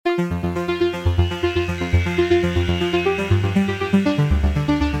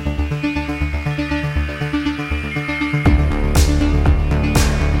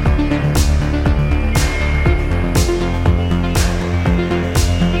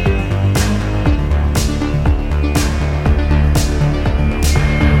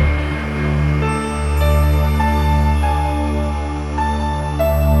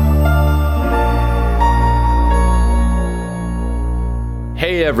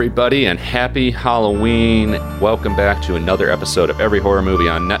Hey everybody, and happy Halloween. Welcome back to another episode of Every Horror Movie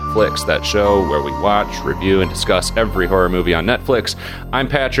on Netflix, that show where we watch, review, and discuss every horror movie on Netflix. I'm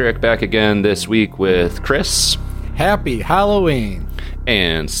Patrick, back again this week with Chris. Happy Halloween.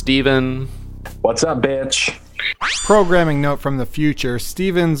 And Steven. What's up, bitch? Programming note from the future.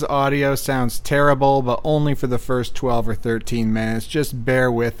 Steven's audio sounds terrible, but only for the first 12 or 13 minutes. Just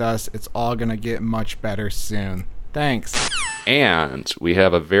bear with us. It's all going to get much better soon. Thanks. And we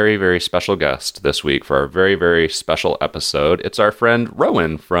have a very, very special guest this week for our very, very special episode. It's our friend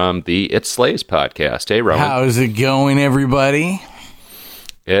Rowan from the It Slays podcast. Hey, Rowan. How's it going, everybody?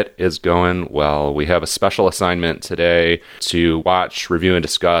 It is going well. We have a special assignment today to watch, review, and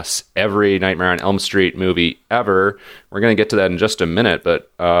discuss every Nightmare on Elm Street movie ever. We're going to get to that in just a minute,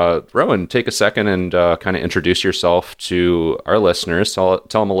 but Rowan, take a second and kind of introduce yourself to our listeners. Tell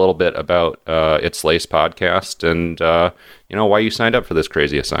them a little bit about It Slays podcast and why you signed up for this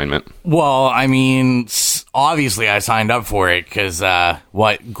crazy assignment. Well, I mean, obviously I signed up for it because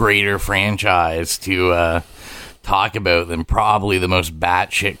what greater franchise to talk about than probably the most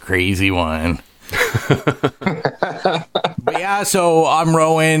batshit crazy one. But yeah, so I'm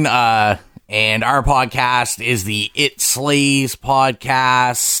Rowan, and our podcast is the It Slays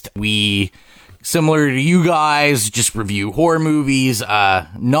podcast. We, similar to you guys, just review horror movies.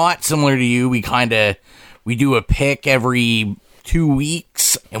 Not similar to you, we do a pick every 2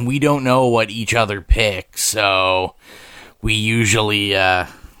 weeks, and we don't know what each other picks, so we usually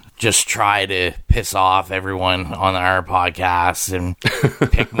just try to piss off everyone on our podcast and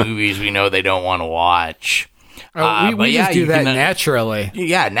pick movies we know they don't want to watch. We just do that naturally.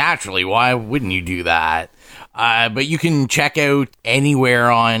 Yeah, naturally. Why wouldn't you do that? But you can check out anywhere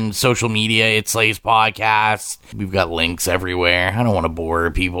on social media, It Slays Podcast. We've got links everywhere. I don't want to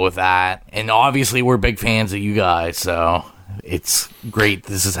bore people with that. And obviously, we're big fans of you guys, so it's great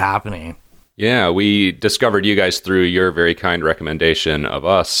this is happening. Yeah, we discovered you guys through your very kind recommendation of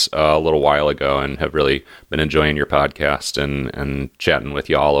us a little while ago and have really been enjoying your podcast and chatting with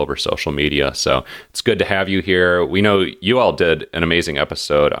you all over social media. So it's good to have you here. We know you all did an amazing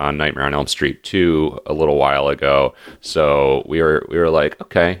episode on Nightmare on Elm Street 2 a little while ago. So we were like,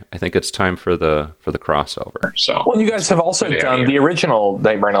 okay, I think it's time for the crossover. So well, you guys have also done the original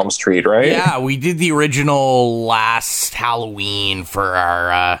Nightmare on Elm Street, right? Yeah, we did the original last Halloween for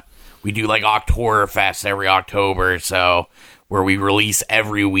our we do like Oktoberfest every October, so where we release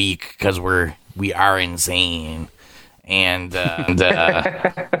every week because we are insane. And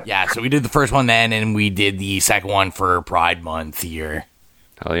yeah, so we did the first one then, and we did the second one for Pride Month here.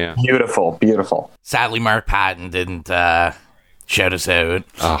 Hell yeah. Beautiful, beautiful. Sadly, Mark Patton didn't shout us out.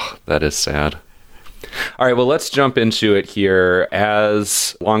 Oh, that is sad. All right, well, let's jump into it here.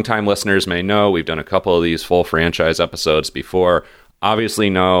 As longtime listeners may know, we've done a couple of these full franchise episodes before. Obviously,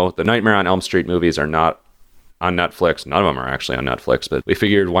 no, the Nightmare on Elm Street movies are not on Netflix. None of them are actually on Netflix, but we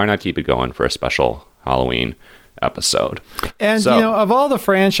figured why not keep it going for a special Halloween episode. And, of all the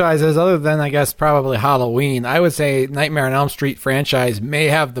franchises, other than, I guess, probably Halloween, I would say Nightmare on Elm Street franchise may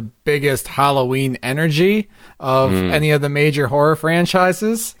have the biggest Halloween energy of any of the major horror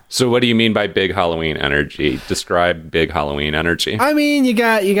franchises. So what do you mean by big Halloween energy? Describe big Halloween energy. I mean, you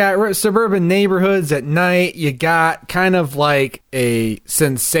got suburban neighborhoods at night. You got kind of like a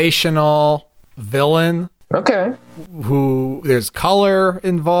sensational villain. Okay. Who there's color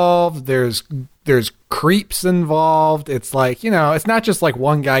involved. There's creeps involved. It's like, it's not just like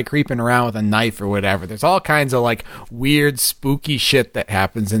one guy creeping around with a knife or whatever. There's all kinds of like weird, spooky shit that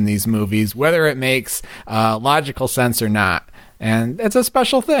happens in these movies, whether it makes logical sense or not. And it's a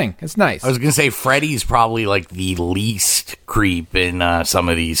special thing. It's nice. I was going to say Freddy's probably like the least creep in some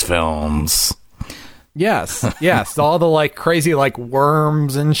of these films. Yes. All the like crazy like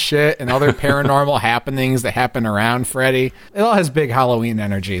worms and shit and other paranormal happenings that happen around Freddy. It all has big Halloween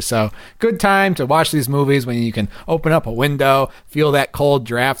energy. So good time to watch these movies when you can open up a window, feel that cold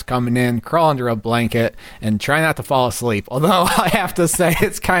draft coming in, crawl under a blanket, and try not to fall asleep. Although I have to say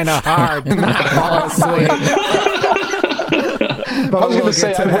it's kind of hard to not fall asleep. I was going to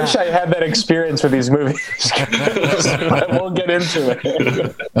say, I wish I had that experience with these movies. I won't get into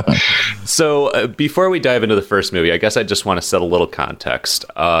it. So before we dive into the first movie, I guess I just want to set a little context.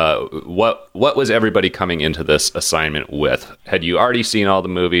 What was everybody coming into this assignment with? Had you already seen all the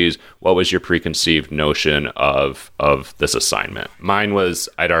movies? What was your preconceived notion of this assignment? Mine was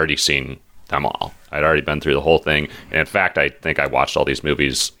I'd already seen them all. I'd already been through the whole thing. And in fact, I think I watched all these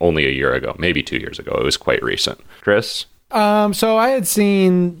movies only a year ago, maybe 2 years ago. It was quite recent. Chris? So I had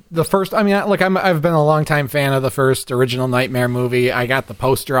seen the first. I mean, I've been a longtime fan of the first original Nightmare movie. I got the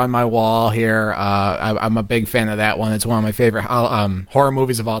poster on my wall here. I'm a big fan of that one. It's one of my favorite horror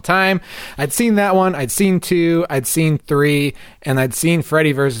movies of all time. I'd seen that one. I'd seen 2. I'd seen 3, and I'd seen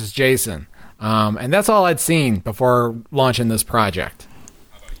Freddy vs. Jason. And that's all I'd seen before launching this project.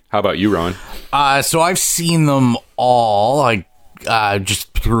 How about you, Rowan? So I've seen them all.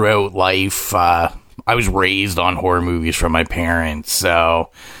 Just throughout life. I was raised on horror movies from my parents,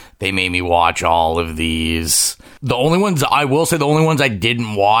 so they made me watch all of these. The only ones I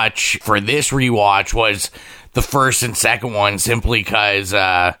didn't watch for this rewatch was the first and second one, simply because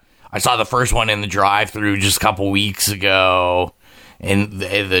I saw the first one in the drive-thru just a couple weeks ago, in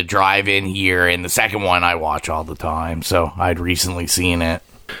the drive-in here, and the second one I watch all the time, so I'd recently seen it.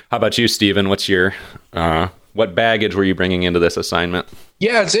 How about you, Steven? What's your what baggage were you bringing into this assignment?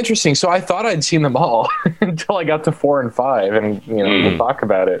 Yeah, it's interesting. So I thought I'd seen them all until I got to 4 and 5, and we'll talk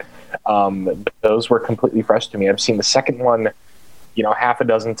about it. Those were completely fresh to me. I've seen the second one, half a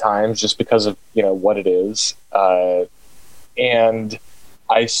dozen times just because of what it is. And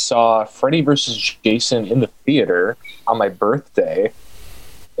I saw Freddy vs. Jason in the theater on my birthday,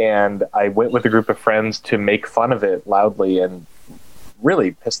 and I went with a group of friends to make fun of it loudly and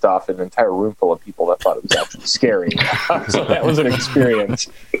really pissed off an entire room full of people that thought it was actually scary. So that was an experience.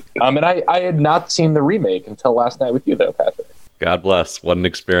 And I had not seen the remake until last night with you, though, Patrick. God bless. What an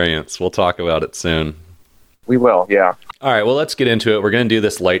experience. We'll talk about it soon. We will, yeah. All right, well, let's get into it. We're going to do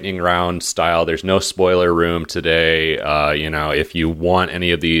this lightning round style. There's no spoiler room today. If you want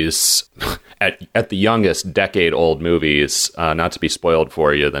any of these at the youngest decade-old movies not to be spoiled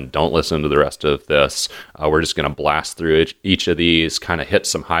for you, then don't listen to the rest of this. We're just going to blast through each of these, kind of hit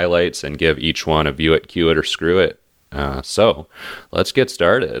some highlights, and give each one a view it, cue it, or screw it. So let's get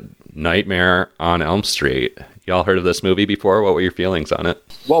started. Nightmare on Elm Street. Y'all heard of this movie before? What were your feelings on it?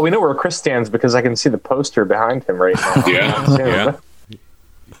 Well, we know where Chris stands because I can see the poster behind him right now.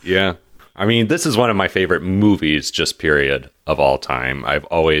 Yeah. I mean, this is one of my favorite movies, just period, of all time. I've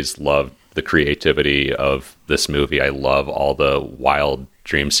always loved the creativity of this movie. I love all the wild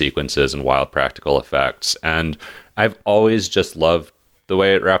dream sequences and wild practical effects. And I've always just loved the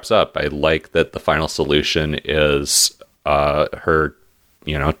way it wraps up. I like that the final solution is her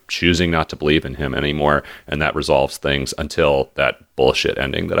choosing not to believe in him anymore, and that resolves things until that bullshit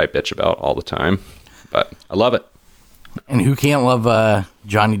ending that I bitch about all the time. But I love it. And who can't love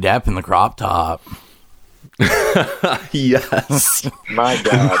Johnny Depp in the crop top? Yes. My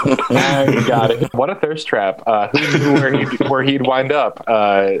God. I got it. What a thirst trap. Who knew where he'd wind up?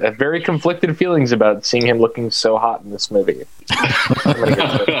 Very conflicted feelings about seeing him looking so hot in this movie.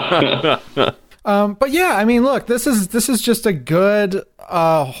 But yeah, I mean, look, this is just a good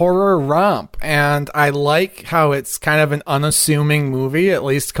horror romp, and I like how it's kind of an unassuming movie, at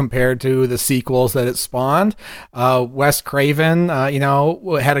least compared to the sequels that it spawned. Wes Craven,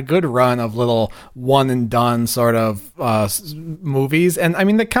 had a good run of little one and done sort of movies, and I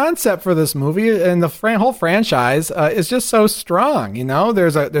mean, the concept for this movie and the whole franchise is just so strong.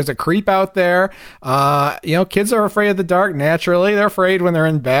 There's a creep out there. Kids are afraid of the dark naturally. They're afraid when they're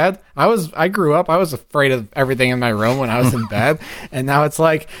in bed. I grew up, I was afraid of everything in my room when I was in bed, and now it's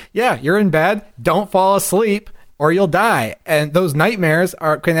like, yeah, you're in bed, don't fall asleep or you'll die, and those nightmares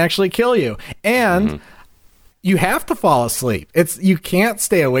can actually kill you, and you have to fall asleep. You can't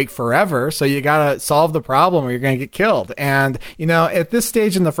stay awake forever, so you gotta solve the problem or you're gonna get killed. And at this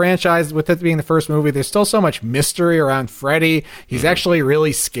stage in the franchise, with it being the first movie, there's still so much mystery around Freddy. He's actually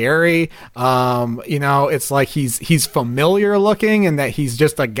really scary. It's like he's familiar looking, and that he's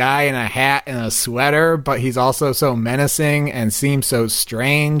just a guy in a hat and a sweater, but he's also so menacing and seems so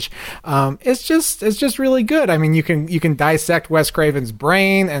strange. It's just really good. I mean, you can dissect Wes Craven's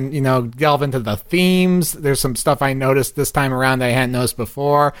brain and delve into the themes. There's some stuff I noticed this time around that I hadn't noticed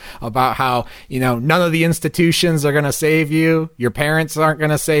before about how, none of the institutions are going to save you. Your parents aren't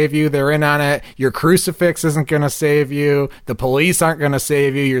going to save you. They're in on it. Your crucifix isn't going to save you. The police aren't going to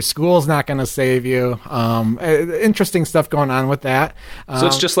save you. Your school's not going to save you. Interesting stuff going on with that. So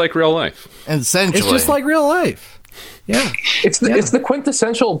it's just like real life. Essentially. It's just like real life. Yeah. It's the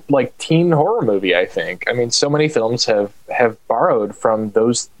quintessential like teen horror movie, I think. I mean, so many films have borrowed from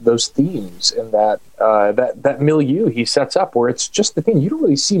those themes and that milieu he sets up where it's just the teen. You don't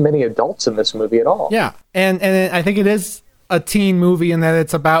really see many adults in this movie at all. Yeah. And I think it is a teen movie in that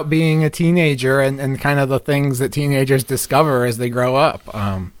it's about being a teenager and kind of the things that teenagers discover as they grow up.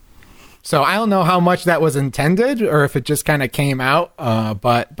 So I don't know how much that was intended or if it just kind of came out,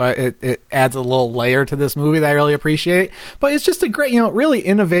 but it adds a little layer to this movie that I really appreciate. But it's just a great, really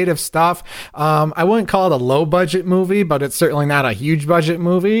innovative stuff. I wouldn't call it a low budget movie, but it's certainly not a huge budget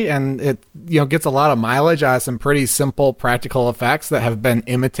movie, and it gets a lot of mileage out of some pretty simple practical effects that have been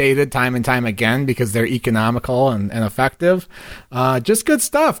imitated time and time again because they're economical and effective. Just good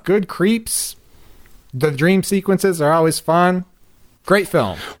stuff, good creeps. The dream sequences are always fun. Great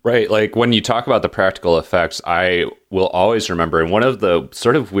film. Right. Like when you talk about the practical effects, I will always remember, and one of the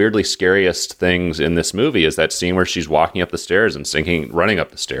sort of weirdly scariest things in this movie is that scene where she's walking up the stairs and running up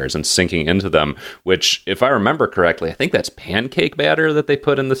the stairs and sinking into them, which, if I remember correctly, I think that's pancake batter that they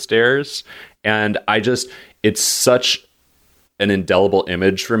put in the stairs. And it's such an indelible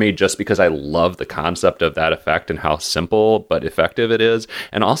image for me just because I love the concept of that effect and how simple but effective it is.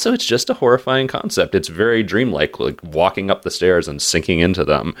 And also it's just a horrifying concept. It's very dreamlike, like walking up the stairs and sinking into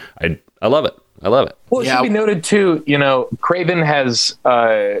them. I love it. I love it. Well, it should be noted too, Craven has,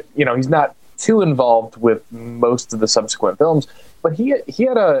 he's not too involved with most of the subsequent films, but he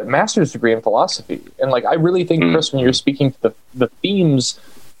had a master's degree in philosophy. And like, I really think, Chris, when you're speaking to the themes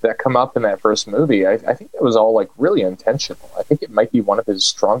that come up in that first movie, I think it was all like really intentional. I think it might be one of his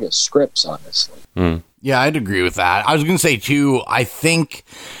strongest scripts, honestly. Yeah, I'd agree with that. I was going to say too, I think,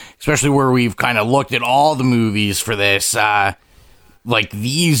 especially where we've kind of looked at all the movies for this, like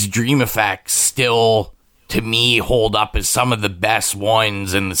these dream effects still, to me, hold up as some of the best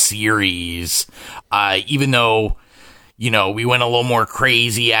ones in the series, even though we went a little more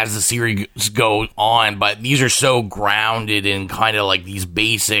crazy as the series goes on, but these are so grounded in kind of like these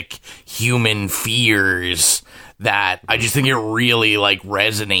basic human fears that I just think it really like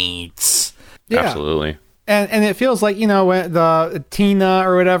resonates. Yeah. Absolutely. And it feels like, when the Tina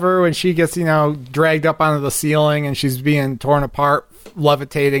or whatever, when she gets, dragged up onto the ceiling and she's being torn apart,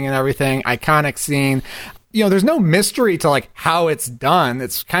 levitating and everything, iconic scene. There's no mystery to like how it's done.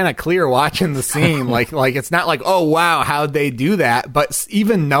 It's kind of clear watching the scene. like it's not like, oh wow, how'd they do that? But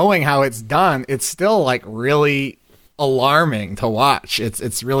even knowing how it's done, it's still like really alarming to watch.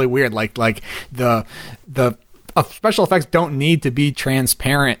 It's really weird. Like the special effects don't need to be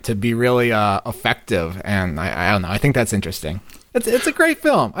transparent to be really effective. And I don't know. I think that's interesting. It's a great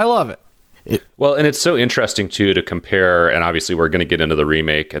film. I love it. Well, and it's so interesting, too, to compare, and obviously we're going to get into the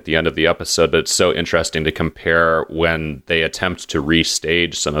remake at the end of the episode, but it's so interesting to compare when they attempt to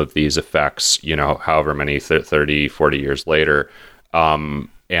restage some of these effects, however many, 30, 40 years later. And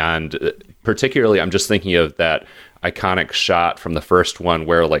particularly, I'm just thinking of that iconic shot from the first one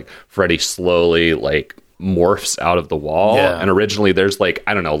where, like, Freddy slowly, like, morphs out of the wall, and originally there's like,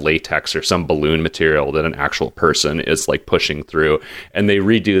 I don't know, latex or some balloon material that an actual person is like pushing through, and they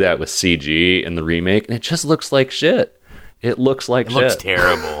redo that with CG in the remake, and it just looks like shit. It looks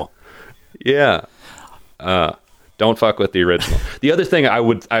terrible. Yeah. Don't fuck with the original. The other thing I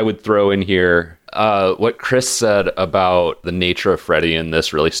would throw in here, what Chris said about the nature of Freddy in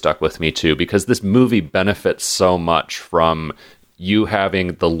this really stuck with me too, because this movie benefits so much from you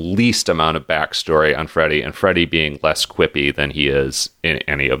having the least amount of backstory on Freddy, and Freddy being less quippy than he is in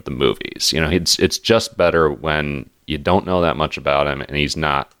any of the movies. It's just better when you don't know that much about him and he's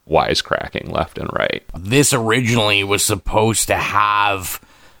not wisecracking left and right. This originally was supposed to have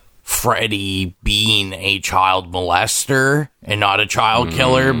Freddy being a child molester and not a child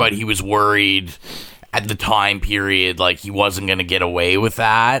killer, but he was worried at the time period like he wasn't going to get away with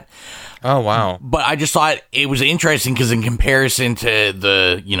that. Oh, wow. But I just thought it was interesting because in comparison to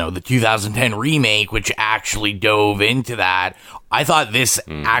the 2010 remake, which actually dove into that, I thought this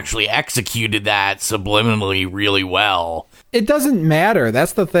actually executed that subliminally really well. It doesn't matter.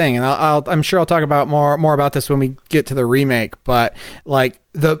 That's the thing. And I'm sure I'll talk about more about this when we get to the remake. But like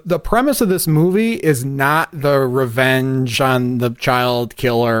the premise of this movie is not the revenge on the child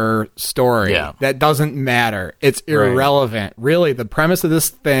killer story. Yeah. That doesn't matter. It's irrelevant. Right. Really, the premise of this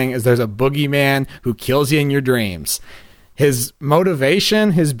thing is there's a boogeyman who kills you in your dreams. His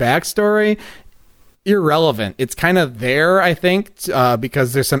motivation, his backstory, irrelevant. It's kind of there, I think,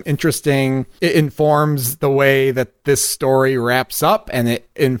 because there's some interesting, it informs the way that this story wraps up, and it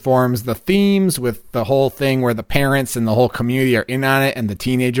informs the themes with the whole thing where the parents and the whole community are in on it, and the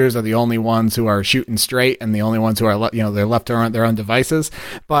teenagers are the only ones who are shooting straight and the only ones who are, they're left to their own devices.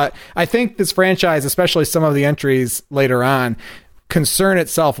 But I think this franchise, especially some of the entries later on, concern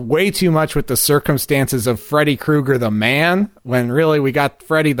itself way too much with the circumstances of Freddy Krueger the man, when really we got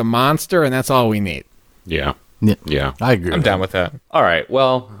Freddy the monster, and that's all we need. Yeah. I agree. I'm down with that. All right.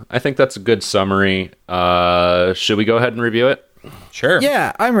 Well, I think that's a good summary. Should we go ahead and review it? Sure.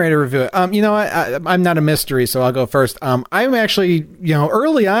 Yeah, I'm ready to review it. You know what? I'm not a mystery, so I'll go first. I'm actually,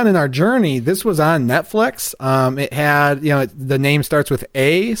 early on in our journey, this was on Netflix. It had, the name starts with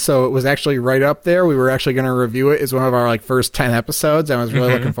A, so it was actually right up there. We were actually going to review it as one of our first 10 episodes. I was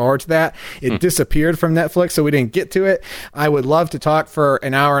really looking forward to that. It disappeared from Netflix, so we didn't get to it. I would love to talk for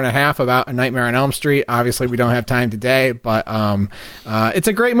an hour and a half about A Nightmare on Elm Street. Obviously, we don't have time today, but it's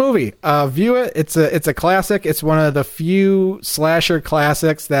a great movie. View it. It's a classic. It's one of the few slasher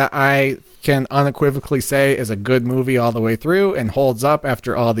classics that I can unequivocally say is a good movie all the way through and holds up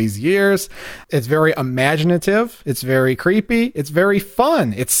after all these years. It's very imaginative. It's very creepy. It's very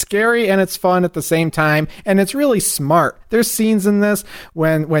fun. It's scary and it's fun at the same time. And it's really smart. There's scenes in this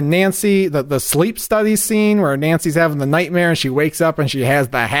when Nancy, the sleep study scene where Nancy's having the nightmare and she wakes up and she has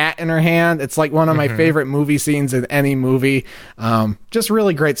the hat in her hand. It's like one of my favorite movie scenes in any movie. Just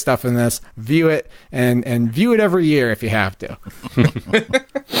really great stuff in this. View it and view it every year if you have to.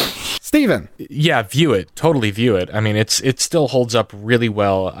 Steven. Yeah, view it. Totally view it. I mean, it still holds up really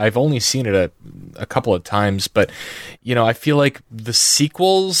well. I've only seen it a couple of times, but, I feel like the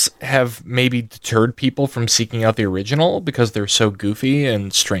sequels have maybe deterred people from seeking out the original because they're so goofy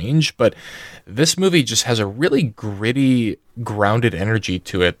and strange, but this movie just has a really gritty, grounded energy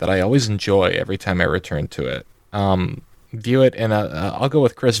to it that I always enjoy every time I return to it. View it, and I'll go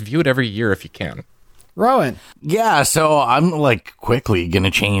with Chris. View it every year if you can. Rowan. Yeah, so I'm quickly going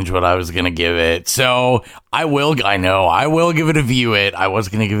to change what I was going to give it. So I will give it a view it. I was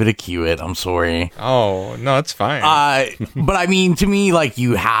going to give it a cue it. I'm sorry. Oh, no, it's fine. But I mean, to me,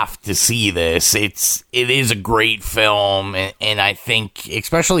 you have to see this. It is a great film. And I think,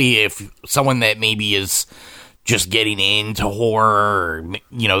 especially if someone that maybe is just getting into horror,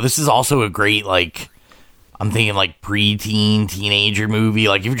 this is also a great, I'm thinking preteen, teenager movie.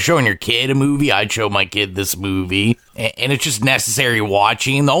 If you're showing your kid a movie, I'd show my kid this movie. And it's just necessary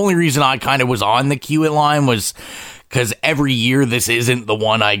watching. The only reason I kind of was on the cue it line was because every year this isn't the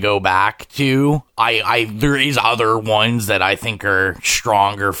one I go back to. There is other ones that I think are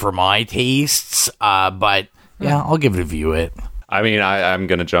stronger for my tastes. But yeah, I'll give it a view it. I mean, I'm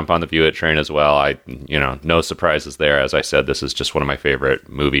going to jump on the View It train as well. No surprises there. As I said, this is just one of my favorite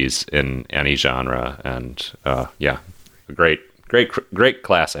movies in any genre. And great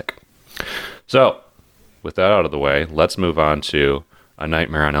classic. So, with that out of the way, let's move on to A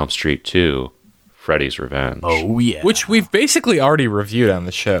Nightmare on Elm Street 2, Freddy's Revenge. Oh, yeah. Which we've basically already reviewed on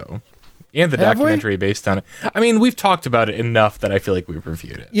the show. And the documentary based on it. I mean, we've talked about it enough that I feel like we've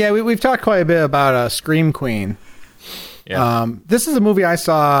reviewed it. Yeah, we've talked quite a bit about Scream Queen. Yeah. This is a movie I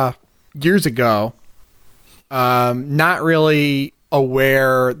saw years ago. Not really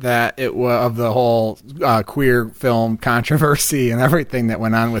aware that it was of the whole queer film controversy and everything that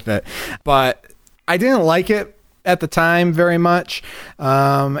went on with it, but I didn't like it at the time very much.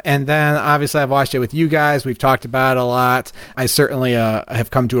 And then obviously I've watched it with you guys. We've talked about it a lot. I certainly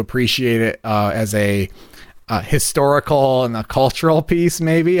have come to appreciate it as a historical and a cultural piece,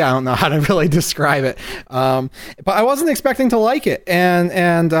 maybe. I don't know how to really describe it. But I wasn't expecting to like it. And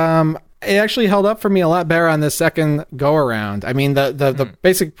it actually held up for me a lot better on the second go around. I mean, the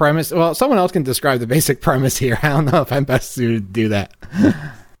basic premise, well, someone else can describe the basic premise here. I don't know if I'm best suited to do that.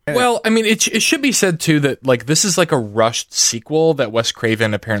 Well, I mean, it should be said, too, that, this is a rushed sequel that Wes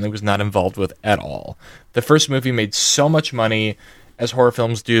Craven apparently was not involved with at all. The first movie made so much money, as horror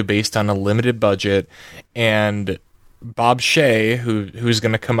films do, based on a limited budget, and Bob Shea, who's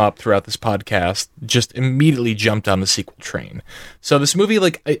going to come up throughout this podcast, just immediately jumped on the sequel train. So this movie,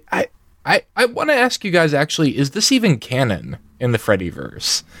 I want to ask you guys, actually, is this even canon in the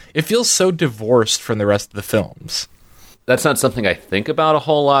Freddyverse? It feels so divorced from the rest of the films. That's not something I think about a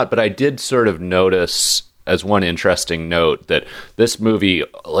whole lot, but I did sort of notice as one interesting note that this movie,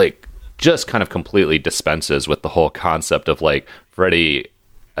 just kind of completely dispenses with the whole concept of Freddy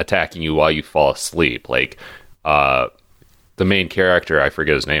attacking you while you fall asleep. The main character, I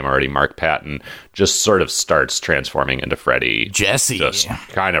forget his name already, Mark Patton, just sort of starts transforming into Freddy. Jesse. Just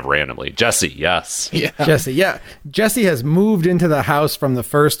kind of randomly. Jesse, yes. Yeah. Jesse, yeah. Jesse has moved into the house from the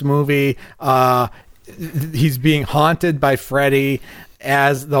first movie. he's being haunted by Freddy.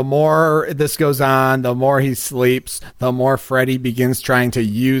 As the more this goes on, the more he sleeps, the more Freddy begins trying to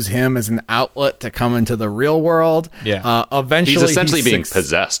use him as an outlet to come into the real world. Yeah. Eventually, He's essentially being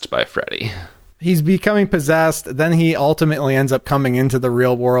possessed by Freddy. He's becoming possessed. Then he ultimately ends up coming into the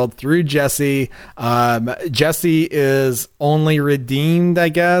real world through Jesse. Jesse is only redeemed, I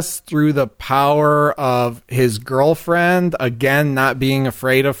guess, through the power of his girlfriend, again, not being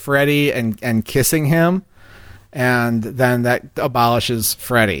afraid of Freddy and kissing him. And then that abolishes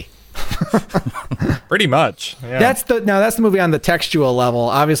Freddy. Pretty much. Yeah. That's the movie on the textual level.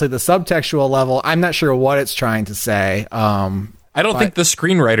 Obviously, the subtextual level, I'm not sure what it's trying to say. I don't think the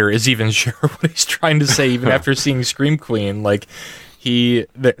screenwriter is even sure what he's trying to say, even after seeing Scream Queen. Like, there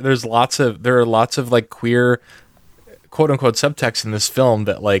are lots of like queer, quote unquote, subtext in this film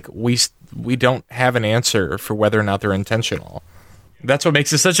that like we don't have an answer for whether or not they're intentional. That's what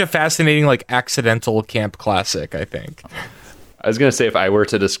makes it such a fascinating, like, accidental camp classic, I think. I was going to say, if I were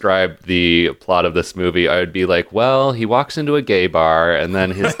to describe the plot of this movie, I would be like, well, he walks into a gay bar, and then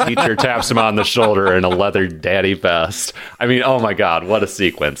his teacher taps him on the shoulder in a leather daddy vest. I mean, oh my God, what a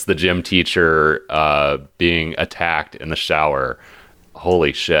sequence. The gym teacher being attacked in the shower.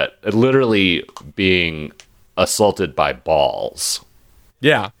 Holy shit. Literally being assaulted by balls.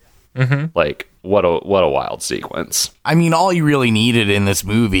 Yeah. Mm-hmm. Like, what a wild sequence. I mean, all you really needed in this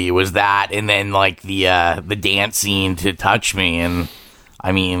movie was that, and then like the dance scene to Touch Me, and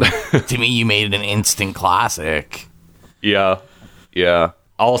I mean, to me, you made it an instant classic. Yeah.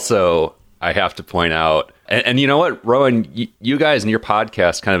 Also, I have to point out, and you know what, Rowan, you guys in your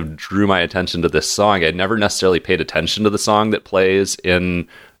podcast kind of drew my attention to this song. I'd never necessarily paid attention to the song that plays in.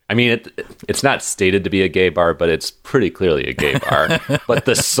 I mean, it's not stated to be a gay bar, but it's pretty clearly a gay bar. But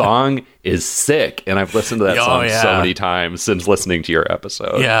the song is sick, and I've listened to that song so many times since listening to your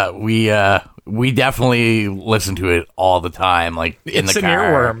episode. Yeah, we definitely listen to it all the time, like in the car. It's an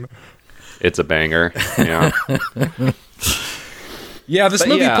earworm. It's a banger. Yeah. Yeah, this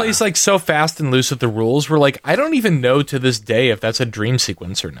movie plays like so fast and loose with the rules. We're like, I don't even know to this day if that's a dream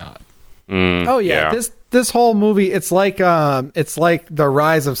sequence or not. Oh yeah, this whole movie, it's like the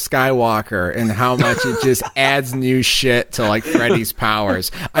Rise of Skywalker and how much it just adds new shit to like Freddy's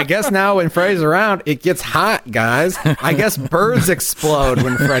powers. I guess now when Freddy's around, it gets hot, guys. I guess birds explode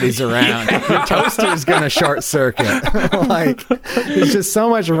when Freddy's around. Your toaster's gonna short circuit. Like, there's just so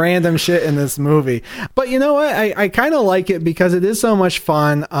much random shit in this movie. But you know what? I kind of like it because it is so much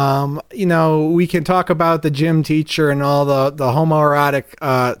fun. You know, we can talk about the gym teacher and all the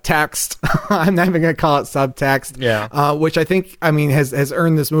homoerotic text. I'm not even gonna call it subtext, which I think, I mean, has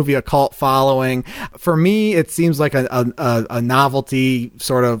earned this movie a cult following. For me, it seems like a novelty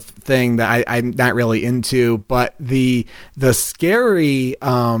sort of thing that I'm not really into, but the scary,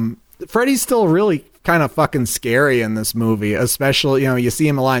 Freddy's still really kind of fucking scary in this movie, especially, you know, you see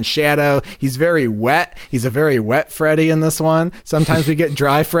him a lot in shadow. He's very wet. He's a very wet Freddy in this one. Sometimes we get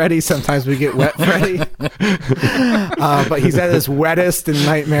dry Freddy, sometimes we get wet Freddy. But he's at his wettest in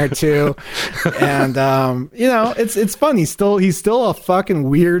Nightmare 2. And you know, it's fun. He's still a fucking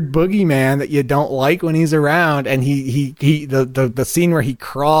weird boogeyman that you don't like when he's around. And the scene where he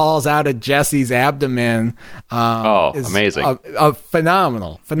crawls out of Jesse's abdomen is amazing. A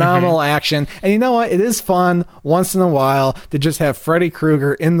phenomenal action. And you know what? It is fun once in a while to just have Freddy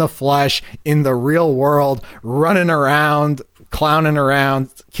Krueger in the flesh, in the real world, running around, clowning around,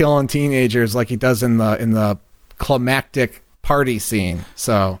 killing teenagers like he does in the climactic party scene.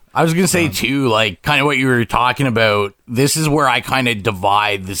 So I was gonna say too, like kind of what you were talking about. This is where I kind of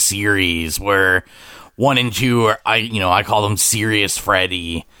divide the series, where 1 and 2 are, I call them serious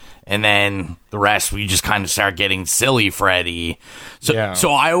Freddy. And then the rest, we just kind of start getting silly Freddy.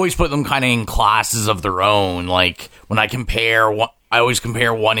 So I always put them kind of in classes of their own. Like, when I always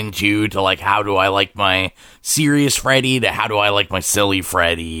compare 1 and 2 to, like, how do I like my serious Freddy to how do I like my silly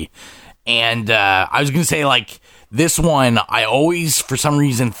Freddy. And I was going to say, like, this one, I always, for some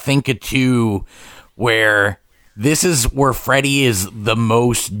reason, think of 2 where this is where Freddy is the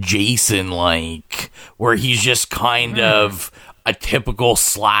most Jason-like, where he's just kind of a typical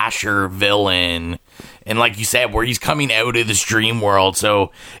slasher villain, and like you said, where he's coming out of this dream world,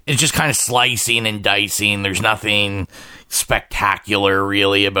 so it's just kind of slicing and dicing. There's nothing spectacular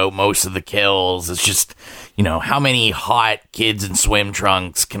really about most of the kills. It's just, you know, how many hot kids in swim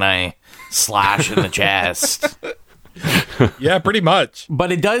trunks can I slash in the chest? Yeah, pretty much.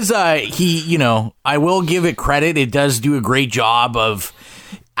 But it does, I will give it credit, it does do a great job of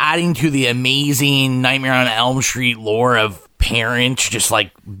adding to the amazing Nightmare on Elm Street lore of parents, just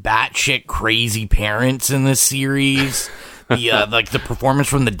like batshit crazy parents in this series The like the performance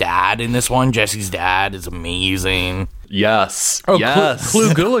from the dad in this one, Jesse's dad, is amazing. Yes. Oh, yes. Clu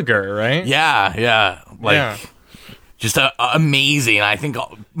Gulager, right? Yeah. Like, Yeah. just amazing. I think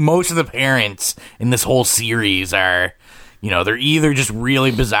most of the parents in this whole series are, they're either just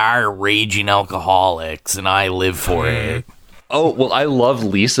really bizarre or raging alcoholics, and I live for it. Oh, well, I love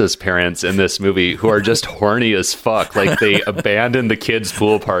Lisa's parents in this movie who are just horny as fuck. Like, they abandon the kids'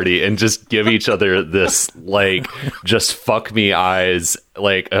 pool party and just give each other this, like, just fuck me eyes.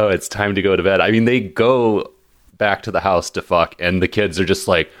 Like, oh, it's time to go to bed. I mean, they go back to the house to fuck, and the kids are just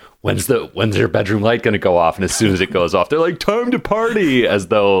like, when's their bedroom light going to go off? And as soon as it goes off, they're like, time to party, as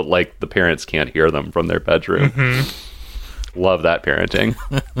though, like, the parents can't hear them from their bedroom. Mm-hmm. Love that parenting.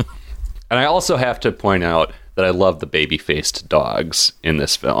 And I also have to point out that I love the baby-faced dogs in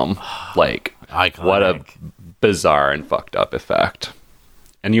this film. Like, Iconic. What a bizarre and fucked up effect.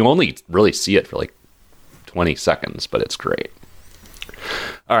 And you only really see it for like 20 seconds, but it's great.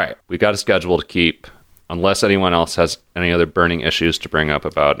 All right, we got a schedule to keep. Unless anyone else has any other burning issues to bring up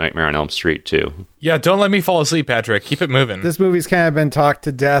about Nightmare on Elm Street 2. Yeah, don't let me fall asleep, Patrick. Keep it moving. This movie's kind of been talked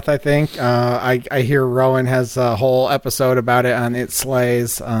to death, I think. I hear Rowan has a whole episode about it on It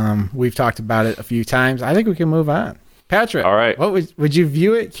Slays. We've talked about it a few times. I think we can move on. Patrick, all right. What would you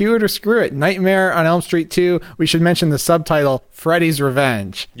view it, cue it, or screw it? Nightmare on Elm Street 2. We should mention the subtitle, Freddy's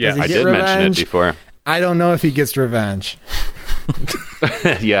Revenge. Yeah, I did mention it before. I don't know if he gets revenge.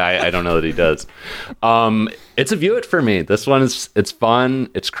 Yeah, I don't know that he does. It's a view it for me. This one it's fun.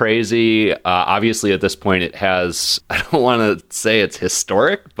 It's crazy. Obviously, at this point, it has. I don't want to say it's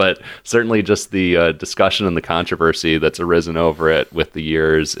historic, but certainly just the discussion and the controversy that's arisen over it with the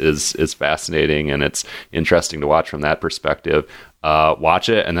years is fascinating, and it's interesting to watch from that perspective. Watch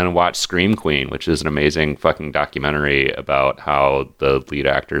it and then watch Scream Queen, which is an amazing fucking documentary about how the lead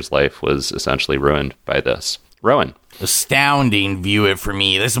actor's life was essentially ruined by this. Rowan. Astounding view it for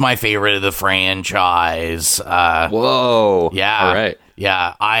me. This is my favorite of the franchise. Whoa. Yeah. All right.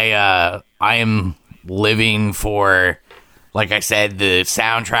 Yeah. I am living for, like I said, the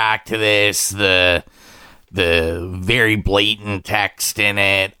soundtrack to this, the very blatant text in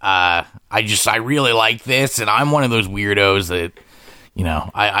it. I really like this, and I'm one of those weirdos that,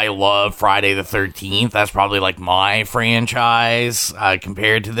 I love Friday the 13th. That's probably like my franchise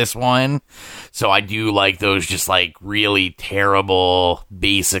compared to this one. So I do like those just like really terrible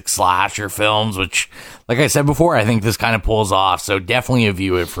basic slasher films, which, like I said before, I think this kind of pulls off. So definitely a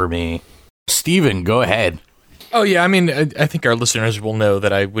view it for me. Steven, go ahead. Oh, yeah. I mean, I think our listeners will know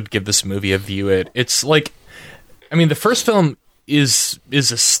that I would give this movie a view it. It's like, I mean, the first film is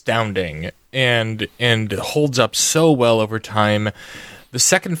astounding and holds up so well over time. The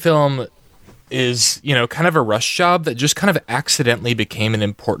second film is, kind of a rush job that just kind of accidentally became an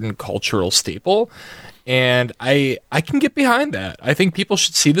important cultural staple. And I can get behind that. I think people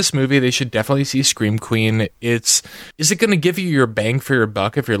should see this movie. They should definitely see Scream Queen. Is it going to give you your bang for your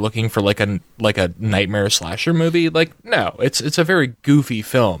buck if you're looking for like a nightmare slasher movie? Like, no, it's a very goofy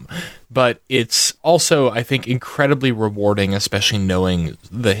film, but it's also, I think, incredibly rewarding, especially knowing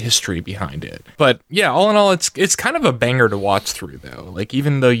the history behind it. But yeah, all in all, it's kind of a banger to watch through, though. Like,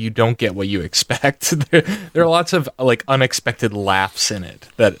 even though you don't get what you expect, there are lots of like unexpected laughs in it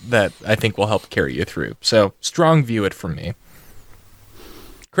that I think will help carry you through. So strong view it from me.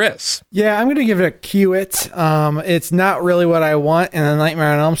 Chris. Yeah, I'm going to give it a cue it. It's not really what I want in a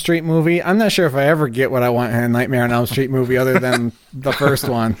Nightmare on Elm Street movie. I'm not sure if I ever get what I want in a Nightmare on Elm Street movie other than the first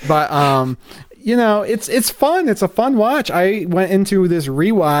one. But, it's fun. It's a fun watch. I went into this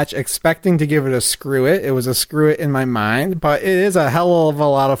rewatch expecting to give it a screw it. It was a screw it in my mind, but it is a hell of a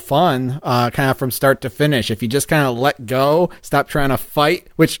lot of fun, kind of from start to finish. If you just kind of let go, stop trying to fight,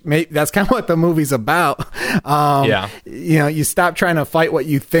 that's kind of what the movie's about. You stop trying to fight what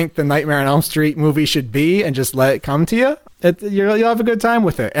you think the Nightmare on Elm Street movie should be and just let it come to you. You'll have a good time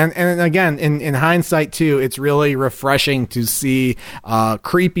with it. And again, in hindsight, too, it's really refreshing to see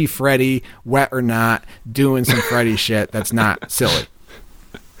creepy Freddy, wet or not, doing some Freddy shit that's not silly.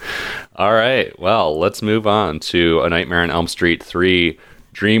 All right. Well, let's move on to A Nightmare on Elm Street 3,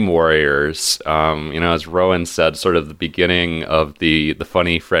 Dream Warriors. As Rowan said, sort of the beginning of the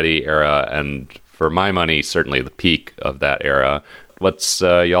funny Freddy era, and for my money, certainly the peak of that era. What's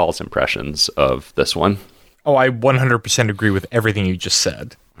y'all's impressions of this one? Oh, I 100% agree with everything you just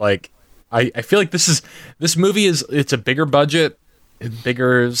said. Like, I feel like this movie it's a bigger budget,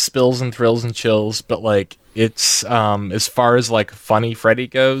 bigger spills and thrills and chills, but like it's as far as like funny Freddy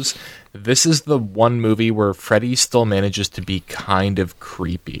goes, this is the one movie where Freddy still manages to be kind of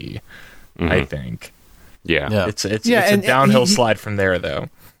creepy. Mm-hmm. I think. Yeah. It's a downhill slide from there, though.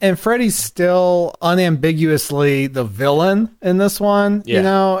 And Freddy's still unambiguously the villain in this one, you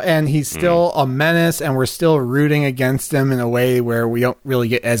know, and he's still a menace, and we're still rooting against him in a way where we don't really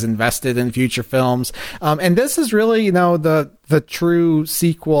get as invested in future films. And this is really, you know, the true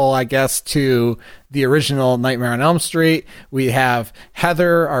sequel, I guess, to the original Nightmare on Elm Street. We have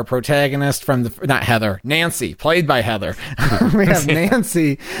Heather, our protagonist Nancy, played by Heather. We have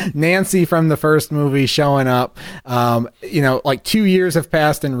Nancy from the first movie showing up. You know, like 2 years have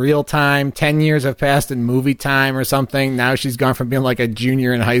passed in real time, 10 years have passed in movie time or something. Now she's gone from being like a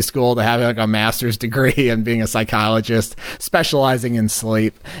junior in high school to having like a master's degree and being a psychologist specializing in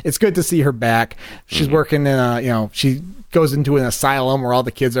sleep. It's good to see her back. She's working in she goes into an asylum where all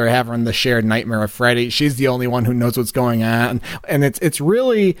the kids are having the shared nightmare of Freddy. She's the only one who knows what's going on. And it's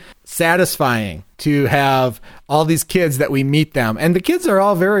really satisfying to have all these kids that we meet them. And the kids are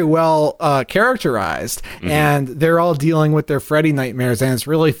all very well characterized, and they're all dealing with their Freddy nightmares. And it's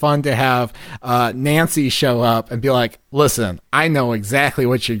really fun to have Nancy show up and be like, listen, I know exactly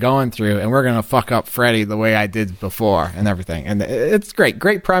what you're going through, and we're going to fuck up Freddy the way I did before and everything. And it's great.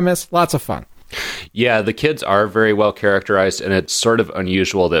 Great premise. Lots of fun. Yeah, the kids are very well characterized, and it's sort of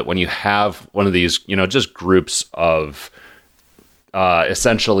unusual that when you have one of these, you know, just groups of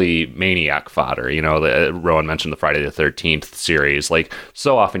essentially maniac fodder, you know, Rowan mentioned the Friday the 13th series, like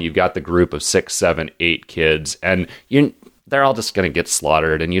so often you've got the group of 6, 7, 8 kids, and they're all just going to get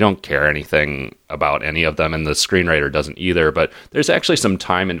slaughtered, and you don't care anything about any of them, and the screenwriter doesn't either. But there's actually some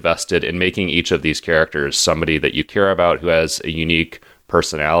time invested in making each of these characters somebody that you care about, who has a unique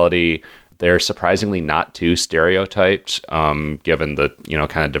personality. They're surprisingly not too stereotyped, given the, you know,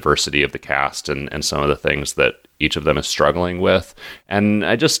 kind of diversity of the cast and some of the things that each of them is struggling with. And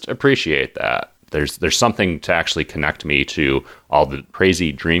I just appreciate that. There's something to actually connect me to all the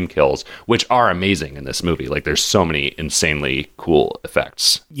crazy dream kills, which are amazing in this movie. Like, there's so many insanely cool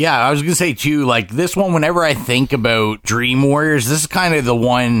effects. Yeah, I was going to say, too, like, this one, whenever I think about Dream Warriors, this is kind of the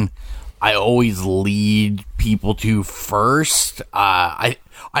one I always lead people to first.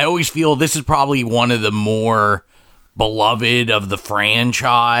 I always feel this is probably one of the more beloved of the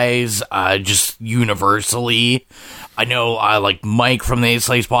franchise, just universally. I know, like Mike from the It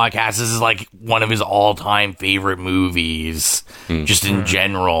Slays podcast, this is like one of his all-time favorite movies, just in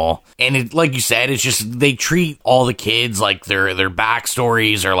general. And it, like you said, it's just they treat all the kids like their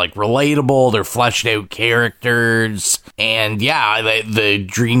backstories are like relatable. They're fleshed out characters, and yeah, the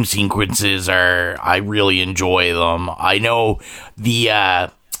dream sequences I really enjoy them. I know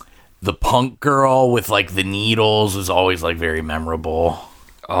the punk girl with like the needles is always like very memorable.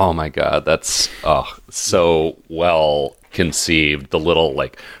 Oh my god, that's so well conceived. The little,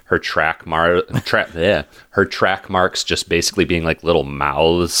 like, her track marks just basically being like little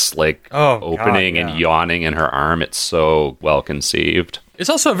mouths, like opening and yawning in her arm. It's so well conceived. It's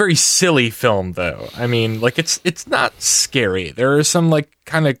also a very silly film, though. I mean, like, it's not scary. There are some like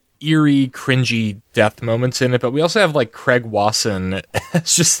kind of eerie, cringy death moments in it, but we also have like Craig Wasson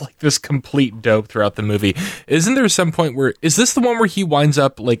as just like this complete dope throughout the movie. Isn't there some point where, is this the one where he winds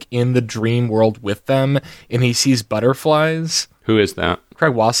up like in the dream world with them and he sees butterflies? Who is that?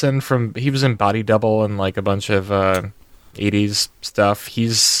 Craig Wasson he was in Body Double and like a bunch of 80s stuff.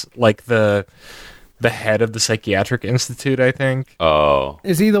 He's like the head of the Psychiatric Institute, I think. Oh.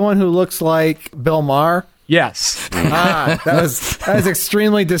 Is he the one who looks like Bill Maher? Yes. That was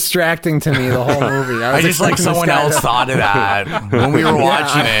extremely distracting to me, the whole movie. I just like someone else thought of that when we were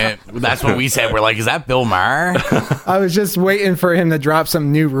watching it. That's what we said. We're like, is that Bill Maher? I was just waiting for him to drop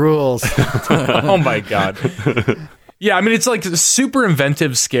some new rules. Oh my god. Yeah, I mean, it's like super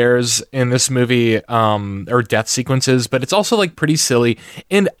inventive scares in this movie, or death sequences, but it's also like pretty silly.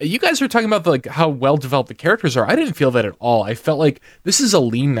 And you guys are talking about like how well developed the characters are. I didn't feel that at all. I felt like this is a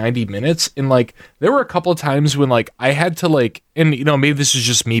lean 90 minutes, and like there were a couple of times when like I had to like, and you know, maybe this is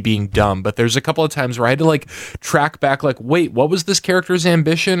just me being dumb, but there's a couple of times where I had to like track back, like, wait, what was this character's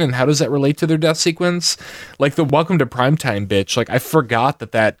ambition, and how does that relate to their death sequence? Like the Welcome to Primetime bitch, like I forgot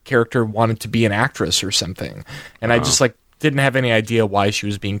that character wanted to be an actress or something, and I just like didn't have any idea why she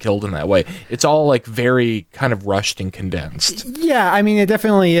was being killed in that way. It's all like very kind of rushed and condensed. Yeah, I mean, it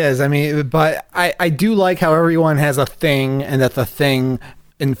definitely is. I mean, but I do like how everyone has a thing, and that the thing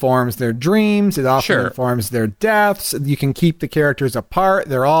informs their dreams. It often informs their deaths. You can keep the characters apart.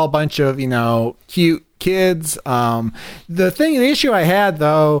 They're all a bunch of, you know, cute kids. The issue I had,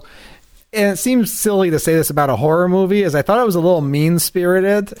 though, and it seems silly to say this about a horror movie, is I thought it was a little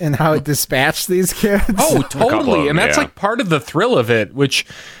mean-spirited in how it dispatched these kids. Oh, totally. And that's like part of the thrill of it, which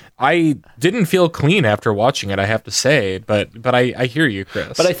I didn't feel clean after watching it, I have to say. But I hear you,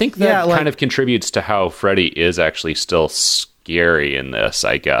 Chris. But I think that kind of contributes to how Freddy is actually still scary in this,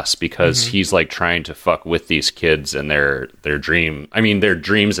 I guess, because he's like trying to fuck with these kids and their dream. I mean, their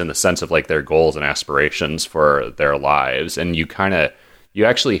dreams in the sense of like their goals and aspirations for their lives. And you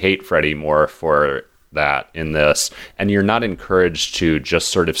actually hate Freddy more for that in this, and you're not encouraged to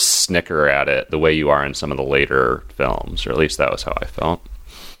just sort of snicker at it the way you are in some of the later films, or at least that was how I felt.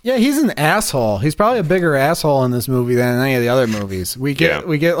 Yeah, he's an asshole. He's probably a bigger asshole in this movie than in any of the other movies. We get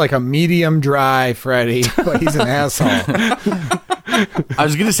like a medium dry Freddy, but he's an asshole. I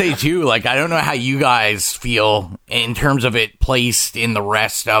was gonna say too, like, I don't know how you guys feel in terms of it placed in the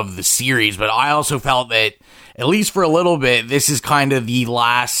rest of the series, but I also felt that, at least for a little bit, this is kind of the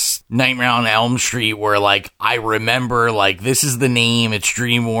last Nightmare on Elm Street where, like, I remember, like, this is the name, it's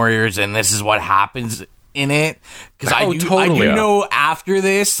Dream Warriors, and this is what happens in it. Because I do know after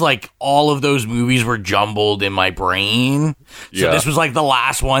this, like, all of those movies were jumbled in my brain. So this was, like, the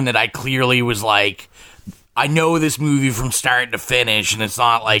last one that I clearly was like, I know this movie from start to finish, and it's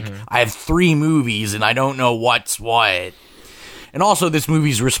not like I have 3 movies and I don't know what's what. And also, this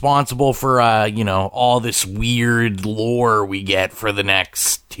movie's responsible for, all this weird lore we get for the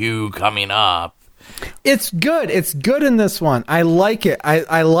next 2 coming up. It's good. It's good in this one. I like it.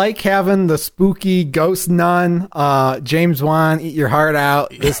 I like having the spooky ghost nun. James Wan, eat your heart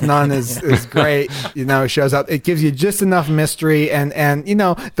out. This nun is great. Shows up. It gives you just enough mystery, and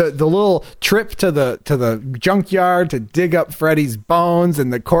the little trip to the junkyard to dig up Freddy's bones,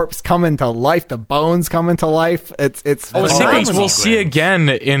 and the corpse coming to life. The bones coming to life. It's a sequence we'll see again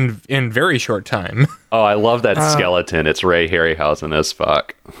in very short time. Oh, I love that skeleton. It's Ray Harryhausen as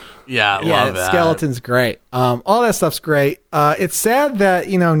fuck. Yeah, I love that. Skeleton's great. All that stuff's great. It's sad that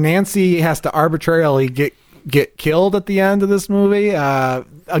Nancy has to arbitrarily get killed at the end of this movie.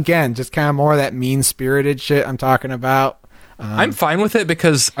 Again, just kind of more of that mean-spirited shit I'm talking about. I'm fine with it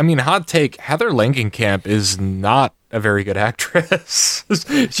because, I mean, hot take, Heather Langenkamp is not a very good actress.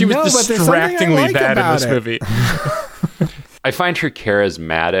 She was distractingly bad in this movie. I find her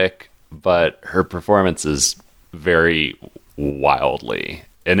charismatic, but her performance is very wildly.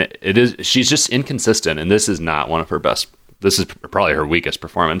 And she's just inconsistent, and this is not one of her best. This is probably her weakest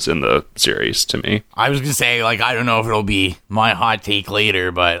performance in the series to me. I was going to say, like, I don't know if it'll be my hot take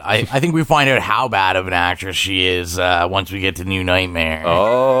later, but I think we find out how bad of an actress she is once we get to New Nightmare.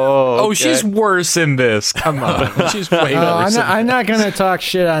 Oh, okay. She's worse in this. Come on. She's way worse. I'm not going to talk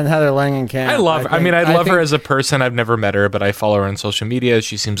shit on Heather Langenkamp. I love her. I love her as a person. I've never met her, but I follow her on social media.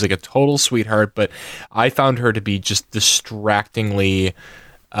 She seems like a total sweetheart, but I found her to be just distractingly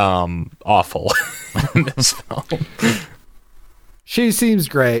awful in this film. She seems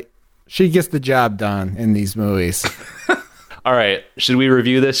great. She gets the job done in these movies. All right. Should we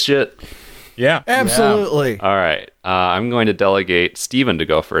review this shit? Yeah. Absolutely. All right. I'm going to delegate Steven to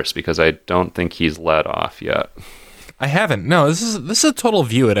go first because I don't think he's led off yet. I haven't. No, this is a total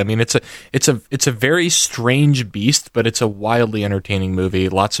view it. I mean, it's a very strange beast, but it's a wildly entertaining movie.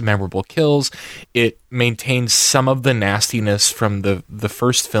 Lots of memorable kills. It maintains some of the nastiness from the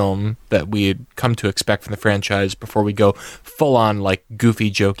first film that we had come to expect from the franchise before we go full on like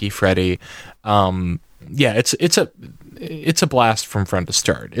goofy, jokey Freddy. It's a blast from front to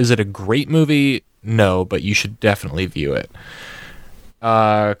start. Is it a great movie? No, but you should definitely view it.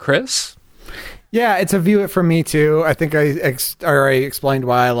 Chris? Yeah, it's a view it for me too. I think I already explained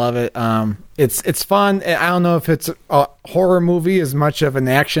why I love it. It's fun. I don't know if it's a horror movie as much of an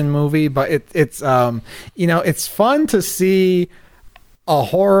action movie, but it's fun to see a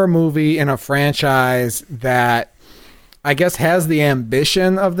horror movie in a franchise that I guess has the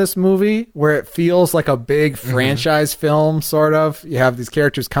ambition of this movie, where it feels like a big franchise film, sort of. You have these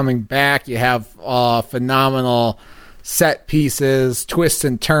characters coming back. You have phenomenal set pieces, twists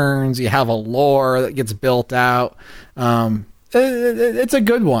and turns. You have a lore that gets built out. It's a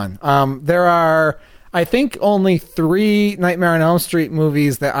good one. There are, I think, only 3 Nightmare on Elm Street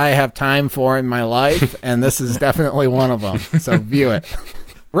movies that I have time for in my life, and this is definitely one of them. So view it.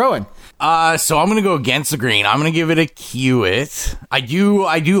 Rowan. So I'm gonna go against the grain. I'm gonna give it a Q it. I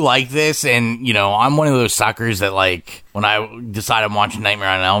do like this, and I'm one of those suckers that, like, when I decide I'm watching Nightmare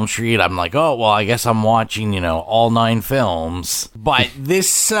on Elm Street, I'm like, oh well, I guess I'm watching all 9 films. But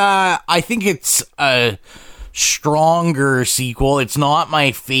this, I think it's a stronger sequel. It's not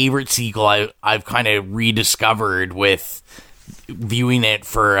my favorite sequel. I've kind of rediscovered with viewing it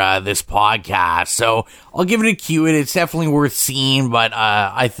for this podcast, so I'll give it a Q it. It's definitely worth seeing, but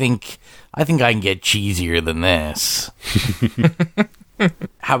I think I can get cheesier than this.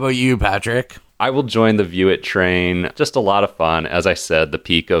 How about you, Patrick? I will join the View It train. Just a lot of fun. As I said, the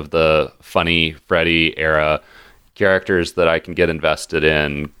peak of the funny Freddy era. Characters that I can get invested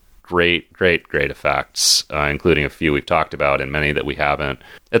in. great effects, including a few we've talked about and many that we haven't.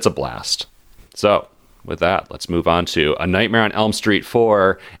 It's a blast. So with that, let's move on to A Nightmare on Elm Street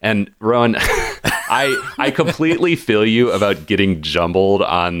 4. And Rowan, I completely feel you about getting jumbled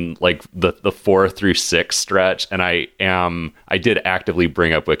on like the 4 through 6 stretch. And I did actively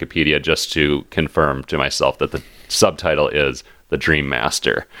bring up Wikipedia just to confirm to myself that the subtitle is The Dream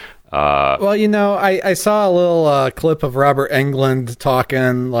Master. Well, I saw a little clip of Robert Englund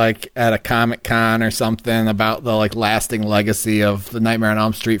talking like at a Comic Con or something about the like lasting legacy of the Nightmare on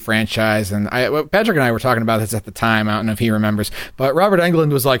Elm Street franchise, and Patrick and I were talking about this at the time. I don't know if he remembers, but Robert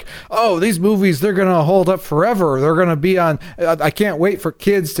Englund was like, "Oh, these movies, they're gonna hold up forever. They're gonna be on. I can't wait for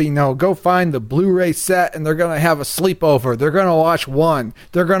kids to go find the Blu-ray set, and they're gonna have a sleepover. They're gonna watch 1.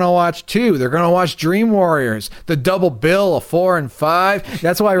 They're gonna watch 2. They're gonna watch Dream Warriors. The double bill of 4 and 5.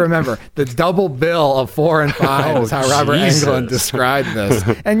 That's why I remember." The double bill of 4 and 5 is how Robert Englund described this.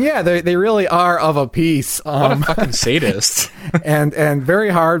 And yeah, they really are of a piece. What a fucking sadist. and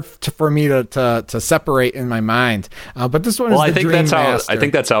very hard for me to separate in my mind. But this one is the Dream Master. I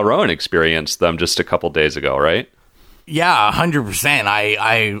think that's how Rowan experienced them just a couple days ago, right? Yeah, 100%.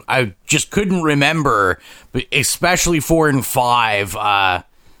 I just couldn't remember, but especially 4 and 5,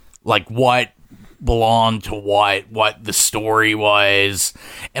 like what belonged to what the story was.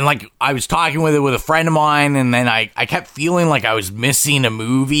 And like I was talking with a friend of mine, and then I kept feeling like I was missing a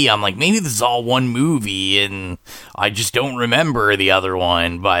movie. I'm like, maybe this is all one movie and I just don't remember the other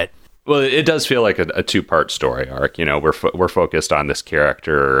one. But well, it does feel like a 2-part story arc. We're focused on this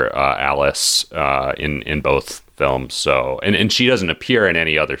character Alice in both films, so and she doesn't appear in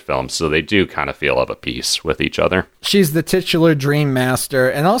any other films, so they do kind of feel of a piece with each other. She's the titular Dream Master,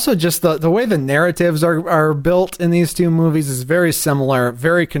 and also just the way the narratives are built in these two movies is very similar,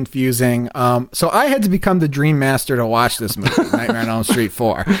 very confusing. So I had to become the Dream Master to watch this movie, Nightmare on Elm Street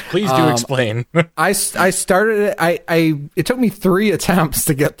 4. Please do explain. I started it. It took me 3 attempts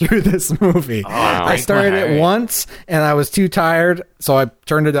to get through this movie. I started it once, and I was too tired, so I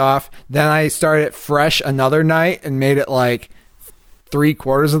turned it off. Then I started it fresh another night and made it like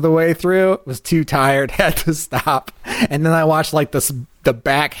 3/4 of the way through. Was too tired, had to stop, and then I watched like the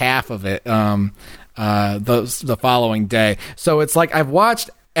back half of it the following day. So it's like I've watched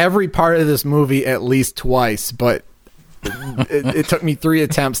every part of this movie at least twice, but it took me 3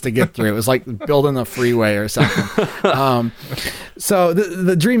 attempts to get through. It was like building a freeway or something. So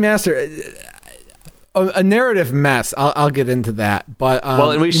the Dream Master, a narrative mess. I'll get into that, but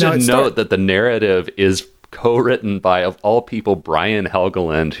well, and we should note that the narrative is co-written by, of all people, Brian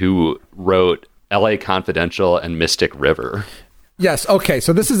Helgeland, who wrote L.A. Confidential and Mystic River. Yes. Okay.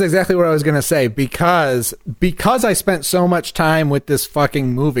 So this is exactly what I was going to say, because I spent so much time with this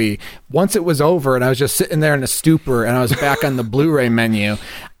fucking movie. Once it was over and I was just sitting there in a stupor and I was back on the Blu-ray menu,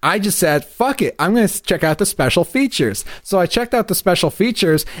 I just said, fuck it, I'm going to check out the special features. So I checked out the special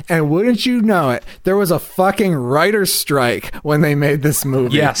features, and wouldn't you know it, there was a fucking writer's strike when they made this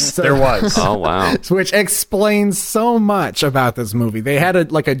movie. Yes, there was. Oh, wow. Which explains so much about this movie. They had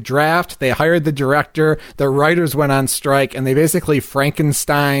a draft, they hired the director, the writers went on strike, and they basically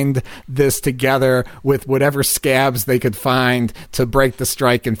Frankensteined this together with whatever scabs they could find to break the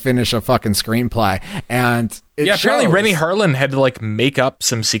strike and finish a fucking screenplay. And apparently Rennie Harlan had to like make up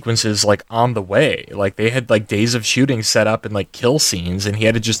some sequences like on the way. Like they had like days of shooting set up and like kill scenes, and he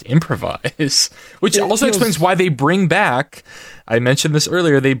had to just improvise. Which also explains why they bring back, I mentioned this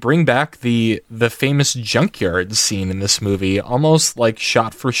earlier, they bring back the famous junkyard scene in this movie, almost like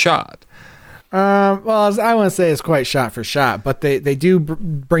shot for shot. Well, I want to say it's quite shot for shot, but they do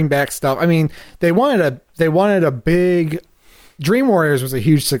bring back stuff. I mean, they wanted a big. Dream Warriors was a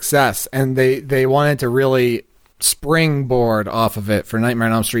huge success, and they wanted to really springboard off of it for Nightmare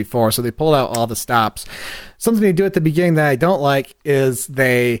on Elm Street 4, so they pulled out all the stops. Something they do at the beginning that I don't like is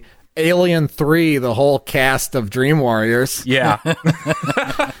they Alien 3 the whole cast of Dream Warriors. Yeah.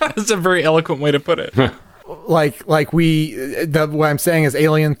 That's a very eloquent way to put it. What I'm saying is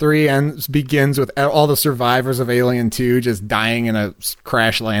Alien 3 begins with all the survivors of Alien 2 just dying in a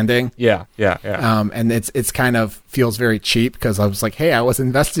crash landing. Yeah. And it's kind of feels very cheap, because I was like, hey, I was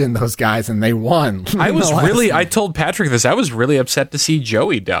invested in those guys and they won. I told Patrick this, I was really upset to see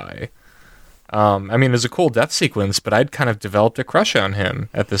Joey die. I mean, there's a cool death sequence, but I'd kind of developed a crush on him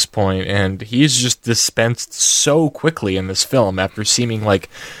at this point, and he's just dispensed so quickly in this film after seeming like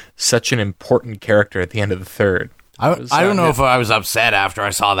such an important character at the end of the third. I don't know if I was upset after I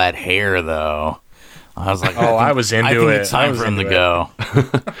saw that hair, though. I was like, I was into it. It's time for him to go.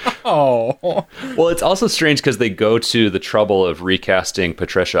 Oh. Well, it's also strange because they go to the trouble of recasting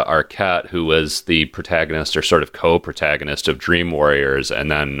Patricia Arquette, who was the protagonist or sort of co-protagonist of Dream Warriors, and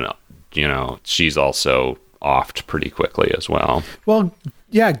then she's also offed pretty quickly as well. Well,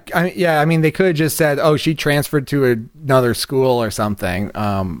 yeah, I mean, they could have just said, "Oh, she transferred to another school or something."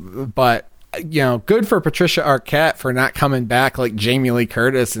 But good for Patricia Arquette for not coming back like Jamie Lee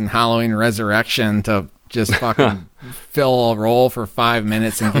Curtis in Halloween Resurrection to just fucking fill a role for 5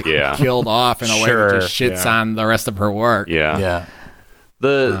 minutes and get killed off in a way that just shits on the rest of her work. Yeah.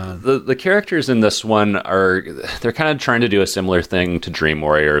 The characters in this one they're kind of trying to do a similar thing to Dream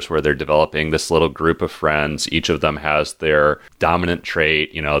Warriors, where they're developing this little group of friends. Each of them has their dominant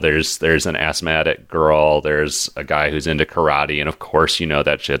trait. There's an asthmatic girl, there's a guy who's into karate, and of course,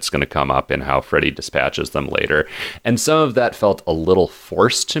 that shit's going to come up in how Freddy dispatches them later. And some of that felt a little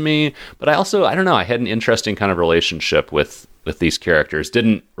forced to me, but I don't know, I had an interesting kind of relationship with these characters.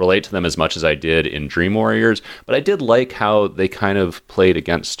 Didn't relate to them as much as I did in Dream Warriors, but I did like how they kind of played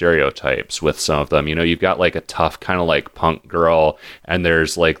against stereotypes with some of them. You've got like a tough kind of like punk girl, and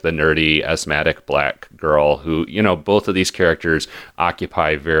there's like the nerdy asthmatic black girl who, both of these characters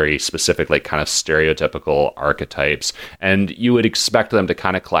occupy very specific, like kind of stereotypical archetypes, and you would expect them to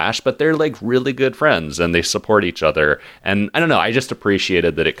kind of clash, but they're like really good friends and they support each other. And I don't know, I just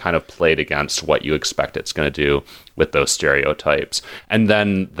appreciated that it kind of played against what you expect it's going to do with those stereotypes. And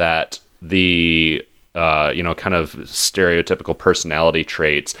then that the kind of stereotypical personality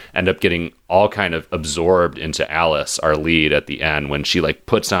traits end up getting all kind of absorbed into Alice, our lead, at the end, when she like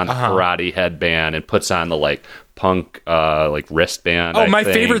puts on the karate headband and puts on the like punk like wristband. Oh, my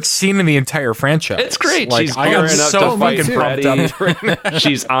favorite scene in the entire franchise. It's great. Like, She's gearing up so to fight fucking Freddy.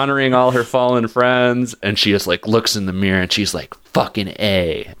 She's honoring all her fallen friends, and she just like looks in the mirror and she's like, fucking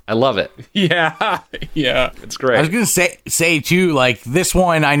A. I love it. Yeah. It's great. I was going to say too, like this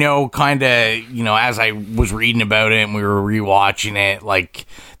one, I know kind of, as I was reading about it and we were rewatching it, like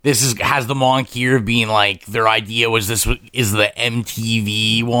this has the moniker of being like their idea was this is the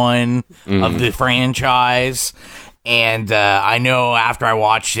MTV one of the franchise. And I know after I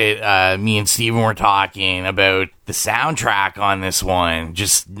watched it, me and Steven were talking about the soundtrack on this one.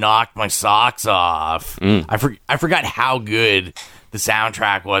 Just knocked my socks off. I forgot how good the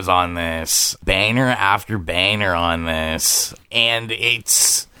soundtrack was on this. Banger after banger on this. And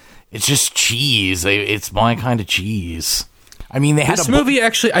it's just cheese. It's my kind of cheese. I mean, they had this movie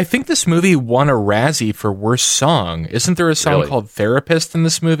actually. I think this movie won a Razzie for worst song. Isn't there a song called "Therapist" in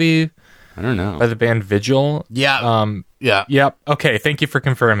this movie? I don't know. By the band Vigil. Yeah. Yeah. Yep. Okay. Thank you for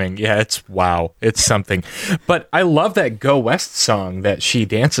confirming. Yeah. It's something. But I love that "Go West" song that she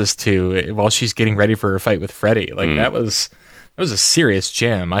dances to while she's getting ready for her fight with Freddy. Like that was a serious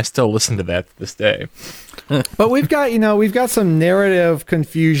jam. I still listen to that to this day. But we've got some narrative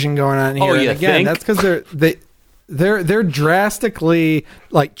confusion going on here. Oh, you and again, think? that's because they're drastically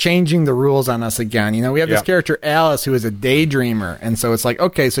like changing the rules on us again. We have this character Alice who is a daydreamer, and so it's like,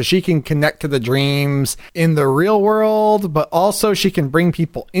 okay, so she can connect to the dreams in the real world, but also she can bring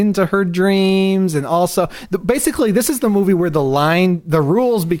people into her dreams, and also basically this is the movie where the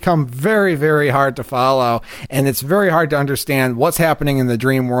rules become very, very hard to follow, and it's very hard to understand what's happening in the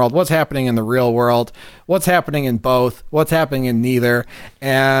dream world, what's happening in the real world, what's happening in both, what's happening in neither,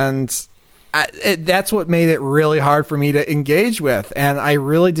 and that's what made it really hard for me to engage with. And I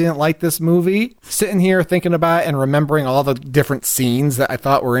really didn't like this movie. Sitting here thinking about it and remembering all the different scenes that I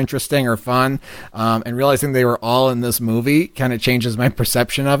thought were interesting or fun, and realizing they were all in this movie kind of changes my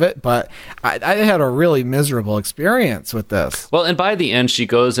perception of it. But I had a really miserable experience with this. Well, and by the end, she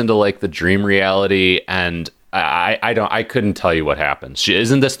goes into like the dream reality, and I couldn't tell you what happens.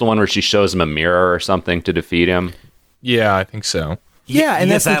 Isn't this the one where she shows him a mirror or something to defeat him? Yeah, I think so. Yeah, and he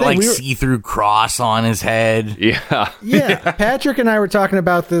that's has the that thing. see-through cross on his head. Yeah. Yeah, Patrick and I were talking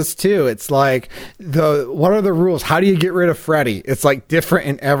about this too. It's like what are the rules? How do you get rid of Freddy? It's like different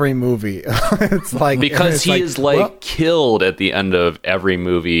in every movie. It's like because he is killed at the end of every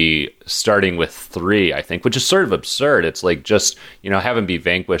movie, starting with 3, I think, which is sort of absurd. It's like just have him be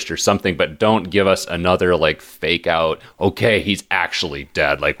vanquished or something, but don't give us another like fake out. Okay, he's actually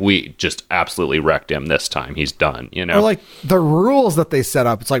dead. Like we just absolutely wrecked him this time. He's done. Or like the rules that they set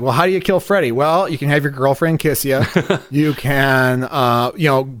up. It's like, well, how do you kill Freddy? Well, you can have your girlfriend kiss you. You can,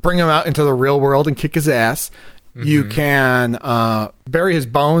 bring him out into the real world and kick his ass. Mm-hmm. You can bury his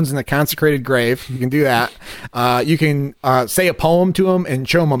bones in a consecrated grave. You can do that. You can say a poem to him and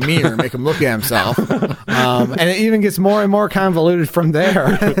show him a mirror, make him look at himself. And it even gets more and more convoluted from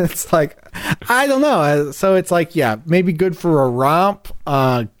there. It's like, I don't know. So it's like, yeah, maybe good for a romp.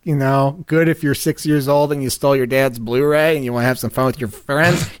 Good if you're 6 years old and you stole your dad's Blu-ray and you want to have some fun with your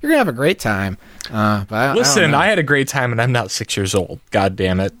friends. You're gonna have a great time. But Listen, I had a great time, and I'm not 6 years old. God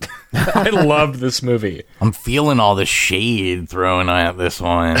damn it! I loved this movie. I'm feeling all the shade thrown at this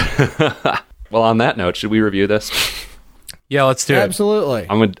one. Well, on that note, should we review this? Yeah, let's do it. Absolutely.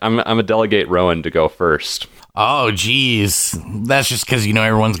 I'm a delegate Rowan to go first. Oh, geez. That's just because,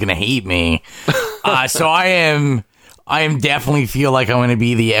 everyone's going to hate me. So I am definitely feel like I'm going to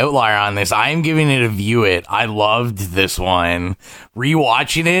be the outlier on this. I am giving it a view it. I loved this one.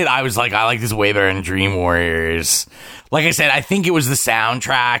 Rewatching it, I was like, I like this way better than Dream Warriors. Like I said, I think it was the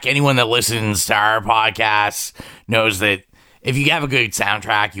soundtrack. Anyone that listens to our podcast knows that if you have a good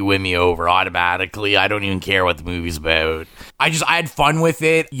soundtrack, you win me over automatically. I don't even care what the movie's about. I had fun with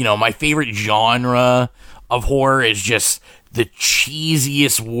it. My favorite genre of horror is just the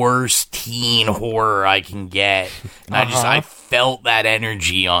cheesiest, worst teen horror I can get. And I felt that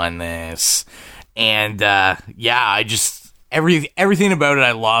energy on this. And everything about it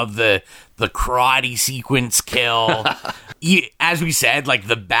I love. The karate sequence kill. As we said, like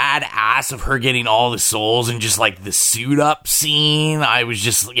the badass of her getting all the souls and just like the suit up scene. I was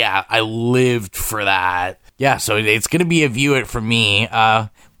just, I lived for that. Yeah, so it's going to be a view it for me.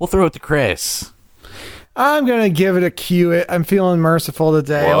 We'll throw it to Chris. I'm going to give it a cue it. I'm feeling merciful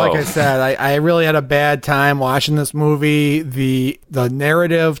today. Whoa. Like I said, I really had a bad time watching this movie. The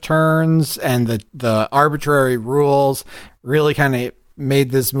narrative turns and the arbitrary rules really kind of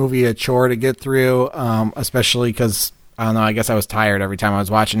made this movie a chore to get through, especially because, I don't know, I guess I was tired every time I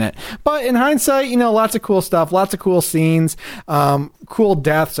was watching it. But in hindsight, lots of cool stuff, lots of cool scenes, cool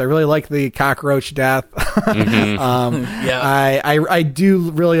deaths. I really like the cockroach death. I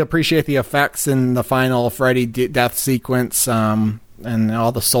do really appreciate the effects in the final Freddy death sequence. And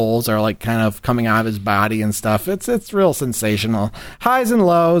all the souls are like kind of coming out of his body and stuff. It's real sensational. Highs and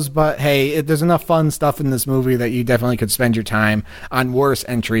lows, but hey, there's enough fun stuff in this movie that you definitely could spend your time on worse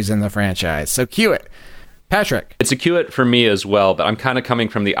entries in the franchise. So cue it. Patrick. It's a cue it for me as well, but I'm kind of coming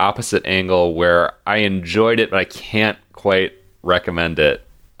from the opposite angle where I enjoyed it, but I can't quite recommend it.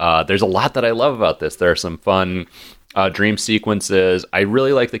 There's a lot that I love about this. There are some fun dream sequences. I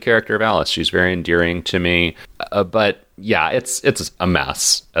really like the character of Alice. She's very endearing to me. But yeah, it's a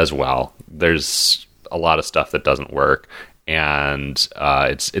mess as well. There's a lot of stuff that doesn't work. And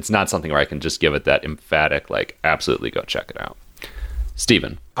it's not something where I can just give it that emphatic, like, absolutely go check it out.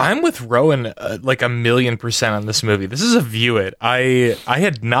 Steven. I'm with Rowan like 1,000,000% on this movie. This is a view it. I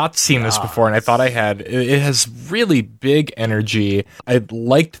had not seen this before, and I thought I had. It has really big energy. I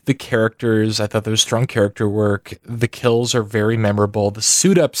liked the characters. I thought there was strong character work. The kills are very memorable. The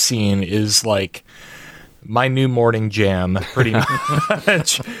suit up scene is like my new morning jam, pretty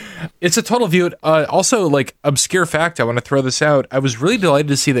much. It's a total view it. Also, like, obscure fact, I want to throw this out. I was really delighted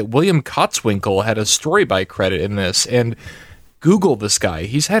to see that William Kotzwinkle had a story by credit in this, and Google this guy.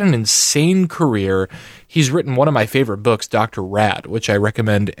 He's had an insane career. He's written one of my favorite books, Dr. Rat, which I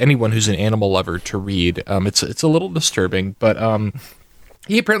recommend anyone who's an animal lover to read. It's a little disturbing, but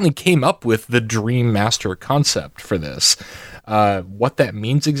he apparently came up with the Dream Master concept for this. What that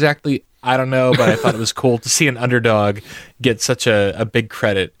means exactly, I don't know, but I thought it was cool to see an underdog get such a big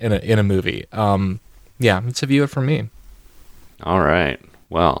credit in a movie. It's a view it for me. All right.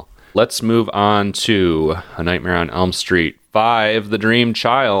 Well, let's move on to A Nightmare on Elm Street 5, The Dream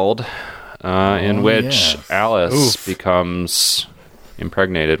Child, in which Alice becomes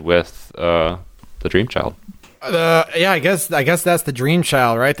impregnated with the Dream Child. I guess that's the Dream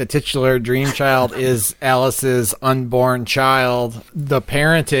Child, right? The titular Dream Child is Alice's unborn child, the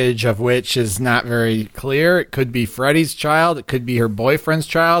parentage of which is not very clear. It could be Freddy's child. It could be her boyfriend's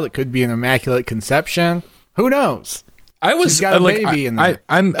child. It could be an immaculate conception. Who knows? She's got a baby in there.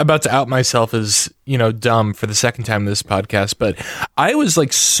 I'm about to out myself as, dumb for the second time in this podcast, but I was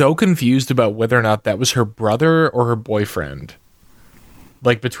like so confused about whether or not that was her brother or her boyfriend,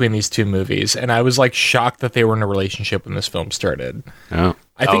 like between these two movies. And I was like shocked that they were in a relationship when this film started. Oh,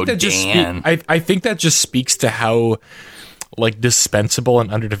 I think that just speaks to how like dispensable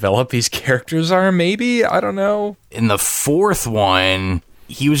and underdeveloped these characters are. Maybe, I don't know. In the fourth one,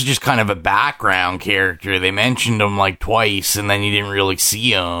 he was just kind of a background character. They mentioned him like twice, and then you didn't really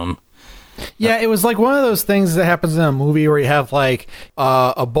see him. Yeah, it was like one of those things that happens in a movie where you have like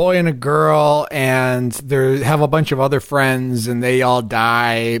a boy and a girl, and they have a bunch of other friends, and they all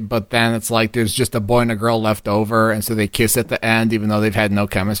die, but then it's like there's just a boy and a girl left over, and so they kiss at the end, even though they've had no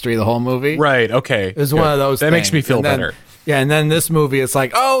chemistry the whole movie. Right, okay. It was one of those That things. makes me feel And then better. Yeah, and then this movie, it's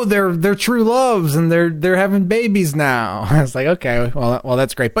like, oh, they're true loves and they're having babies now. It's like, okay, well,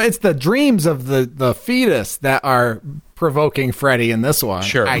 that's great. But it's the dreams of the fetus that are provoking Freddy in this one.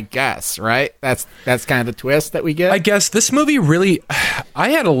 Sure. I guess, right? That's kind of the twist that we get. I guess this movie really, I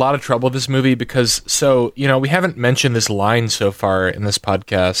had a lot of trouble with this movie because, we haven't mentioned this line so far in this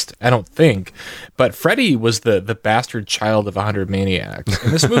podcast, I don't think, but Freddy was the bastard child of 100 maniacs.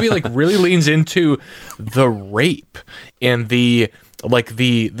 And this movie really leans into the rape and the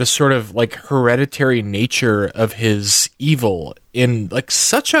sort of hereditary nature of his evil in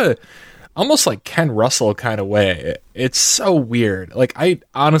such a almost like Ken Russell kind of way. It's so weird. I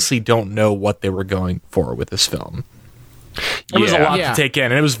honestly don't know what they were going for with this film. It was a lot to take in,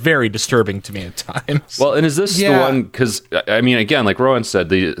 and it was very disturbing to me at times. Well, and is this the one? Because again, like Rowan said,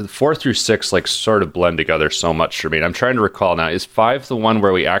 the 4 through 6 sort of blend together so much for me. And I'm trying to recall now. Is 5 the one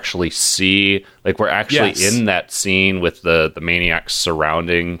where we actually see, we're actually in that scene with the maniacs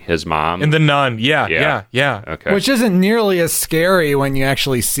surrounding his mom and the nun? Yeah. Okay, which isn't nearly as scary when you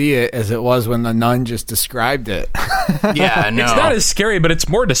actually see it as it was when the nun just described it. Yeah, no, it's not as scary, but it's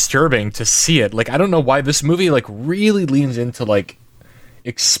more disturbing to see it. I don't know why this movie really leans into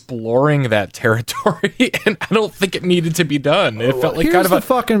exploring that territory, and I don't think it needed to be done. It felt Here's the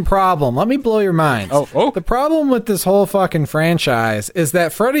fucking problem. Let me blow your minds. Oh. The problem with this whole fucking franchise is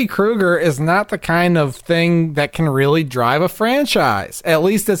that Freddy Krueger is not the kind of thing that can really drive a franchise, at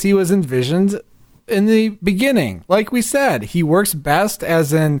least as he was envisioned in the beginning. Like we said, he works best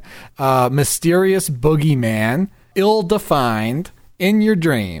as an mysterious boogeyman, ill-defined, in your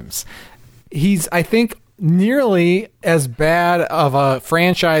dreams. He's, I think, nearly as bad of a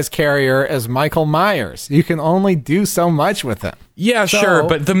franchise carrier as Michael Myers. You can only do so much with him. Yeah, sure,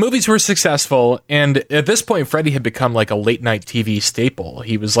 but the movies were successful, and at this point, Freddy had become a late-night TV staple.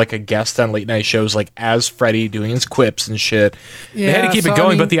 He was a guest on late-night shows, as Freddy, doing his quips and shit. They had to keep it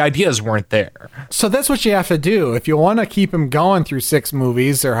going, but the ideas weren't there. So that's what you have to do. If you want to keep him going through 6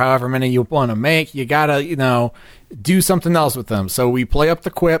 movies, or however many you want to make, you gotta, do something else with them. So we play up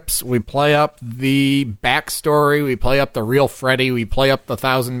the quips, we play up the backstory, we play up the real Freddy, we play up the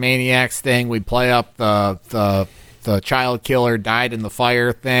 1,000 Maniacs thing, we play up the child killer died in the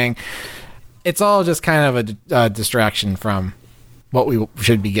fire thing. It's all just kind of a distraction from what we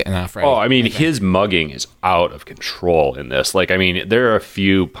should be getting out of Freddy. Oh, his mugging is out of control in this. There are a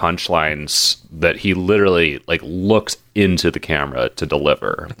few punchlines that he literally looks into the camera to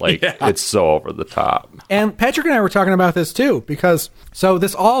deliver. It's so over the top. And Patrick and I were talking about this too, because so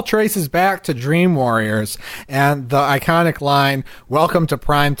this all traces back to Dream Warriors and the iconic line, "Welcome to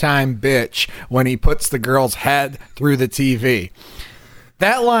primetime, bitch," when he puts the girl's head through the TV.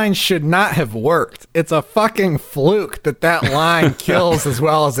 That line should not have worked. It's a fucking fluke that line kills as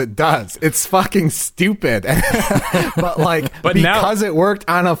well as it does. It's fucking stupid. but because it worked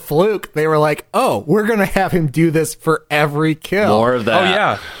on a fluke, they were like, oh, we're going to have him do this for every kill. More of that. Oh,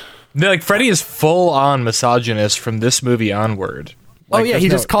 yeah. Freddy is full-on misogynist from this movie onward. He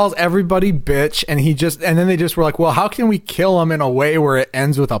just calls everybody bitch, and then they just were like, well, how can we kill him in a way where it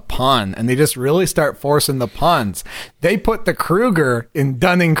ends with a pun? And they just really start forcing the puns. They put the Krueger in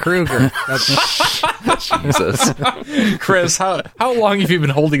Dunning-Kruger. Jesus. Chris, how long have you been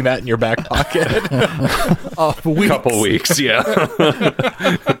holding that in your back pocket? Couple weeks, yeah.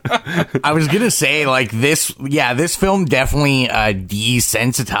 I was gonna say, this film definitely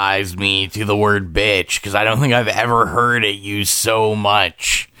desensitized me to the word bitch, because I don't think I've ever heard it used so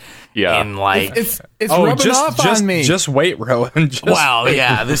much. Yeah, in it's rubbing off on me. Just wait, Rowan.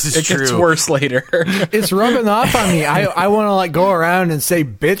 This is true. It gets worse later. It's rubbing off on me. I want to go around and say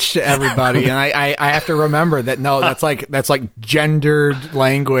bitch to everybody, and I have to remember that. No, that's like gendered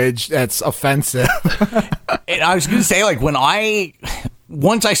language. That's offensive. And I was gonna say,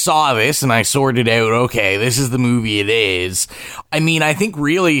 once I saw this and I sorted out, okay, this is the movie it is. I think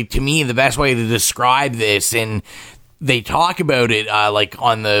really, to me, the best way to describe this, and they talk about it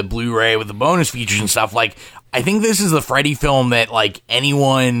on the Blu-ray with the bonus features and stuff, I think this is the Freddy film that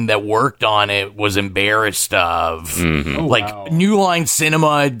anyone that worked on it was embarrassed of. Mm-hmm. New Line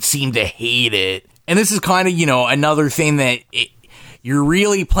Cinema seemed to hate it. And this is kind of, another thing that you're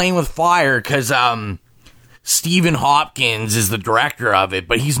really playing with fire, because Stephen Hopkins is the director of it,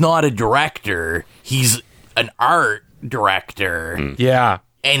 but he's not a director. He's an art director. Yeah.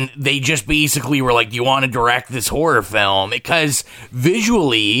 And they just basically were like, do you want to direct this horror film? Because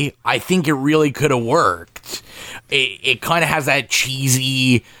visually, I think it really could have worked. It kind of has that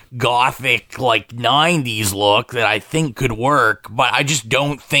cheesy, gothic, 90s look that I think could work, but I just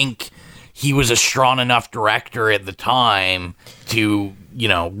don't think he was a strong enough director at the time to,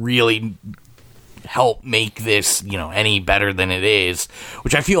 really help make this, any better than it is,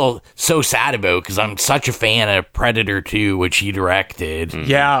 which I feel so sad about because I'm such a fan of Predator 2, which he directed.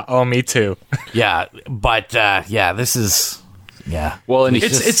 Yeah, oh, me too. Yeah, but this is. Yeah. Well, and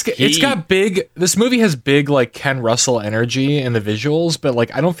It's got big. This movie has big like Ken Russell energy in the visuals, but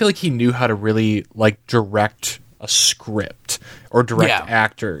like I don't feel like he knew how to really like direct a script or direct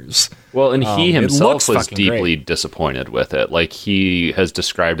actors. Well, and he himself was fucking deeply great. disappointed with it. Like he has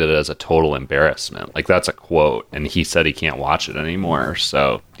described it as a total embarrassment. Like that's a quote, and he said he can't watch it anymore.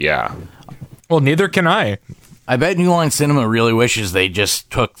 So yeah. Well, neither can I. I bet New Line Cinema really wishes they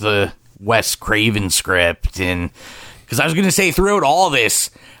just took the Wes Craven script and. Because I was going to say, throughout all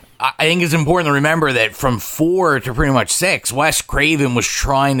this, I think it's important to remember that from 4 to pretty much 6, Wes Craven was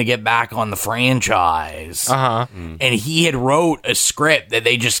trying to get back on the franchise. Uh-huh. And he had wrote a script that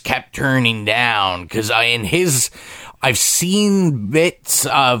they just kept turning down. Because I've seen bits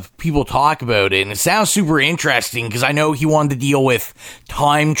of people talk about it, and it sounds super interesting because I know he wanted to deal with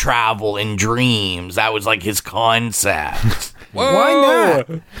time travel and dreams. That was like his concept. Why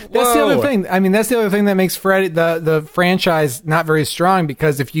not? That's the other thing. I mean, that's the other thing that makes Freddy the franchise not very strong,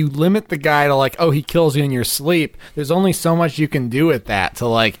 because if you limit the guy to like, oh, he kills you in your sleep, there's only so much you can do with that to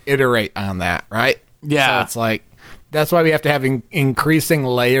like iterate on that, right? Yeah. So it's like that's why we have to have increasing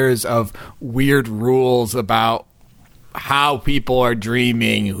layers of weird rules about how people are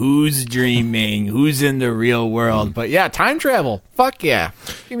dreaming, who's in the real world. But yeah, time travel. Fuck yeah.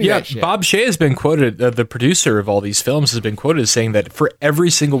 Give me that shit. Bob Shea has been quoted, the producer of all these films has been quoted as saying that for every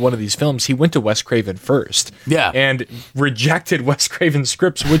single one of these films, he went to Wes Craven first. Yeah. And rejected Wes Craven's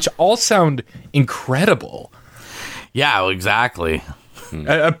scripts, which all sound incredible. Yeah, well, exactly.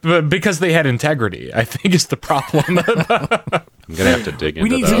 Because they had integrity, I think is the problem. I'm gonna have to dig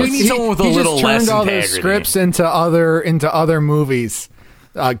into We those. need someone with a little just less turned all integrity. those scripts into other movies.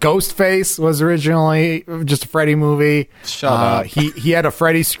 Ghostface was originally just a Freddy movie. Shut up. He had a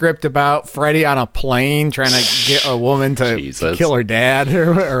Freddy script about Freddy on a plane trying to get a woman to Jesus. kill her dad.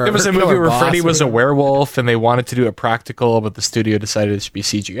 Or It was a kill movie her where boss Freddy or was a whatever. werewolf and they wanted to do it practical, but the studio decided it should be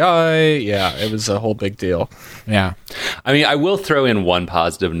CGI. Yeah, it was a whole big deal. Yeah. I mean, I will throw in one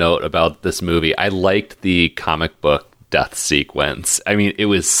positive note about this movie. I liked the comic book death sequence. I mean, it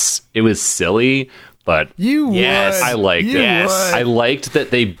was silly, but Yes, I liked You it. would. I liked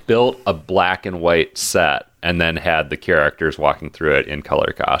that they built a black and white set and then had the characters walking through it in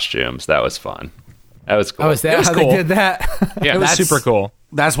color costumes. That was fun. That was cool. Oh, is that was how cool. they did that? Yeah, It was That's- super cool.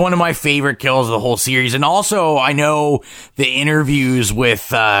 That's one of my favorite kills of the whole series. And also, I know the interviews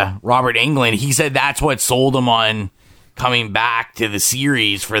with Robert Englund, he said that's what sold him on coming back to the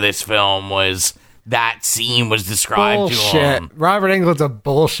series for this film was that scene was described to Bullshit. him. Robert Englund's a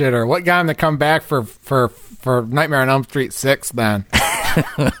bullshitter. What got him to come back for Nightmare on Elm Street 6 then?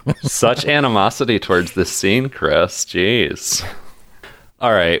 Such animosity towards this scene, Chris. Jeez.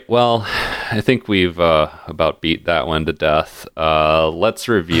 All right. Well, I think we've about beat that one to death. Let's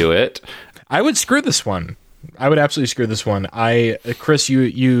review it. I would screw this one. I would absolutely screw this one. Chris,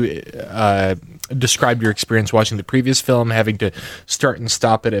 you described your experience watching the previous film, having to start and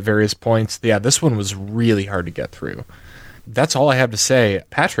stop it at various points. Yeah, this one was really hard to get through. That's all I have to say.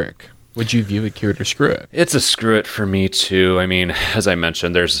 Patrick, would you view it, cure it, or screw it? It's a screw it for me, too. I mean, as I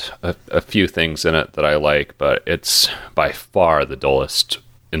mentioned, there's a few things in it that I like, but it's by far the dullest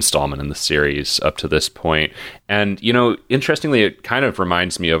installment in the series up to this point. And, you know, interestingly, it kind of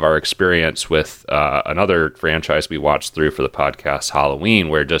reminds me of our experience with another franchise we watched through for the podcast, Halloween,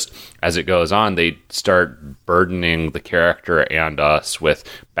 where just as it goes on, they start burdening the character and us with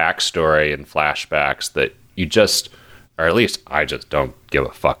backstory and flashbacks that you just, or at least I just don't give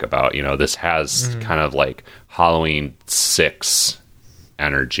a fuck about. You know, this has kind of like Halloween 6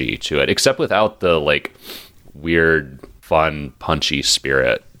 energy to it, except without the like weird, fun, punchy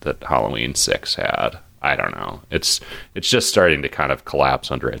spirit that Halloween 6 had. I don't know. It's just starting to kind of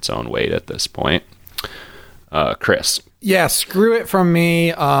collapse under its own weight at this point. Chris. Yeah, screw it from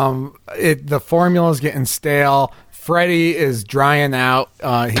me. The formula's getting stale. Freddy is drying out.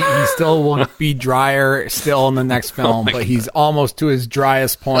 He still will be drier still in the next film, but he's almost to his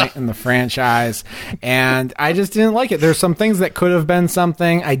driest point in the franchise. And I just didn't like it. There's some things that could have been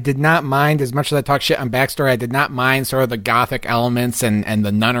something. I did not mind, as much as I talk shit on backstory, I did not mind sort of the gothic elements and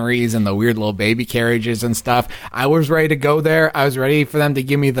the nunneries and the weird little baby carriages and stuff. I was ready to go there. I was ready for them to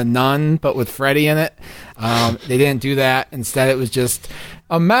give me the Nun, but with Freddy in it. They didn't do that. Instead, it was just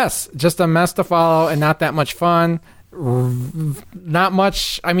a mess to follow and not that much fun. not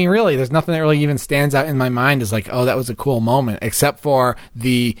much. I mean, really, there's nothing that really even stands out in my mind as like, oh, that was a cool moment, except for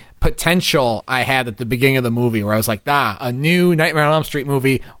the potential I had at the beginning of the movie where I was like, a new Nightmare on Elm Street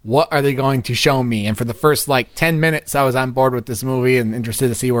movie. What are they going to show me? And for the first like 10 minutes, I was on board with this movie and interested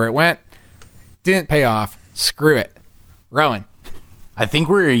to see where it went. Didn't pay off. Screw it. Rowan. I think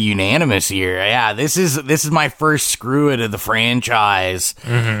we're unanimous here. Yeah, this is my first screw it of the franchise.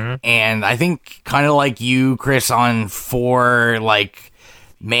 Mm-hmm. And I think kind of like you, Chris, on 4, like,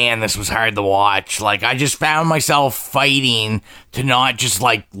 man, this was hard to watch. Like, I just found myself fighting to not just,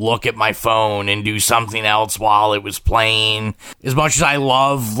 like, look at my phone and do something else while it was playing. As much as I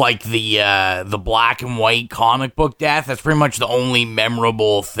love, like, the black and white comic book death, that's pretty much the only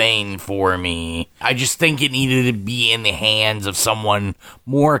memorable thing for me. I just think it needed to be in the hands of someone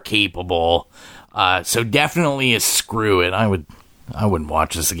more capable. So definitely a screw it. I wouldn't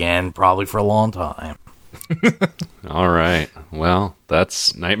watch this again, probably for a long time. All right. Well,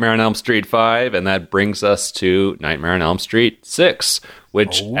 that's Nightmare on Elm Street 5, and that brings us to Nightmare on Elm Street 6,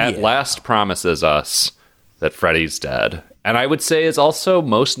 which at last promises us that Freddy's dead. And I would say is also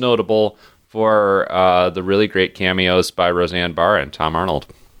most notable for the really great cameos by Roseanne Barr and Tom Arnold.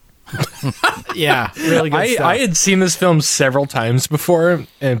 Yeah, really good stuff. I had seen this film several times before,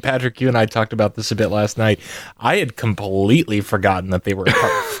 and Patrick, you and I talked about this a bit last night. I had completely forgotten that they were a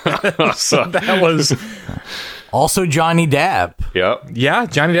part of it. So that was... Also Johnny Depp. Yep. Yeah,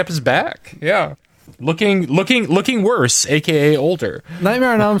 Johnny Depp is back. Yeah. Looking worse, a.k.a. older.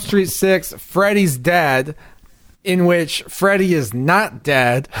 Nightmare on Elm Street 6, Freddy's dead, in which Freddy is not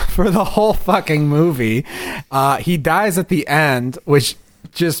dead for the whole fucking movie. He dies at the end, which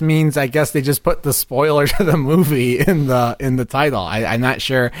just means I guess they just put the spoiler to the movie in the title. I'm not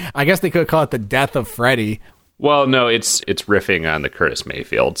sure. I guess they could call it The Death of Freddy. Well, no, it's riffing on the Curtis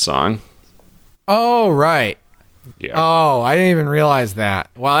Mayfield song. Oh, right. Yeah. Oh, I didn't even realize that.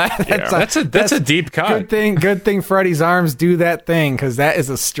 Well, that's a deep cut. Good thing Freddy's arms do that thing, because that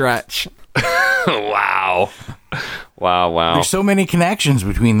is a stretch. Wow. There's so many connections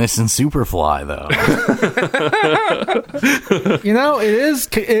between this and Superfly, though. You know, it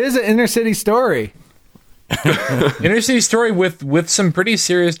is an inner city story. Inner city story with some pretty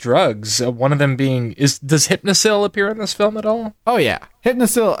serious drugs. One of them being does Hypnosil appear in this film at all? Oh yeah,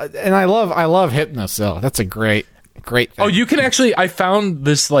 Hypnosil, and I love Hypnosil. That's a great thing. Oh, you can actually. I found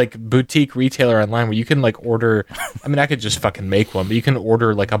this like boutique retailer online where you can like order. I mean, I could just fucking make one, but you can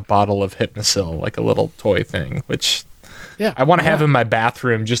order like a bottle of Hypnosil, like a little toy thing, which I want to have in my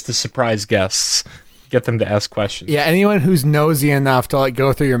bathroom just to surprise guests. Get them to ask questions. Yeah, anyone who's nosy enough to like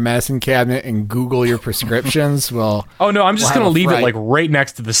go through your medicine cabinet and Google your prescriptions will. Oh no, I'm just gonna leave it like right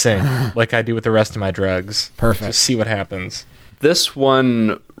next to the sink, like I do with the rest of my drugs. Perfect. Just see what happens. This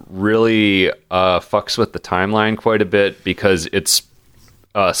one really fucks with the timeline quite a bit because it's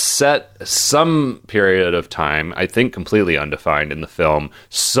set some period of time, I think completely undefined in the film,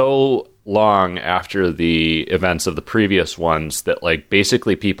 so long after the events of the previous ones that like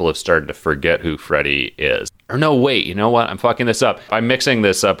basically people have started to forget who Freddy is. Or no, wait, you know what? I'm fucking this up. I'm mixing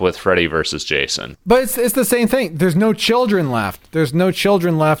this up with Freddy versus Jason. But it's the same thing. There's no children left. There's no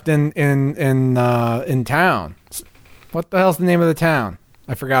children left in town. What the hell's the name of the town?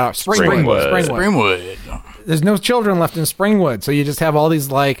 I forgot. Springwood. There's no children left in Springwood, so you just have all these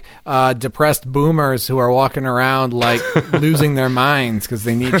like depressed boomers who are walking around like losing their minds because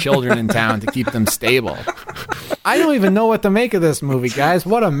they need children in town to keep them stable. I don't even know what to make of this movie, guys.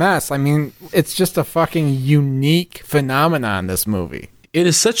 What a mess. I mean, it's just a fucking unique phenomenon, this movie. It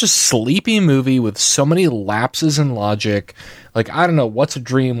is such a sleepy movie with so many lapses in logic. Like, I don't know what's a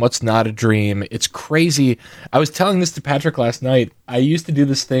dream, what's not a dream. It's crazy. I was telling this to Patrick last night. I used to do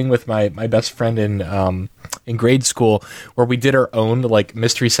this thing with my best friend in grade school where we did our own like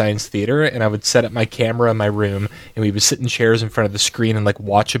Mystery Science Theater, and I would set up my camera in my room and we would sit in chairs in front of the screen and like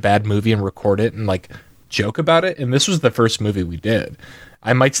watch a bad movie and record it and like joke about it. And this was the first movie we did.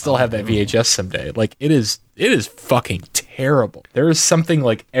 I might still have that VHS someday. Like, it is fucking terrible. There is something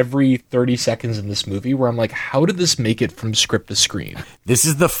like every 30 seconds in this movie where I'm like, how did this make it from script to screen? This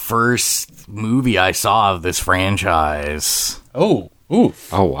is the first movie I saw of this franchise. Oh,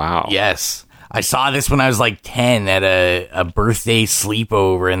 oof. Oh, wow. Yes. I saw this when I was like 10 at a birthday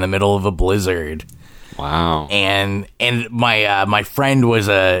sleepover in the middle of a blizzard. Wow. And my friend was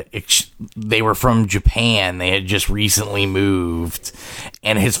they were from Japan. They had just recently moved,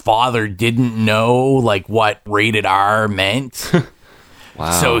 and his father didn't know like what rated R meant.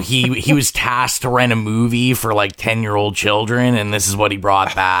 Wow. So he was tasked to rent a movie for like 10-year-old children, and this is what he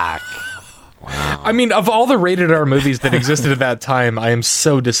brought back. I mean, of all the rated R movies that existed at that time, I am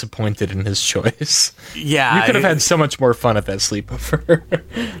so disappointed in his choice. Yeah. You could have had so much more fun at that sleepover.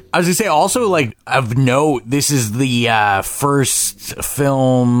 I was going to say, also, like, of note, this is the first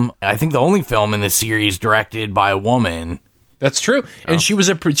film, I think the only film in the series directed by a woman. That's true. And she was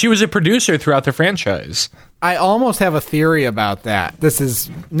a producer throughout the franchise. I almost have a theory about that. This is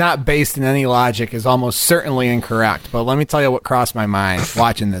not based in any logic, is almost certainly incorrect. But let me tell you what crossed my mind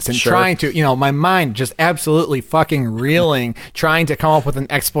watching this and trying to, my mind just absolutely fucking reeling, trying to come up with an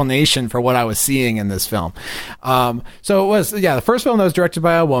explanation for what I was seeing in this film. So it was, the first film that was directed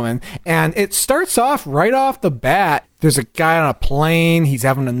by a woman, and it starts off right off the bat. There's a guy on a plane. He's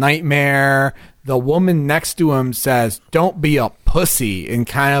having a nightmare. The woman next to him says, "Don't be a pussy," in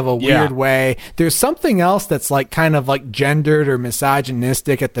kind of a weird way. There's something else that's like kind of like gendered or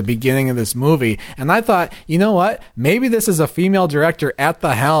misogynistic at the beginning of this movie. And I thought, you know what? Maybe this is a female director at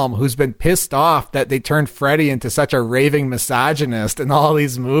the helm who's been pissed off that they turned Freddy into such a raving misogynist in all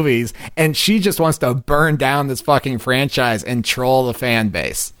these movies. And she just wants to burn down this fucking franchise and troll the fan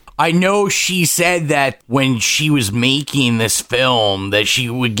base. I know she said that when she was making this film that she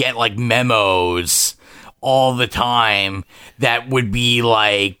would get like memos all the time that would be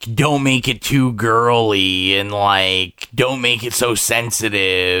like, don't make it too girly and like, don't make it so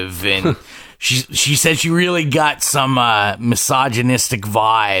sensitive. And she said she really got some misogynistic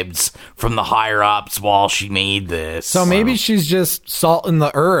vibes from the higher ups while she made this. So maybe she's just salting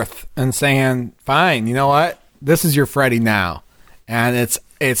the earth and saying, fine, you know what? This is your Freddy now. And it's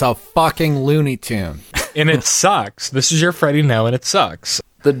a fucking Looney Tune. And it sucks. This is your Freddy now, and it sucks.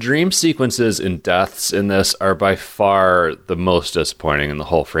 The dream sequences and deaths in this are by far the most disappointing in the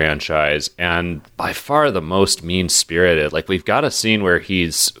whole franchise, and by far the most mean-spirited. Like, we've got a scene where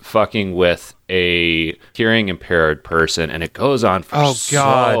he's fucking with a hearing impaired person, and it goes on for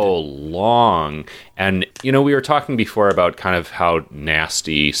so long. And, we were talking before about kind of how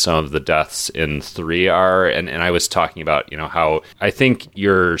nasty some of the deaths in 3 are, and I was talking about, how I think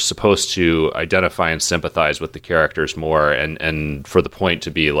you're supposed to identify and sympathize with the characters more, and for the point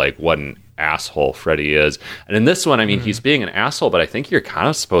to be like, what an asshole Freddy is. And in this one, I mean, he's being an asshole, but I think you're kind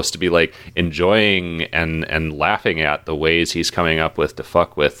of supposed to be like enjoying and laughing at the ways he's coming up with to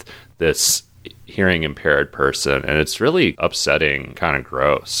fuck with this hearing impaired person, and it's really upsetting, kind of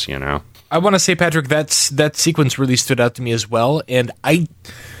gross. I want to say, Patrick, that sequence really stood out to me as well, and I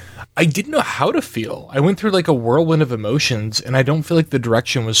didn't know how to feel. I went through like a whirlwind of emotions, and I don't feel like the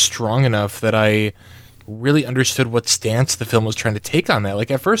direction was strong enough that I really understood what stance the film was trying to take on that.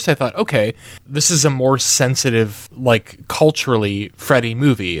 Like, at first I thought, okay, this is a more sensitive, like, culturally Freddy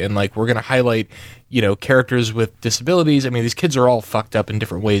movie, and like, we're going to highlight, characters with disabilities. I mean, these kids are all fucked up in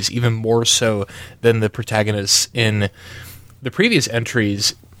different ways, even more so than the protagonists in the previous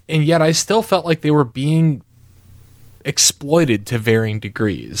entries, and yet I still felt like they were being exploited to varying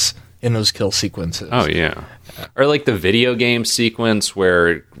degrees in those kill sequences. Oh, yeah. Or like the video game sequence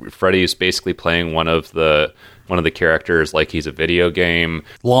where Freddy's basically playing one of the characters like he's a video game.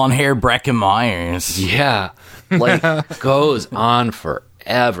 Long hair Breckin Myers. Yeah. Like, goes on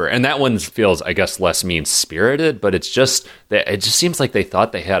forever. And that one feels, I guess, less mean-spirited, but it just seems like they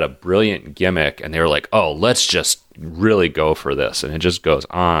thought they had a brilliant gimmick, and they were like, oh, let's just really go for this. And it just goes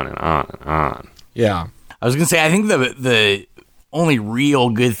on and on and on. Yeah. I was going to say, I think the only real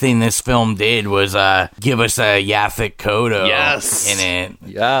good thing this film did was give us a Yaphet Kotto in it.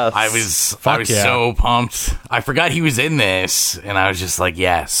 Yes. I was so pumped. I forgot he was in this, and I was just like,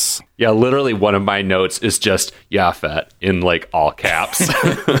 yes. Yeah, literally one of my notes is just Yaphet in like all caps.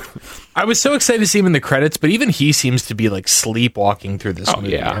 I was so excited to see him in the credits, but even he seems to be like sleepwalking through this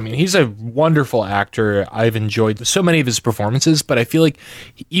movie. Yeah. I mean, he's a wonderful actor. I've enjoyed so many of his performances, but I feel like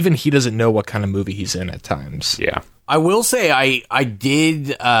even he doesn't know what kind of movie he's in at times. Yeah. I will say I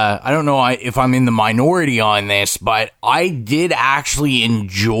did, I don't know if I'm in the minority on this, but I did actually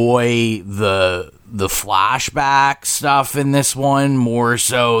enjoy the flashback stuff in this one more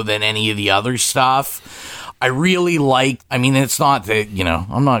so than any of the other stuff. I really it's not that,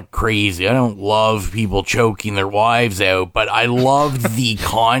 I'm not crazy. I don't love people choking their wives out, but I loved the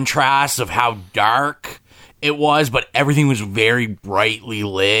contrast of how dark it was, but everything was very brightly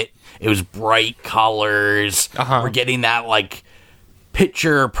lit. It was bright colors. We're getting that like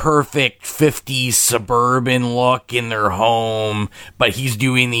picture perfect 50s suburban look in their home, but he's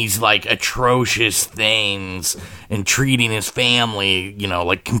doing these like atrocious things and treating his family,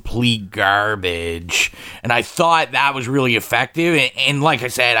 like complete garbage. And I thought that was really effective. And like I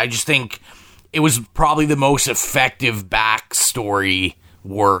said, I just think it was probably the most effective backstory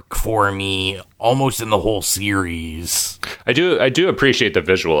work for me almost in the whole series. I do appreciate the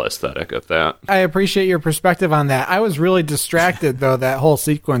visual aesthetic of that. I appreciate your perspective on that. I was really distracted though, that whole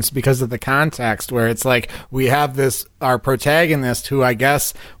sequence, because of the context where it's like we have our protagonist who I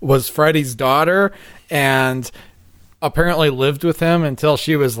guess was Freddy's daughter and apparently lived with him until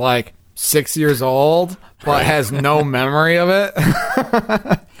she was like 6 years old, but has no memory of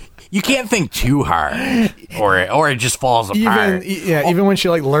it. You can't think too hard, or it just falls apart. Even when she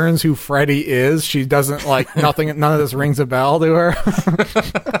like learns who Freddy is, she doesn't like nothing. None of this rings a bell to her.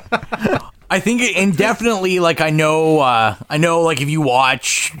 I think, and definitely, like I know, like if you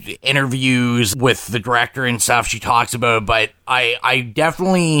watch interviews with the director and stuff, she talks about it. But I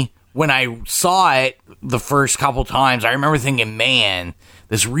definitely, when I saw it the first couple times, I remember thinking, man,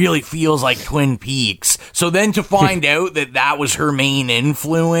 this really feels like Twin Peaks. So then to find out that was her main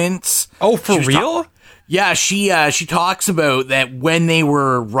influence. Oh, for real? Yeah, she talks about that when they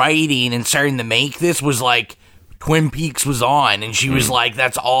were writing and starting to make this was like Twin Peaks was on, and she was like,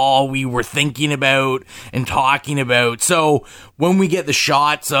 that's all we were thinking about and talking about. So when we get the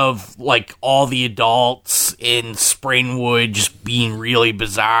shots of like all the adults in Springwood just being really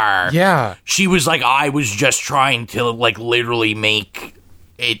bizarre, yeah, she was like, I was just trying to like literally make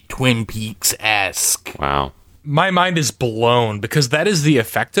it Twin Peaks-esque. Wow. My mind is blown because that is the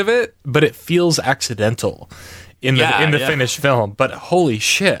effect of it, but it feels accidental in the finished film. But holy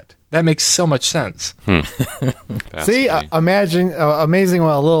shit, that makes so much sense. See, imagine amazing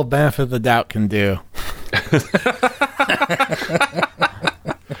what a little benefit of the doubt can do.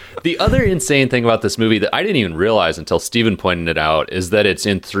 The other insane thing about this movie that I didn't even realize until Steven pointed it out is that it's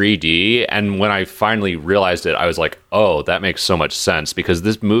in 3D. And when I finally realized it, I was like, oh, that makes so much sense, because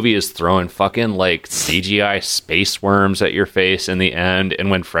this movie is throwing fucking like CGI space worms at your face in the end. And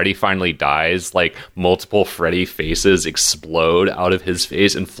when Freddy finally dies, like multiple Freddy faces explode out of his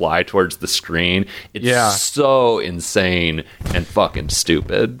face and fly towards the screen. It's so insane and fucking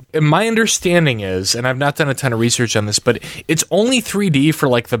stupid. And my understanding is, and I've not done a ton of research on this, but it's only 3D for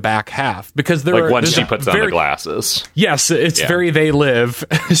like the back half, because there like are, once she puts on the glasses. Yes, it's very They Live.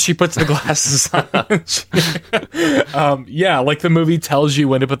 She puts the glasses on. Like the movie tells you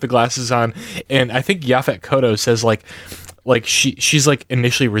when to put the glasses on, and I think Yaphet Kotto says like she's like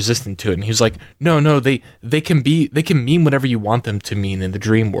initially resistant to it, and he's like, no, they can mean whatever you want them to mean in the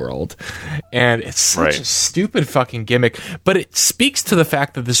dream world. And it's such a stupid fucking gimmick, but it speaks to the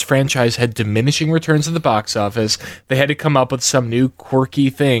fact that this franchise had diminishing returns at the box office. They had to come up with some new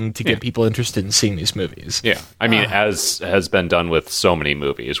quirky thing to get people interested in seeing these movies. Yeah, I mean, as has been done with so many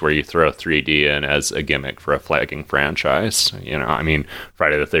movies where you throw 3D in as a gimmick for a flagging franchise. You know, I mean,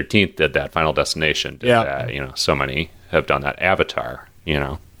 Friday the 13th did that, Final Destination did that, you know, so many have done that. Avatar, you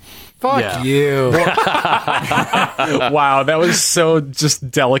know. Fuck you. Wow, that was so just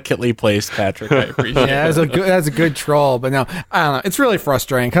delicately placed, Patrick. I appreciate it. That's a good troll, but no, I don't know. It's really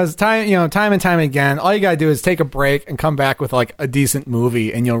frustrating because time and time again, all you gotta do is take a break and come back with like a decent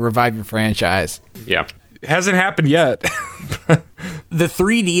movie, and you'll revive your franchise. Yeah. It hasn't happened yet. The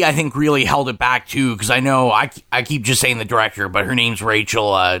 3D, I think, really held it back, too, because I know I keep just saying the director, but her name's Rachel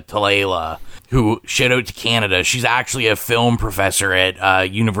Talalay, who, shout out to Canada, she's actually a film professor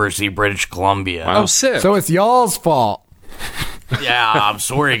at University of British Columbia. Wow. Oh, sick. So it's y'all's fault. Yeah, I'm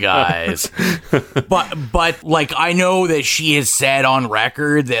sorry, guys. But like, I know that she has said on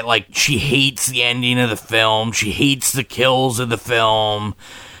record that, like, she hates the ending of the film, she hates the kills of the film.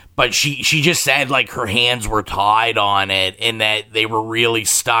 But she just said, like, her hands were tied on it and that they were really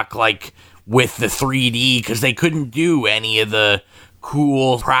stuck, like, with the 3D because they couldn't do any of the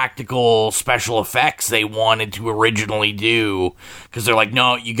cool practical special effects they wanted to originally do because they're like,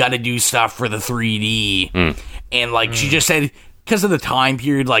 no, you got to do stuff for the 3D. And, like, she just said because of the time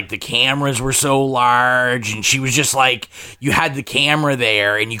period, like, the cameras were so large, and she was just like, you had the camera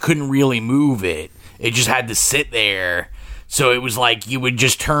there and you couldn't really move it. It just had to sit there. So it was like you would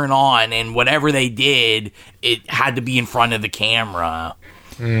just turn on, and whatever they did, it had to be in front of the camera.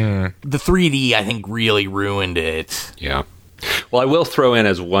 The 3D, I think, really ruined it. Yeah. Well, I will throw in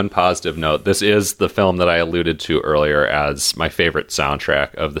as one positive note, this is the film that I alluded to earlier as my favorite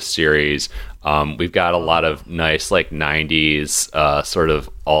soundtrack of the series. We've got a lot of nice, like, 90s sort of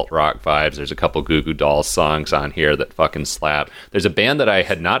alt-rock vibes. There's a couple Goo Goo Dolls songs on here that fucking slap. There's a band that I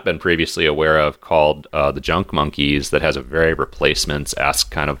had not been previously aware of called the Junk Monkeys that has a very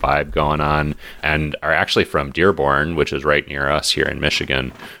Replacements-esque kind of vibe going on and are actually from Dearborn, which is right near us here in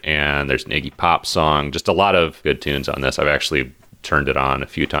Michigan. And there's an Iggy Pop song. Just a lot of good tunes on this. I've actually turned it on a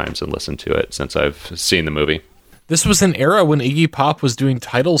few times and listened to it since I've seen the movie. this was an era when Iggy Pop was doing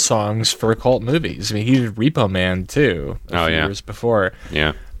title songs for cult movies. I mean, he did Repo Man too. A few years before.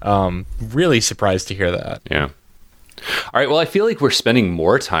 Yeah. Really surprised to hear that. Yeah. All right. Well, I feel like we're spending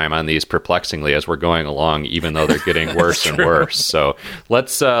more time on these perplexingly as we're going along, even though they're getting worse and worse. So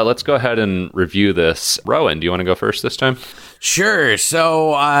let's go ahead and review this. Rowan, do you want to go first this time? Sure.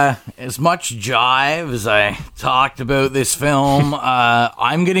 So, as much jive as I talked about this film,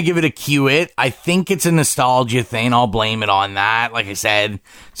 I'm going to give it a Q it. I think it's a nostalgia thing. I'll blame it on that. Like I said,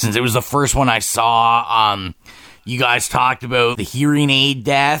 since it was the first one I saw, you guys talked about the hearing aid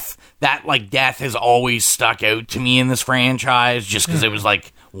death. That, death has always stuck out to me in this franchise just because it was,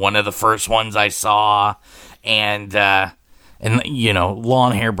 one of the first ones I saw. And long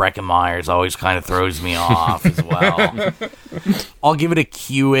hair Breckin Myers always kind of throws me off as well. I'll give it a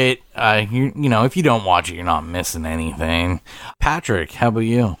Q it. If you don't watch it, you're not missing anything. Patrick, how about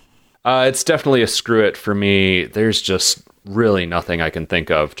you? It's definitely a screw it for me. There's just really nothing I can think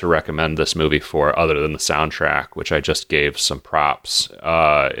of to recommend this movie for other than the soundtrack, which I just gave some props.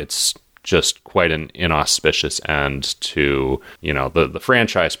 It's just quite an inauspicious end to, the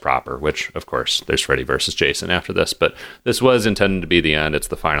franchise proper, which, of course, there's Freddy versus Jason after this, but this was intended to be the end. It's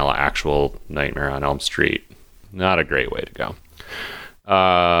the final actual Nightmare on Elm Street. Not a great way to go.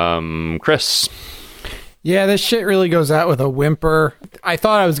 Chris? Yeah, this shit really goes out with a whimper. I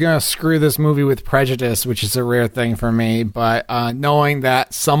thought I was going to screw this movie with prejudice, which is a rare thing for me, but knowing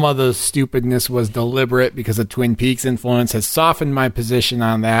that some of the stupidness was deliberate because of Twin Peaks influence has softened my position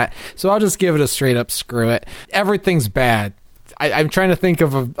on that. So I'll just give it a straight up screw it. Everything's bad. I'm trying to think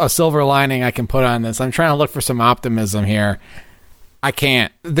of a silver lining I can put on this. I'm trying to look for some optimism here. I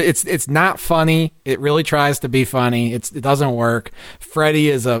can't. It's not funny. It really tries to be funny. It doesn't work. Freddy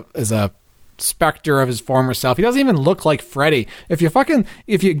is a specter of his former self. He doesn't even look like Freddy. If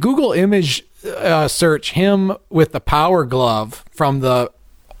you Google image search him with the power glove from the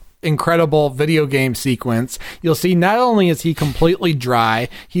incredible video game sequence, you'll see not only is he completely dry,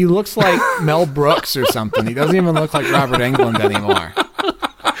 he looks like Mel Brooks or something. He doesn't even look like Robert Englund anymore.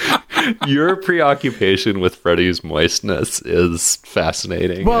 Your preoccupation with Freddy's moistness is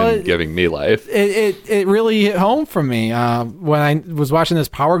fascinating and giving me life. It really hit home for me. When I was watching this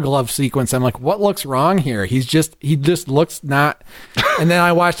Power Glove sequence, I'm like, what looks wrong here? He just looks not. And then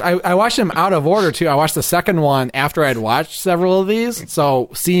I watched him out of order too. I watched the second one after I'd watched several of these. So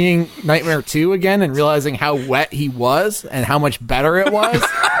seeing Nightmare 2 again and realizing how wet he was and how much better it was.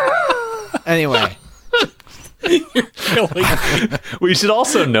 Anyway. We should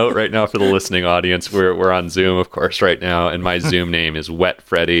also note right now for the listening audience, we're on Zoom, of course, right now, and my Zoom name is Wet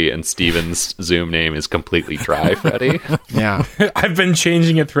Freddy, and Steven's Zoom name is Completely Dry Freddy. Yeah, I've been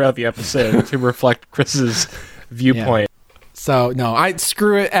changing it throughout the episode to reflect Chris's viewpoint. Yeah. So no, I'd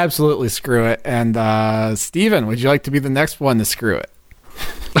screw it, absolutely screw it. And Steven, would you like to be the next one to screw it?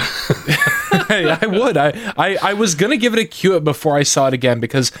 I would. I was going to give it a Q it before I saw it again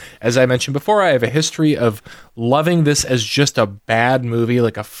because, as I mentioned before, I have a history of loving this as just a bad movie,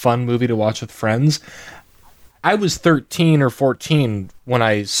 like a fun movie to watch with friends. I was 13 or 14 when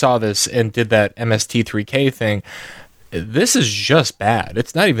I saw this and did that MST3K thing. This is just bad.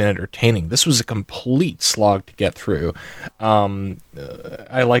 It's not even entertaining. This was a complete slog to get through.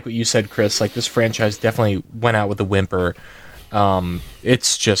 I like what you said, Chris. This franchise definitely went out with a whimper.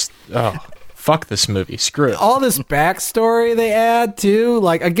 It's just, fuck this movie. Screw it. All this backstory they add too,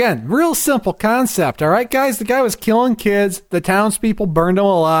 again, real simple concept. All right, guys, the guy was killing kids. The townspeople burned him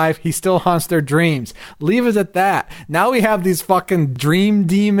alive. He still haunts their dreams. Leave it at that. Now we have these fucking dream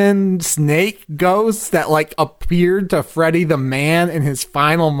demon snake ghosts that appeared to Freddy the Man in his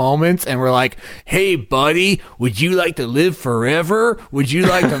final moments, and we're like, "Hey, buddy, would you like to live forever? Would you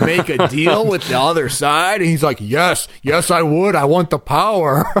like to make a deal with the other side?" And he's like, "Yes, I would. I want the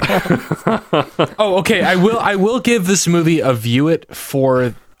power." Oh, okay. I will give this movie a view it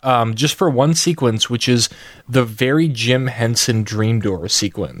for just for one sequence, which is the very Jim Henson Dream Door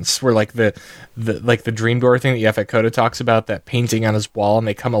sequence, where the Dream Door thing that Yaphet Kotto talks about, that painting on his wall and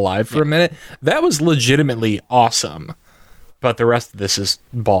they come alive for a minute. That was legitimately awesome. But the rest of this is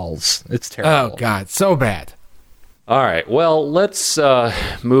balls. It's terrible. Oh God, so bad. All right, well, let's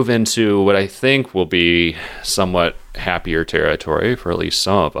move into what I think will be somewhat happier territory for at least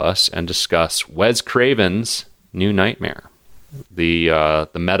some of us and discuss Wes Craven's New Nightmare, the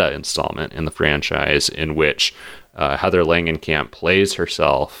meta installment in the franchise in which Heather Langenkamp plays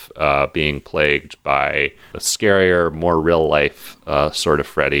herself being plagued by a scarier, more real-life sort of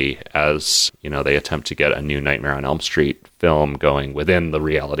Freddy as, they attempt to get a new Nightmare on Elm Street film going within the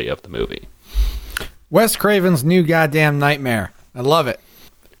reality of the movie. Wes Craven's New Goddamn Nightmare. I love it.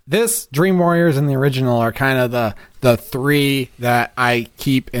 This, Dream Warriors, and the original are kind of the three that I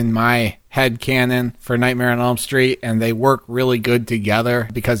keep in my head canon for Nightmare on Elm Street, and they work really good together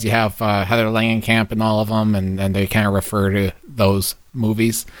because you have Heather Langenkamp in all of them, and they kind of refer to those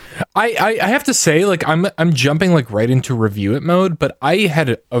movies. I have to say, like, I'm jumping like right into review it mode, but I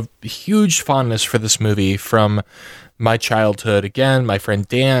had a huge fondness for this movie from my childhood. Again, my friend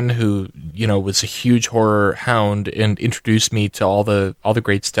Dan, who, you know, was a huge horror hound and introduced me to all the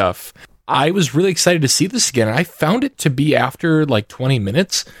great stuff. I was really excited to see this again, and I found it to be, after like 20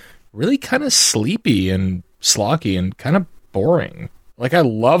 minutes, really kind of sleepy and slocky and kind of boring. Like, I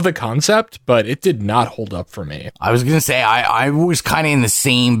love the concept, but it did not hold up for me. I was going to say, I was kind of in the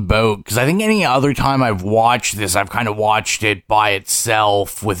same boat, because I think any other time I've watched this, I've kind of watched it by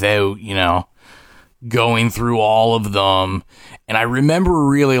itself without, you know, going through all of them. And I remember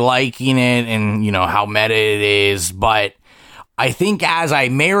really liking it and, you know, how meta it is, but I think as I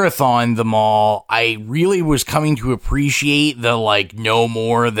marathoned them all, I really was coming to appreciate the, like, no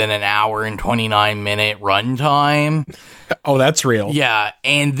more than an hour and 29 minute runtime. Oh, that's real. Yeah,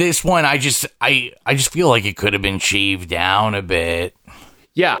 and this one, I just feel like it could have been shaved down a bit.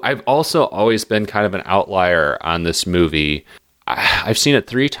 Yeah, I've also always been kind of an outlier on this movie. I've seen it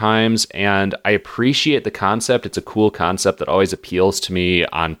 3 times, and I appreciate the concept. It's a cool concept that always appeals to me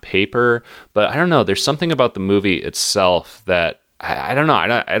on paper, but I don't know, there's something about the movie itself that, I don't know,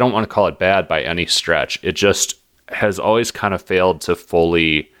 I don't want to call it bad by any stretch. It just has always kind of failed to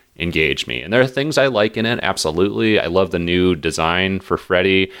fully engage me. And there are things I like in it, absolutely. I love the new design for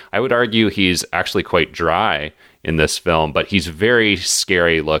Freddy. I would argue he's actually quite dry in this film, but he's very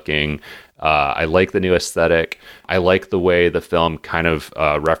scary looking. I like the new aesthetic. I like the way the film kind of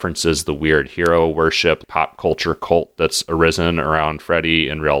references the weird hero worship pop culture cult that's arisen around Freddy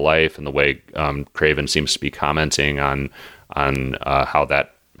in real life, and the way Craven seems to be commenting on how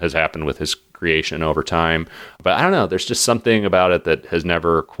that has happened with his creation over time. But I don't know, there's just something about it that has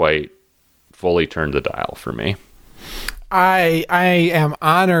never quite fully turned the dial for me. I am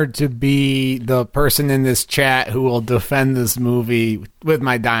honored to be the person in this chat who will defend this movie with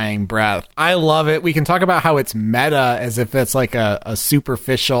my dying breath. I love it. We can talk about how it's meta as if it's like a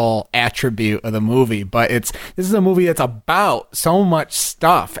superficial attribute of the movie, but this is a movie that's about so much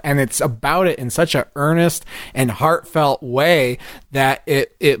stuff, and it's about it in such an earnest and heartfelt way that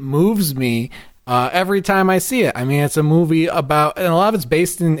it moves me every time I see it. I mean, it's a movie about, and a lot of it's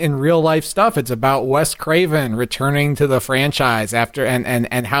based in real life stuff. It's about Wes Craven returning to the franchise after,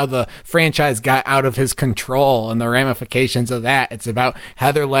 and how the franchise got out of his control and the ramifications of that. It's about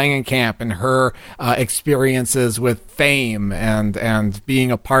Heather Langenkamp and her experiences with fame and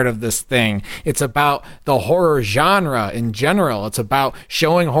being a part of this thing. It's about the horror genre in general. It's about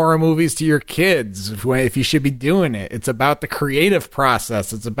showing horror movies to your kids if you should be doing it. It's about the creative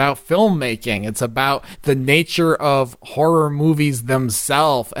process. It's about filmmaking. It's about the nature of horror movies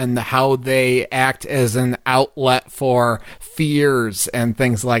themselves and how they act as an outlet for fears and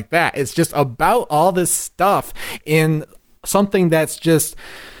things like that. It's just about all this stuff in something that's just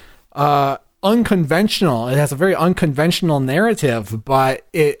unconventional. It has a very unconventional narrative, but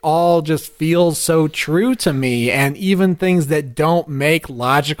it all just feels so true to me. And even things that don't make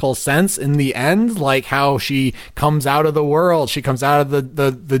logical sense in the end, like how she comes out of the world, she comes out of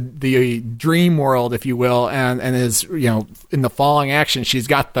the dream world, if you will, and is, you know, in the falling action, she's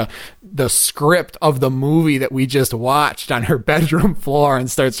got the script of the movie that we just watched on her bedroom floor and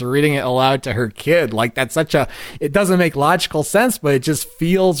starts reading it aloud to her kid. Like, that's it doesn't make logical sense, but it just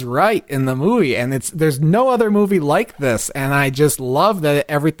feels right in the movie. And there's no other movie like this, and I just love that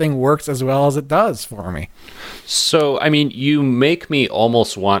everything works as well as it does for me. So, I mean, you make me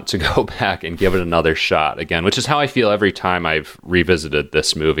almost want to go back and give it another shot again, which is how I feel every time I've revisited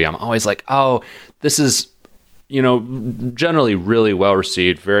this movie. I'm always like, oh, this is, you know, generally really well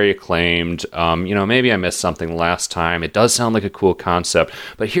received, very acclaimed. You know, maybe I missed something last time. It does sound like a cool concept,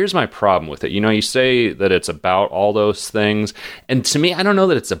 but here's my problem with it. You know, you say that it's about all those things, and to me, I don't know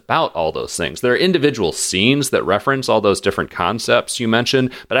that it's about all those things. There are individual scenes that reference all those different concepts you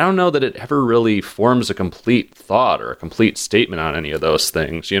mentioned, but I don't know that it ever really forms a complete thought or a complete statement on any of those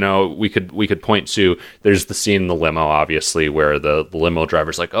things. You know, we could point to, there's the scene in the limo, obviously, where the limo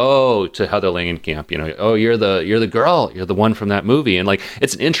driver's like, oh, to Heather Langenkamp, you know, oh, you're the girl, you're the one from that movie. And like,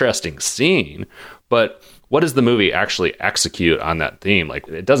 it's an interesting scene, but what does the movie actually execute on that theme? Like,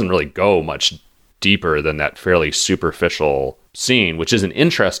 it doesn't really go much deeper than that fairly superficial scene, which is an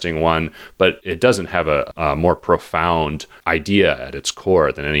interesting one, but it doesn't have a more profound idea at its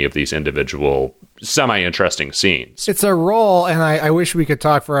core than any of these individual semi-interesting scenes. It's a role, and I wish we could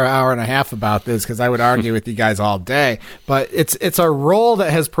talk for an hour and a half about this because I would argue with you guys all day. But it's a role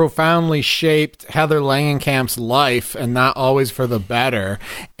that has profoundly shaped Heather Langenkamp's life, and not always for the better.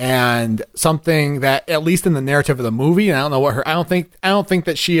 And something that, at least in the narrative of the movie, and I don't know what her, I don't think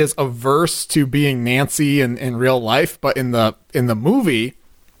that she is averse to being Nancy in real life, but in the movie,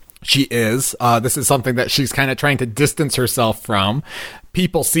 she is. This is something that she's kind of trying to distance herself from.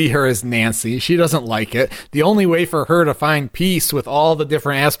 People see her as Nancy. She doesn't like it. The only way for her to find peace with all the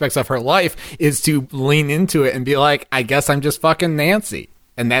different aspects of her life is to lean into it and be like, I guess I'm just fucking Nancy.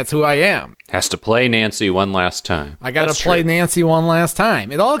 And that's who I am. Has to play Nancy one last time. I got to play Nancy one last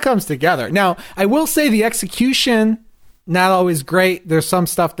time. It all comes together. Now, I will say the execution, not always great. There's some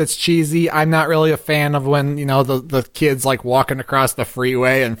stuff that's cheesy. I'm not really a fan of when, the kids like walking across the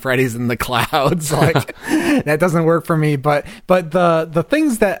freeway and Freddy's in the clouds. Like that doesn't work for me. But the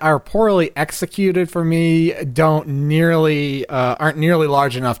things that are poorly executed for me aren't nearly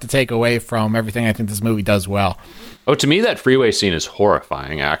large enough to take away from everything I think this movie does well. Oh, to me, that freeway scene is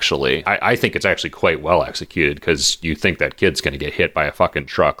horrifying, actually. I think it's actually quite well executed because you think that kid's going to get hit by a fucking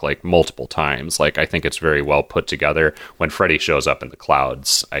truck like multiple times. Like, I think it's very well put together. When Freddy shows up in the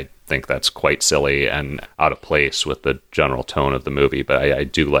clouds, I think that's quite silly and out of place with the general tone of the movie. But I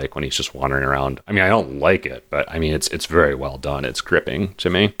do like when he's just wandering around. I mean, I don't like it, but I mean, it's very well done. It's gripping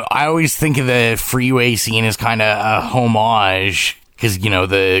to me. I always think of the freeway scene as kind of a homage. Because,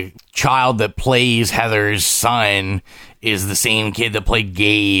 the child that plays Heather's son is the same kid that played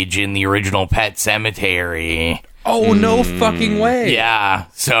Gage in the original Pet Sematary. Oh, no fucking way. Yeah.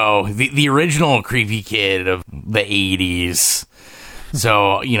 So, the original creepy kid of the 80s.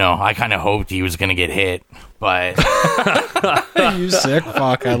 So, I kind of hoped he was going to get hit. But you sick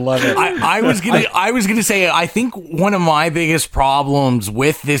fuck, I love it. I was gonna say, I think one of my biggest problems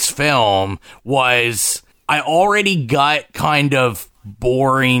with this film was I already got kind of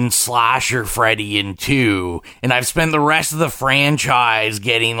boring slasher Freddy in 2, and I've spent the rest of the franchise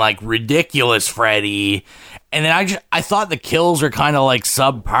getting like ridiculous Freddy, and then I thought the kills are kind of like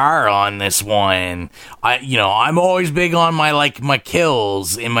subpar on this one. I'm always big on my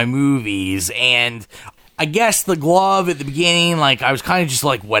kills in my movies, and I guess the glove at the beginning, like, I was kind of just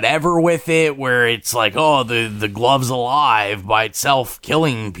like whatever with it, where it's like, oh, the glove's alive by itself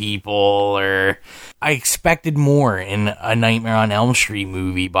killing people, or I expected more in a Nightmare on Elm Street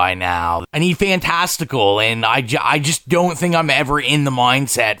movie by now. I need fantastical, and I just don't think I'm ever in the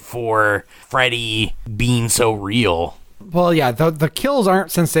mindset for Freddy being so real. Well, yeah, the kills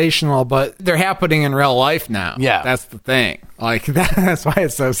aren't sensational, but they're happening in real life now. Yeah. That's the thing. Like, that's why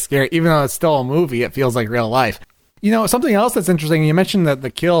it's so scary. Even though it's still a movie, it feels like real life. Something else that's interesting, you mentioned that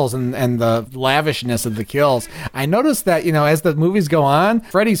the kills and the lavishness of the kills. I noticed that, as the movies go on,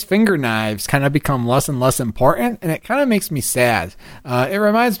 Freddy's finger knives kind of become less and less important, and it kind of makes me sad. It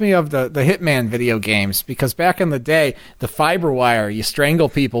reminds me of the Hitman video games, because back in the day, the fiber wire, you strangle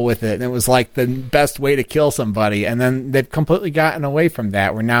people with it, and it was like the best way to kill somebody, and then they've completely gotten away from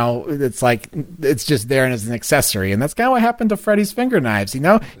that, where now it's like, it's just there and as an accessory, and that's kind of what happened to Freddy's finger knives, He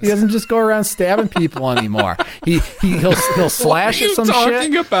doesn't just go around stabbing people anymore. He'll slash at some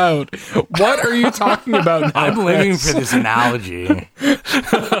shit. What are you talking about? I'm living for this analogy.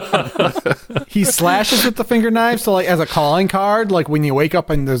 He slashes with the finger knife, so like as a calling card, like when you wake up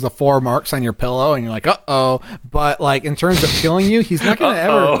and there's the 4 marks on your pillow, and you're like, uh-oh. But like in terms of killing you, he's not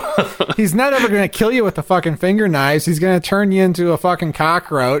ever gonna kill you with the fucking finger knives. He's gonna turn you into a fucking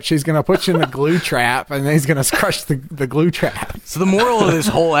cockroach. He's gonna put you in a glue trap, and then he's gonna crush the glue trap. So the moral of this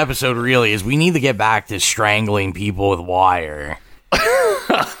whole episode really is we need to get back to strangling people with wire.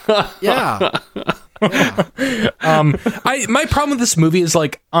 Yeah. My problem with this movie is,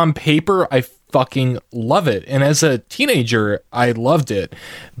 like, on paper, I fucking love it. And as a teenager, I loved it.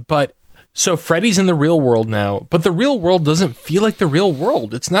 But so Freddy's in the real world now, but the real world doesn't feel like the real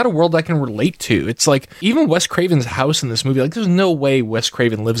world. It's not a world I can relate to. It's like, even Wes Craven's house in this movie, like, there's no way Wes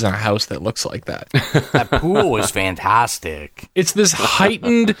Craven lives in a house that looks like that. That pool is fantastic. It's this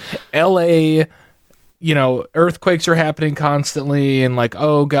heightened LA, earthquakes are happening constantly, and like,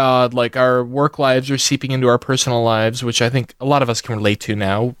 oh God, like our work lives are seeping into our personal lives, which I think a lot of us can relate to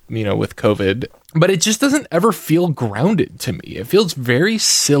now, with COVID. But it just doesn't ever feel grounded to me. It feels very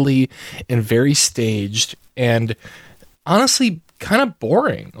silly and very staged, and honestly kind of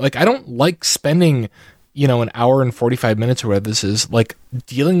boring. Like, I don't like spending, an hour and 45 minutes or whatever this is, like,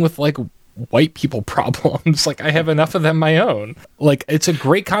 dealing with like white people problems. Like, I have enough of them my own. Like, it's a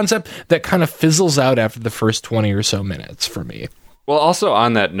great concept that kind of fizzles out after the first 20 or so minutes for me. Well, also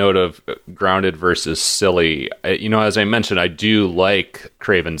on that note of grounded versus silly, as I mentioned, I do like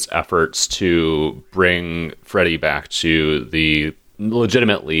Craven's efforts to bring Freddy back to the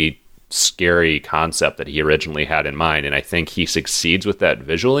legitimately scary concept that he originally had in mind, and I think he succeeds with that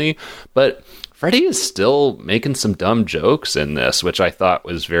visually. But Freddy is still making some dumb jokes in this, which I thought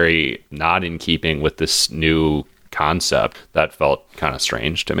was very not in keeping with this new concept. That felt kind of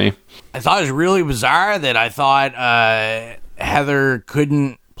strange to me. I thought it was really bizarre that I thought Heather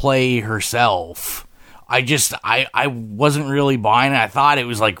couldn't play herself. I wasn't really buying it. I thought it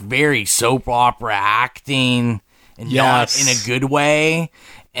was like very soap opera acting and not in a good way.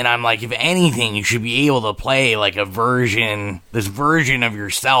 And I'm like, if anything, you should be able to play like this version of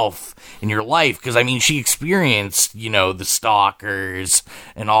yourself in your life. Because, I mean, she experienced, the stalkers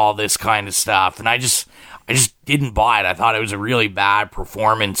and all this kind of stuff. And I just didn't buy it. I thought it was a really bad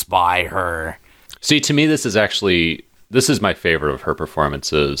performance by her. See, to me, this is my favorite of her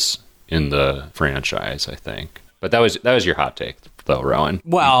performances in the franchise, I think. But that was your hot take, though, Rowan.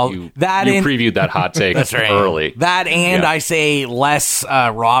 Well, you previewed that hot take that's right. early. That and I say less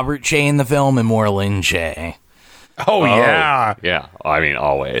Robert Shaye in the film and more Lynn Shaye. Oh, yeah. Yeah. I mean,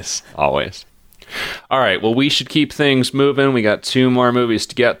 always. All right. Well, we should keep things moving. We got 2 more movies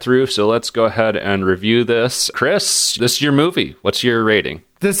to get through, so let's go ahead and review this. Chris, this is your movie. What's your rating?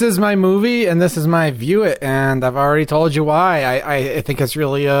 This is my movie, and this is my view it, and I've already told you why. I think it's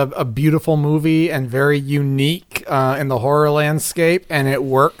really a beautiful movie and very unique in the horror landscape, and it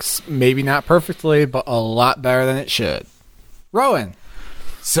works, maybe not perfectly, but a lot better than it should. Rowan.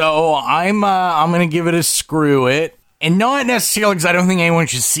 So I'm going to give it a screw it. And not necessarily because I don't think anyone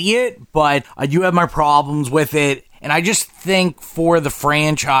should see it, but I do have my problems with it. And I just think for the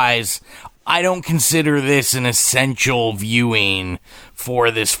franchise, I don't consider this an essential viewing for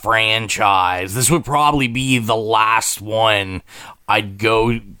this franchise. This would probably be the last one I'd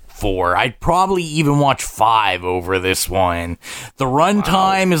go for. I'd probably even watch 5 over this one. The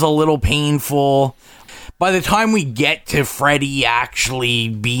runtime is a little painful. By the time we get to Freddy actually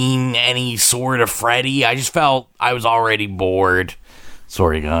being any sort of Freddy, I just felt I was already bored.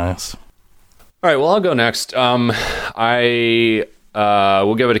 Sorry, guys. All right, well, I'll go next. I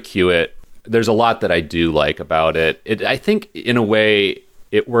will give it a cue it. There's a lot that I do like about it. I think, in a way,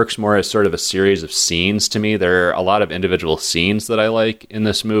 it works more as sort of a series of scenes to me. There are a lot of individual scenes that I like in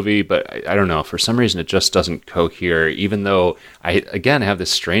this movie, but I don't know. For some reason, it just doesn't cohere, even though I, again, have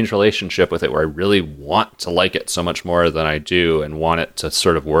this strange relationship with it where I really want to like it so much more than I do and want it to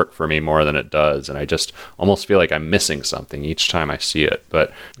sort of work for me more than it does. And I just almost feel like I'm missing something each time I see it.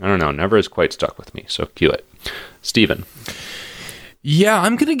 But I don't know. Never has quite stuck with me. So cue it. Steven. Yeah,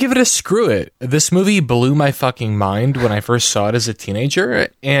 I'm going to give it a screw it. This movie blew my fucking mind when I first saw it as a teenager,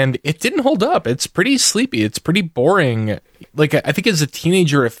 and it didn't hold up. It's pretty sleepy. It's pretty boring. Like, I think as a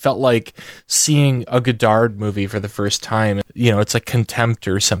teenager, it felt like seeing a Godard movie for the first time. It's like Contempt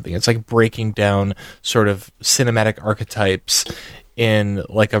or something. It's like breaking down sort of cinematic archetypes in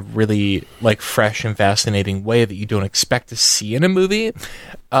like a really like fresh and fascinating way that you don't expect to see in a movie.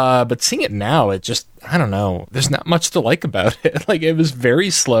 But seeing it now, it just, I don't know. There's not much to like about it. Like, it was very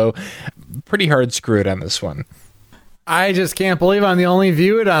slow. Pretty hard screw it on this one. I just can't believe I'm the only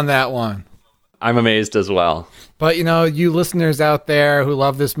view it on that one. I'm amazed as well. But, you listeners out there who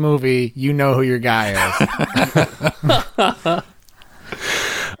love this movie, you know who your guy is.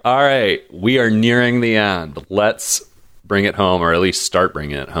 All right. We are nearing the end. Let's bring it home, or at least start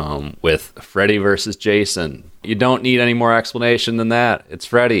bringing it home, with Freddy versus Jason. You don't need any more explanation than that. It's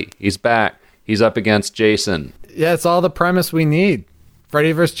Freddy. He's back. He's up against Jason. Yeah, it's all the premise we need.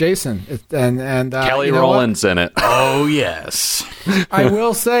 Freddy versus Jason. And Kelly Rowland's in it. Oh, yes. I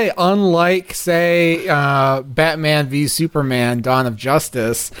will say, unlike, say, Batman v Superman, Dawn of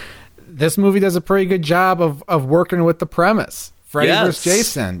Justice, this movie does a pretty good job of working with the premise. Freddy versus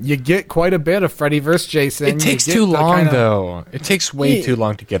Jason. You get quite a bit of Freddy versus Jason. It takes too long, though. It takes way too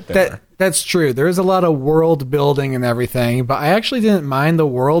long to get there. That's true. There is a lot of world building and everything, but I actually didn't mind the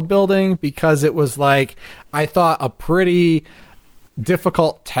world building because it was like, I thought, a pretty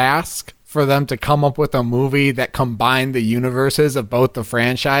difficult task for them to come up with a movie that combined the universes of both the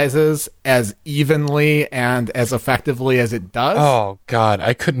franchises as evenly and as effectively as it does. Oh, God,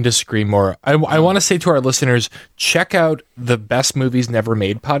 I couldn't disagree more. I want to say to our listeners, check out the Best Movies Never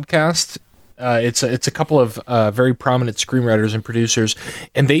Made podcast. It's a couple of very prominent screenwriters and producers,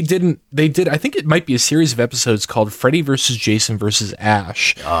 and they did. I think it might be a series of episodes called Freddy versus Jason versus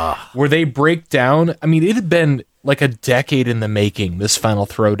Ash, where they break down. I mean, it had been like a decade in the making, this Final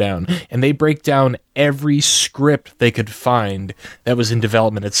Throwdown, and they break down every script they could find that was in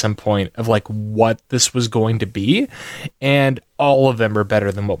development at some point of like what this was going to be, and all of them are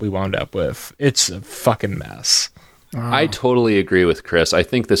better than what we wound up with. It's a fucking mess. I totally agree with Chris. I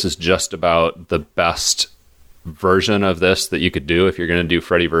think this is just about the best version of this that you could do if you're going to do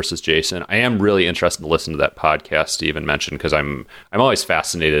Freddy versus Jason. I am really interested to listen to that podcast Steven mentioned, because I'm always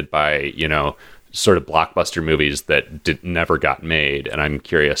fascinated by, sort of blockbuster movies that never got made, and I'm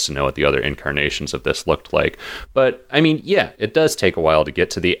curious to know what the other incarnations of this looked like. But I mean, yeah, it does take a while to get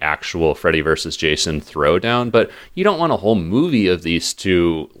to the actual Freddy versus Jason throwdown, but you don't want a whole movie of these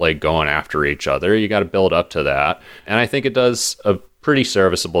two like going after each other. You got to build up to that, and I think it does a pretty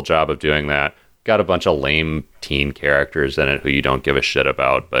serviceable job of doing that. Got a bunch of lame teen characters in it who you don't give a shit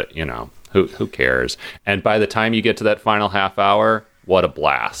about, but who cares? And by the time you get to that final half hour, what a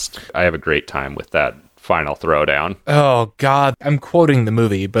blast. I have a great time with that final throwdown. Oh, God. I'm quoting the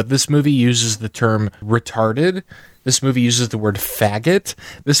movie, but this movie uses the term retarded. This movie uses the word faggot.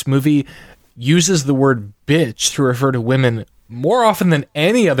 This movie uses the word bitch to refer to women more often than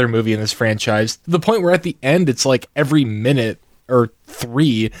any other movie in this franchise, to the point where at the end, it's like every minute or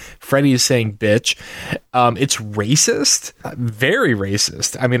 3, Freddy is saying bitch. It's racist, very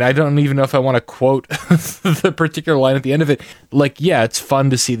racist. I mean, I don't even know if I want to quote the particular line at the end of it. Like, yeah, it's fun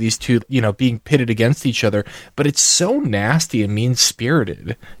to see these two, being pitted against each other, but it's so nasty and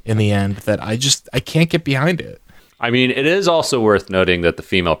mean-spirited in the end that I can't get behind it. I mean, it is also worth noting that the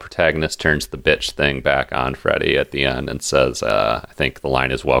female protagonist turns the bitch thing back on Freddy at the end and says, I think the line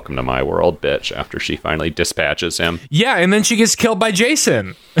is "Welcome to my world, bitch," after she finally dispatches him. Yeah, and then she gets killed by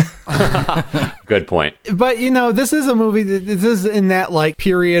Jason. Good point. But, this is a movie this is in that, like,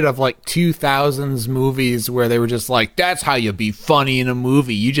 period of, like, 2000s movies where they were just like, that's how you be funny in a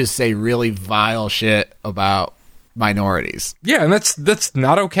movie. You just say really vile shit about minorities. Yeah, and that's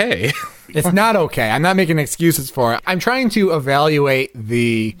not okay. It's not okay. I'm not making excuses for it. I'm trying to evaluate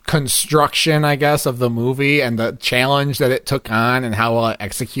the construction, I guess, of the movie and the challenge that it took on and how well it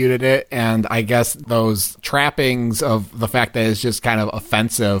executed it. And I guess those trappings of the fact that it's just kind of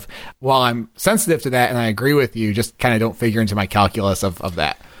offensive, while I'm sensitive to that and I agree with you, just kind of don't figure into my calculus of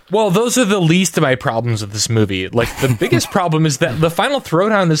that. Well, those are the least of my problems with this movie. Like, the biggest problem is that the final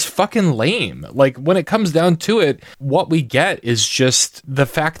throwdown is fucking lame. Like, when it comes down to it, what we get is just the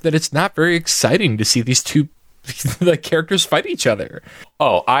fact that it's not very exciting to see these two the characters fight each other.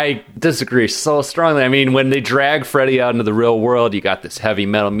 Oh, I disagree so strongly. I mean, when they drag Freddy out into the real world, you got this heavy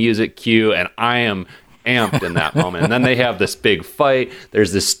metal music cue, and I am amped in that moment. And then they have this big fight.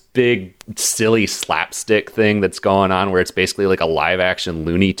 There's this big silly slapstick thing that's going on where it's basically like a live action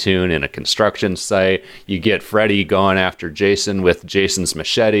Looney Tune in a construction site. You get Freddy going after Jason with Jason's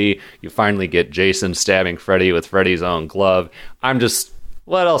machete. You finally get Jason stabbing Freddy with Freddy's own glove.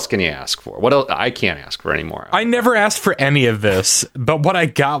 What else can you ask for? What else? I can't ask for any more. I never asked for any of this, but what I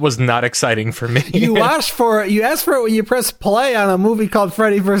got was not exciting for me. You asked for it when you press play on a movie called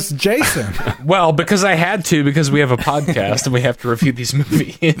Freddy vs. Jason. Well, because I had to, because we have a podcast and we have to review these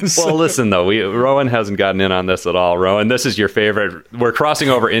movies. Well, listen, though, Rowan hasn't gotten in on this at all. Rowan, this is your favorite. We're crossing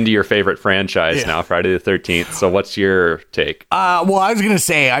over into your favorite franchise now, Friday the 13th. So what's your take? Well, I was going to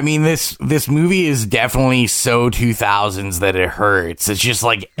say, I mean, this movie is definitely so 2000s that it hurts. It's just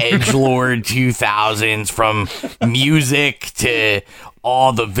like edgelord 2000s, from music to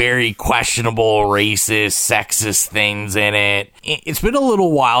all the very questionable racist, sexist things in it. It's been a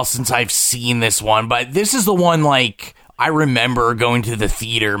little while since I've seen this one, but this is the one, like, I remember going to the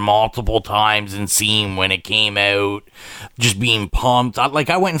theater multiple times and seeing when it came out, just being pumped. I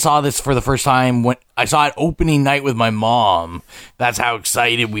went and saw this for the first time when I saw it opening night with my mom. That's how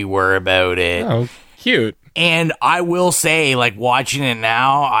excited we were about it. Oh, cute. And I will say, like, watching it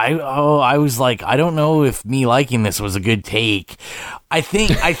now, I was like, I don't know if me liking this was a good take. I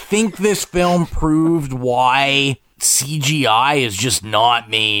think this film proved why CGI is just not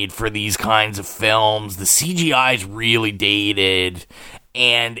made for these kinds of films. The CGI is really dated,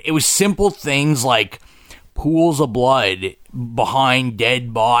 and it was simple things like pools of blood behind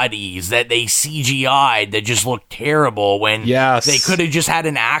dead bodies that they CGI'd that just looked terrible when they could have just had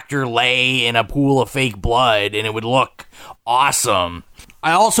an actor lay in a pool of fake blood and it would look awesome.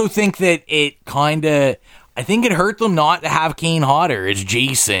 I also think that I think it hurt them not to have Kane Hodder as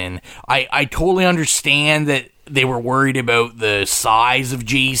Jason. I totally understand that they were worried about the size of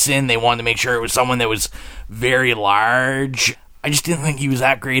Jason. They wanted to make sure it was someone that was very large. I just didn't think he was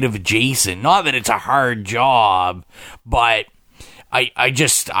that great of a Jason. Not that it's a hard job, but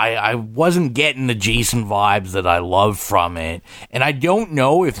I wasn't getting the Jason vibes that I love from it. And I don't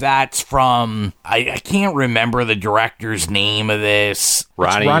know if that's from, I can't remember the director's name of this.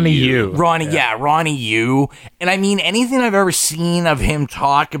 Ronnie Yu. Ronnie Yu. And I mean, anything I've ever seen of him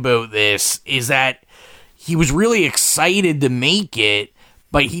talk about this is that he was really excited to make it,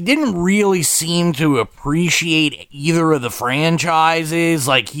 but he didn't really seem to appreciate either of the franchises.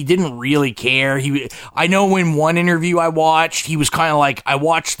 Like, he didn't really care. I know in one interview I watched, he was kind of like, I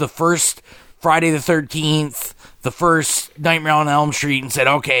watched the first Friday the 13th, the first Nightmare on Elm Street, and said,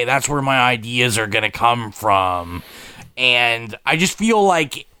 okay, that's where my ideas are going to come from. And I just feel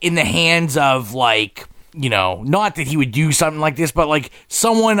like in the hands of, like, you know, not that he would do something like this, but like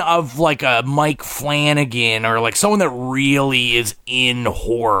someone of like a Mike Flanagan or like someone that really is in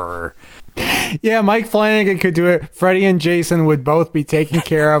horror. Yeah, Mike Flanagan could do it. Freddy and Jason would both be taking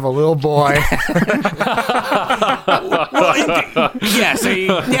care of a little boy. Yes, it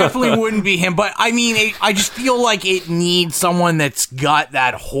definitely wouldn't be him. But I mean, I just feel like it needs someone that's got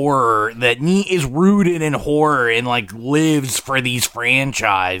that horror, that is rooted in horror and like lives for these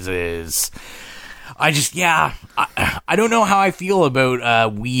franchises. I don't know how I feel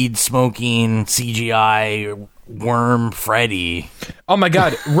about weed smoking CGI worm Freddy. Oh my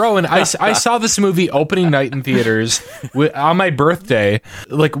God, Rowan! I saw this movie opening night in theaters on my birthday.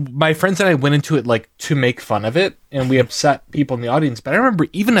 Like, my friends and I went into it like to make fun of it, and we upset people in the audience. But I remember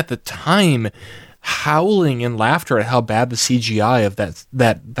even at the time howling in laughter at how bad the CGI of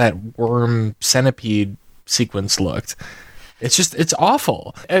that worm centipede sequence looked. It's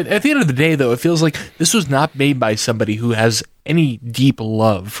awful. At the end of the day, though, it feels like this was not made by somebody who has any deep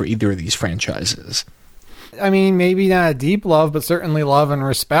love for either of these franchises. I mean, maybe not a deep love, but certainly love and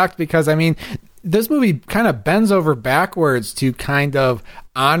respect, because, I mean, this movie kind of bends over backwards to kind of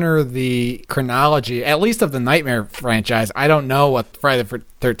honor the chronology, at least of the Nightmare franchise. I don't know what Friday the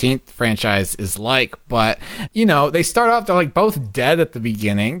 13th franchise is like, but, you know, they start off, they're like both dead at the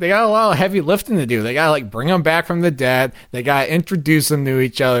beginning. They got a lot of heavy lifting to do. They got to like bring them back from the dead. They got to introduce them to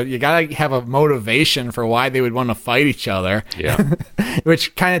each other. You got to have a motivation for why they would want to fight each other. Yeah.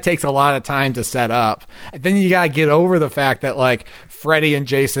 Which kind of takes a lot of time to set up. And then you got to get over the fact that, like, Freddy and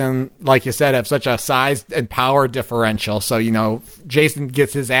Jason, like you said, have such a size and power differential. So, you know, Jason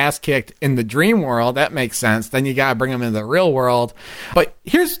gets his ass kicked in the dream world. That makes sense. Then you got to bring him into the real world. But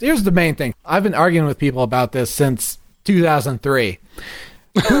here's the main thing. I've been arguing with people about this since 2003.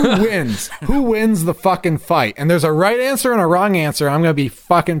 Who wins? Who wins the fucking fight? And there's a right answer and a wrong answer. I'm going to be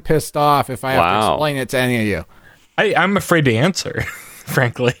fucking pissed off if I have to explain it to any of you. I'm afraid to answer.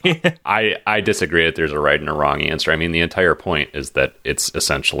 Frankly, I disagree that there's a right and a wrong answer. I mean, the entire point is that it's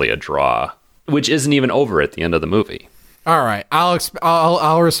essentially a draw, which isn't even over at the end of the movie. All right,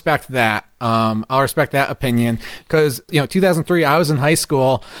 I'll respect that. I'll respect that opinion, because, you know, 2003, I was in high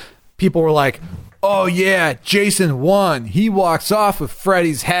school. People were like, "Oh yeah, Jason won. He walks off with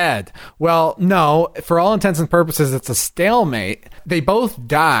Freddy's head." Well, no, for all intents and purposes, it's a stalemate. They both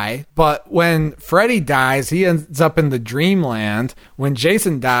die, but when Freddy dies, he ends up in the dreamland. When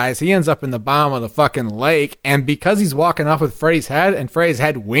Jason dies, he ends up in the bottom of the fucking lake. And because he's walking off with Freddy's head and Freddy's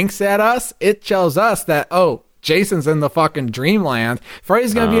head winks at us, it tells us that, oh, Jason's in the fucking dreamland.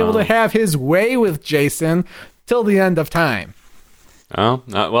 Freddy's going to be able to have his way with Jason till the end of time. Oh,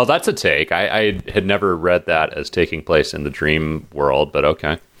 well, that's a take. I had never read that as taking place in the dream world, but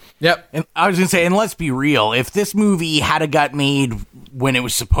okay. Yep. And I was going to say, and let's be real, if this movie had got made when it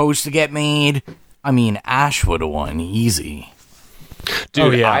was supposed to get made, I mean, Ash would have won easy.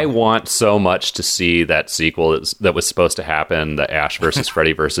 Dude, I want so much to see that sequel that was supposed to happen, the Ash versus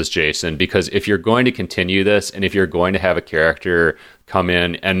Freddy versus Jason, because if you're going to continue this, and if you're going to have a character come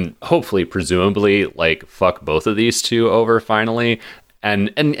in and hopefully, presumably, like, fuck both of these two over finally,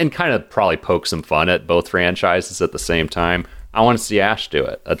 and kind of probably poke some fun at both franchises at the same time, I want to see Ash do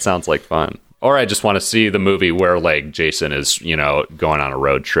it. That sounds like fun. Or I just want to see the movie where, like, Jason is, you know, going on a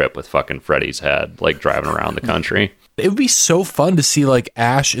road trip with fucking Freddy's head, like, driving around the country. It would be so fun to see, like,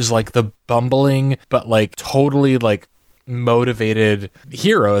 Ash is, like, the bumbling, but, like, totally, like, motivated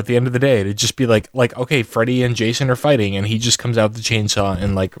hero at the end of the day. To just be like, okay, Freddy and Jason are fighting, and he just comes out with the chainsaw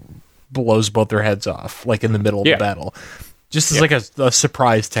and, like, blows both their heads off, like, in the middle of the battle. Just as, like, a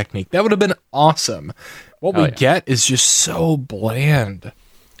surprise technique. That would have been awesome. What we get is just so bland.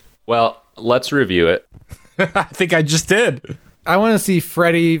 Well, let's review it. I think I just did. I want to see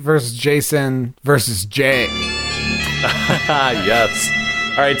Freddy versus Jason versus Jay. Yes.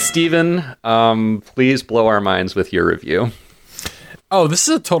 All right, Steven, please blow our minds with your review. Oh, this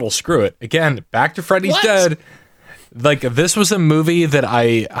is a total screw it. Again, back to Freddy's Dead. Like, this was a movie that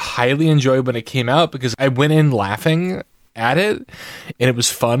I highly enjoyed when it came out because I went in laughing at it and it was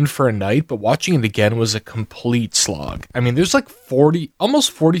fun for a night, but watching it again was a complete slog. I mean, there's like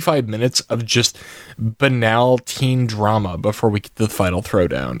almost 45 minutes of just banal teen drama before we get to the final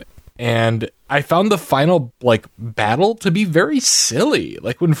throwdown. And I found the final like battle to be very silly.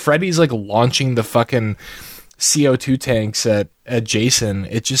 Like when Freddy's like launching the fucking CO2 tanks at Jason,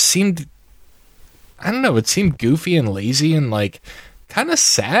 it just seemed, I don't know, it seemed goofy and lazy and like kind of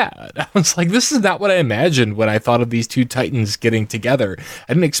sad. I was like, this is not what I imagined when I thought of these two titans getting together.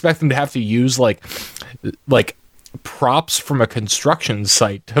 I didn't expect them to have to use like props from a construction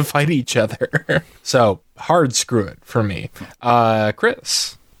site to fight each other. So hard screw it for me.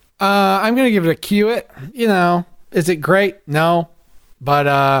 Chris. I'm gonna give it a cue it. You know, is it great? No,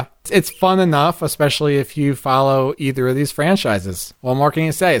 but it's fun enough, especially if you follow either of these franchises. What more can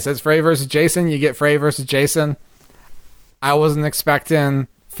you say? It says Freddy vs. Jason. You get Freddy vs. Jason. I wasn't expecting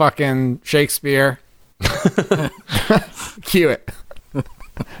fucking Shakespeare. Cue it.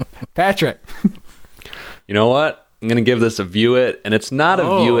 Patrick. You know what? I'm going to give this a view it, and it's not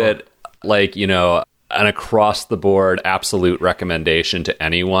a view it like, you know, an across the board absolute recommendation to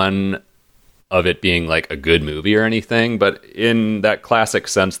anyone of it being like a good movie or anything, but in that classic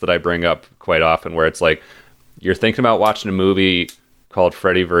sense that I bring up quite often where it's like, you're thinking about watching a movie called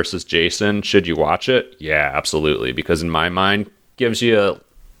Freddy vs. Jason. Should you watch it? Yeah, absolutely. Because in my mind, gives you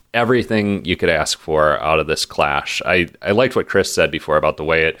everything you could ask for out of this clash. I liked what Chris said before about the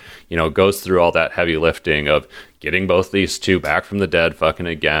way it, you know, goes through all that heavy lifting of getting both these two back from the dead fucking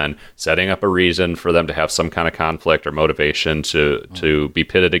again, setting up a reason for them to have some kind of conflict or motivation to be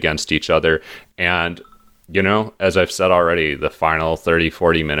pitted against each other. And, you know, as I've said already, the final 30,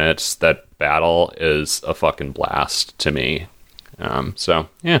 40 minutes, that battle is a fucking blast to me. So,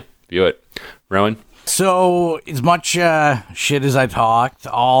 yeah, view it. Rowan? So, as much shit as I talked,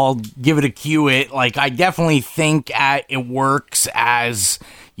 I'll give it a cue it. Like, I definitely think it works as,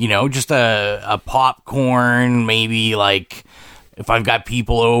 you know, just a popcorn, maybe, like, if I've got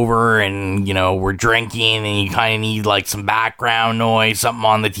people over and, you know, we're drinking and you kind of need, like, some background noise, something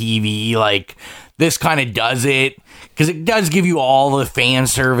on the TV, like, this kind of does it. Because it does give you all the fan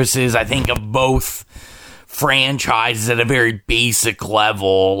services, I think, of both franchises at a very basic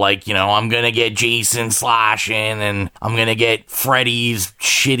level. Like, you know, I'm gonna get Jason slashing and I'm gonna get Freddy's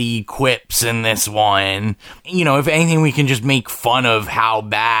shitty quips in this one. You know, if anything, we can just make fun of how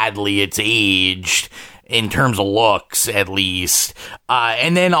badly it's aged in terms of looks, at least.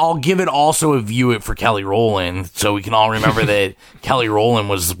 And then I'll give it also a view it for Kelly Rowland, so we can all remember that Kelly Rowland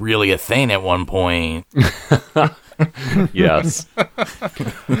was really a thing at one point. Yes.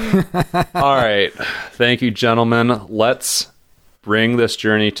 All right. Thank you, gentlemen. Let's bring this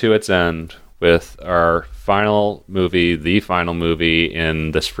journey to its end with our final movie, the final movie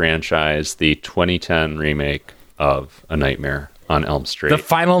in this franchise, the 2010 remake of A Nightmare on Elm Street. The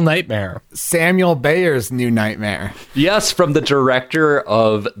Final Nightmare. Samuel Bayer's new nightmare. Yes, from the director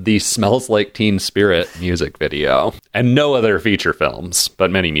of the Smells Like Teen Spirit music video. And no other feature films,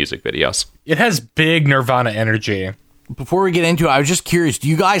 but many music videos. It has big Nirvana energy. Before we get into it, I was just curious, do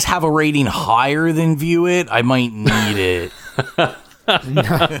you guys have a rating higher than View It? I might need it.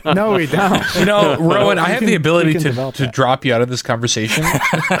 No, we don't. You know, Rowan, I have the ability can to develop that. drop you out of this conversation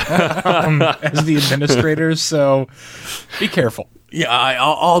as the administrator, so be careful. Yeah,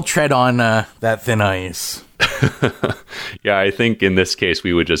 I'll tread on that thin ice. Yeah, I think in this case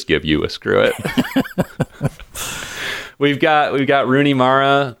we would just give you a screw it. We've got Rooney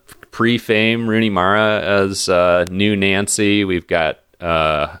Mara, pre-fame Rooney Mara as new Nancy. We've got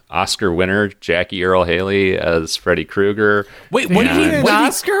Oscar winner Jackie Earle Haley as Freddy Krueger. Wait, what did he An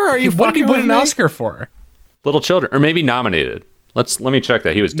Oscar? Are you what did he fucking win with an me? Oscar for? Little Children, or maybe nominated. Let me check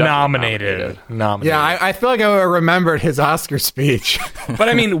that. He was definitely Nominated. Yeah, I feel like I remembered his Oscar speech. But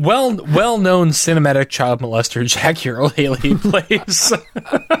I mean, well-known cinematic child molester Jackie Earle Haley plays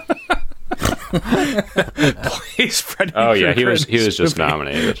Freddy. Oh yeah, he Krueger was in this just movie.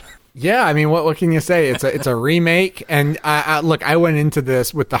 nominated. Yeah, I mean, what can you say? It's a remake, and I went into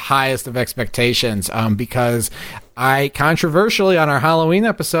this with the highest of expectations because I controversially on our Halloween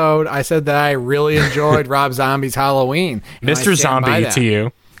episode I said that I really enjoyed Rob Zombie's Halloween. And I Mr. stand by Zombie that. to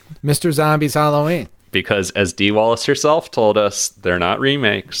you. Mr. Zombie's Halloween. Because as Dee Wallace herself told us, they're not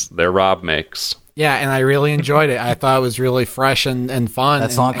remakes, they're Rob makes. Yeah, and I really enjoyed it. I thought it was really fresh and fun.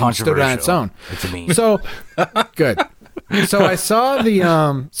 That's and, not and stood on its controversial. own. It's a meme. So good. So I saw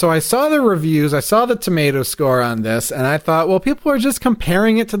the reviews, I saw the tomato score on this, and I thought, well, people are just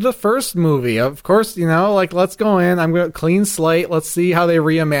comparing it to the first movie. Of course, you know, like, let's go in, I'm going to clean slate, let's see how they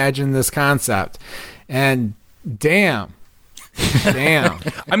reimagine this concept. And Damn.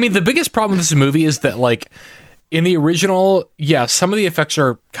 I mean, the biggest problem with this movie is that, like, in the original, yeah, some of the effects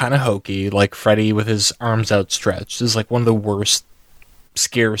are kind of hokey. Like Freddy with his arms outstretched is like one of the worst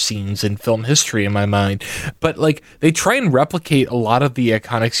scare scenes in film history in my mind. But like they try and replicate a lot of the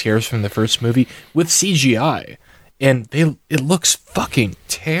iconic scares from the first movie with CGI, and it looks fucking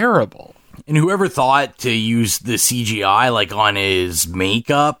terrible. And whoever thought to use the CGI like on his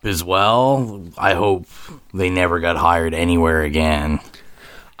makeup as well, I hope they never got hired anywhere again.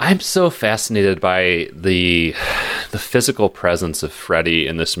 I'm so fascinated by the physical presence of Freddy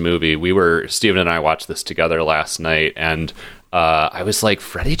in this movie. Steven and I watched this together last night, and I was like,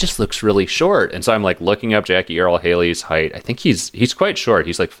 Freddy just looks really short. And so I'm like looking up Jackie Earle Haley's height. I think he's quite short.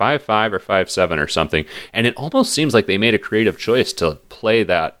 He's like 5'5" or 5'7" or something. And it almost seems like they made a creative choice to play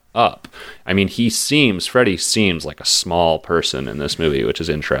that up. I mean, Freddy seems like a small person in this movie, which is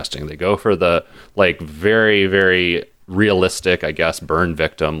interesting. They go for the like very, very realistic, I guess, burn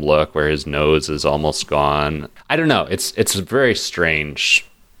victim look where his nose is almost gone. I don't know. It's a very strange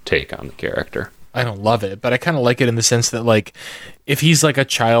take on the character. I don't love it, but I kind of like it in the sense that, like, if he's like a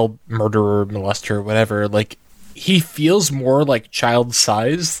child murderer, molester, whatever, like, he feels more like child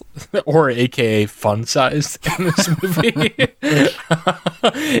size or AKA fun sized in this movie.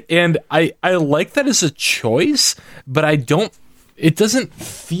 And I like that as a choice, but it doesn't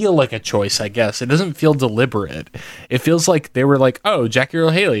feel like a choice, I guess. It doesn't feel deliberate. It feels like they were like, oh, Jackie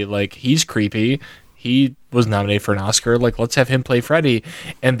Earle Haley, like, he's creepy. He was nominated for an Oscar. Like, let's have him play Freddy.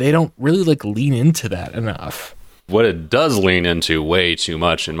 And they don't really, like, lean into that enough. What it does lean into way too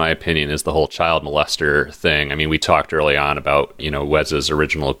much, in my opinion, is the whole child molester thing. I mean, we talked early on about, Wes's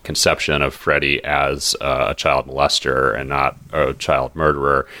original conception of Freddy as a child molester and not a child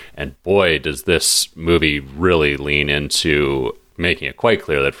murderer. And boy, does this movie really lean into making it quite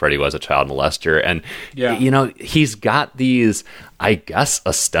clear that Freddy was a child molester. And, he's got these, I guess,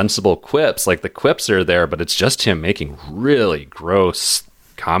 ostensible quips. Like, the quips are there, but it's just him making really gross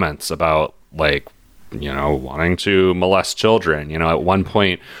comments about, like, wanting to molest children. At one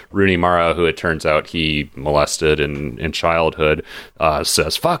point, Rooney Mara, who it turns out he molested in childhood,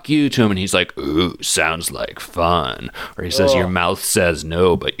 says, fuck you to him. And he's like, ooh, sounds like fun. Or he says, your mouth says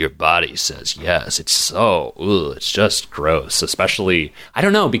no, but your body says yes. It's it's just gross. Especially, I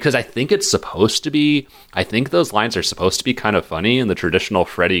don't know, because I think those lines are supposed to be kind of funny in the traditional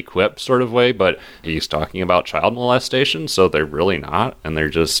Freddy quip sort of way, but he's talking about child molestation, so they're really not. And they're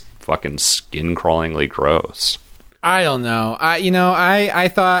just fucking skin-crawlingly gross. I don't know. I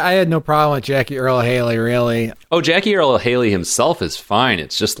thought I had no problem with Jackie Earle Haley, really. Oh, Jackie Earle Haley himself is fine.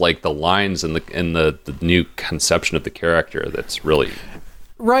 It's just like the lines and the new conception of the character that's really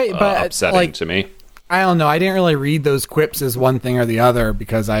right, but upsetting to me. I don't know. I didn't really read those quips as one thing or the other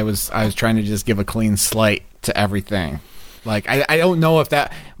because I was trying to just give a clean slate to everything. Like, I don't know if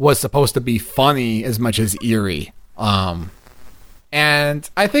that was supposed to be funny as much as eerie. And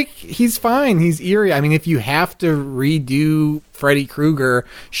I think he's fine. He's eerie. I mean, if you have to redo Freddy Krueger,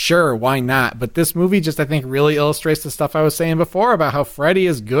 sure, why not? But this movie just, I think, really illustrates the stuff I was saying before about how Freddy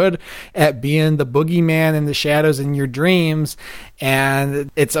is good at being the boogeyman in the shadows in your dreams.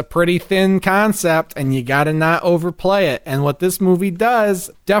 And it's a pretty thin concept, and you got to not overplay it. And what this movie does,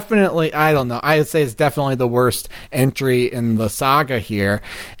 definitely, I don't know, I would say it's definitely the worst entry in the saga here.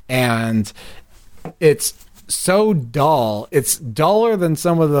 And it's so dull. It's duller than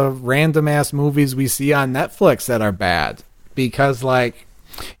some of the random ass movies we see on Netflix that are bad, because like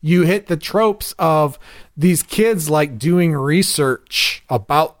you hit the tropes of these kids like doing research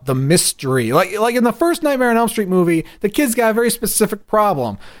about the mystery. Like in the first Nightmare on Elm Street movie, the kids got a very specific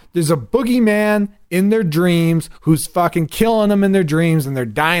problem. There's a boogeyman in their dreams who's fucking killing them in their dreams, and they're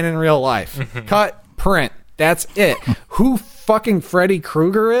dying in real life. Cut, print. That's it. Who fucking Freddy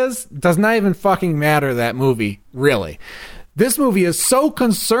Krueger is does not even fucking matter, that movie, really. This movie is so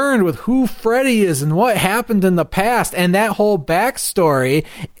concerned with who Freddy is and what happened in the past and that whole backstory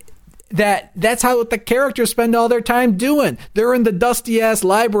that's how the characters spend all their time doing. They're in the dusty ass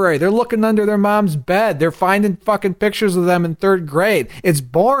library. They're looking under their mom's bed. They're finding fucking pictures of them in third grade. It's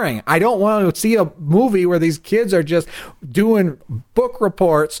boring. I don't want to see a movie where these kids are just doing book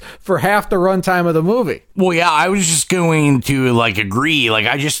reports for half the runtime of the movie. Well, yeah, I was just going to like agree. Like,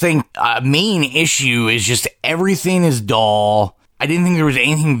 I just think main issue is just everything is dull. I didn't think there was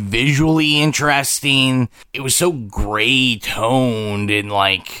anything visually interesting. It was so gray toned and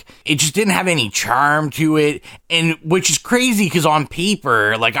like it just didn't have any charm to it. And which is crazy because on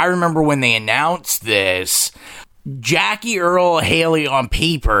paper, like I remember when they announced this, Jackie Earle Haley on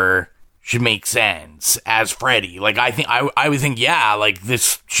paper should make sense as Freddy. Like, I would think, yeah, like,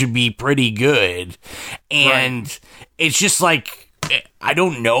 this should be pretty good. And it's just like, I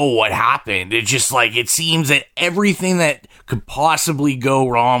don't know what happened. It's just like, it seems that everything that could possibly go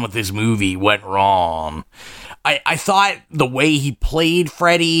wrong with this movie went wrong. I thought the way he played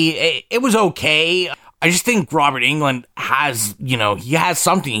Freddy, it was okay. I just think Robert Englund has, he has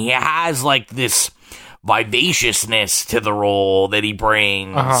something. He has, like, this vivaciousness to the role that he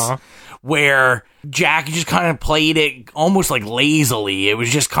brings. Where Jack just kind of played it almost like lazily. It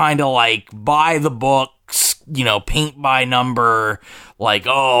was just kind of like by the books, paint by number, like,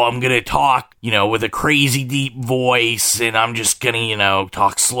 oh, I'm going to talk, with a crazy deep voice, and I'm just going to,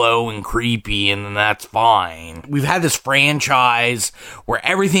 talk slow and creepy, and then that's fine. We've had this franchise where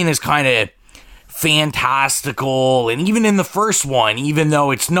everything is kind of fantastical, and even in the first one, even though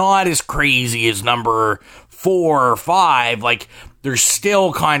it's not as crazy as number 4 or 5, like, there's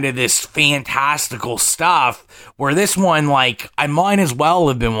still kind of this fantastical stuff, where this one, like, I might as well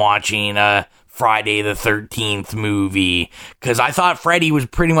have been watching a Friday the 13th movie, because I thought Freddy was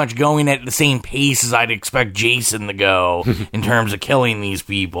pretty much going at the same pace as I'd expect Jason to go in terms of killing these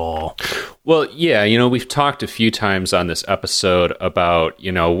people. Well, yeah, we've talked a few times on this episode about,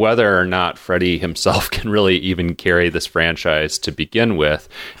 whether or not Freddy himself can really even carry this franchise to begin with.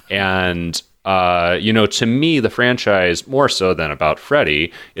 And to me, the franchise, more so than about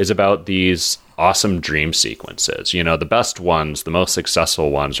Freddy, is about these awesome dream sequences. The best ones, the most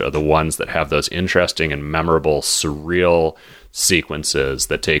successful ones, are the ones that have those interesting and memorable, surreal sequences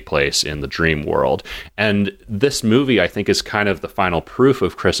that take place in the dream world. And this movie, I think, is kind of the final proof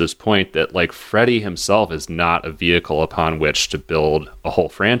of Chris's point that, like, Freddy himself is not a vehicle upon which to build a whole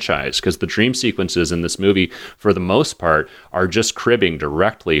franchise, because the dream sequences in this movie, for the most part, are just cribbing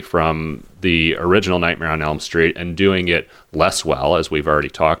directly from the original Nightmare on Elm Street and doing it less well, as we've already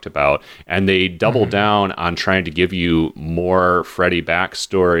talked about. And they double down on trying to give you more Freddy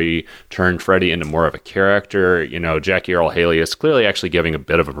backstory, turn Freddy into more of a character. Jackie Earle Haley is clearly actually giving a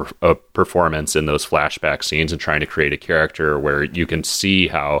bit of a performance in those flashback scenes and trying to create a character where you can see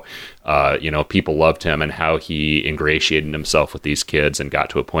how people loved him and how he ingratiated himself with these kids and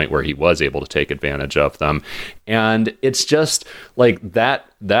got to a point where he was able to take advantage of them. And it's just like that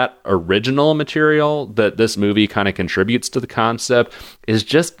original material that this movie kind of contributes to the concept is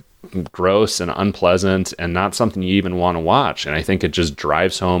just gross and unpleasant and not something you even want to watch. And I think it just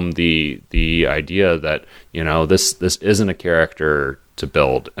drives home the idea that, this isn't a character to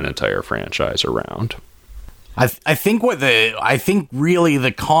build an entire franchise around. I think really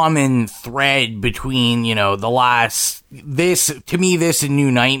the common thread between, this and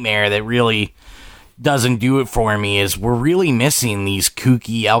New Nightmare that really doesn't do it for me is we're really missing these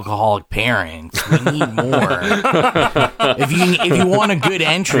kooky alcoholic parents. We need more. If you want a good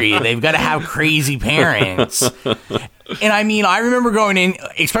entry, they've got to have crazy parents. And I mean, I remember going in,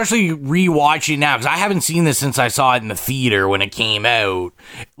 especially rewatching now, because I haven't seen this since I saw it in the theater when it came out.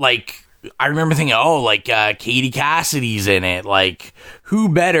 Like, I remember thinking, Katie Cassidy's in it. Like, who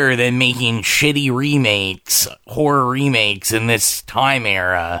better than making shitty remakes, horror remakes in this time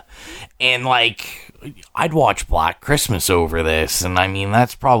era? And, like, I'd watch Black Christmas over this. And, I mean,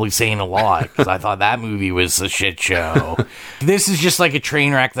 that's probably saying a lot, because I thought that movie was a shit show. This is just like a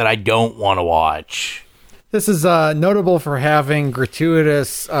train wreck that I don't want to watch. This is notable for having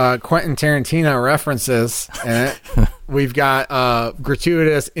gratuitous Quentin Tarantino references in it. We've got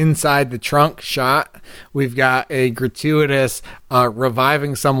gratuitous inside the trunk shot. We've got a gratuitous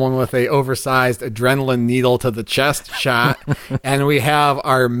reviving someone with a oversized adrenaline needle to the chest shot. And we have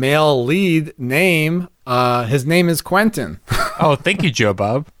our male lead name. His name is Quentin. Oh, thank you, Joe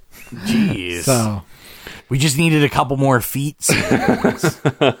Bob. Jeez. So we just needed a couple more feet scenes.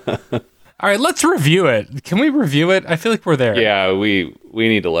 All right, let's review it. Can we review it? I feel like we're there. Yeah, we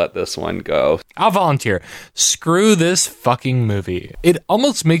need to let this one go. I'll volunteer. Screw this fucking movie. It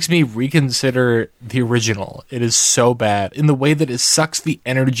almost makes me reconsider the original. It is so bad in the way that it sucks the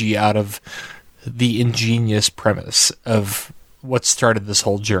energy out of the ingenious premise of what started this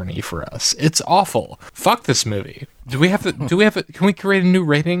whole journey for us. It's awful. Fuck this movie. Can we create a new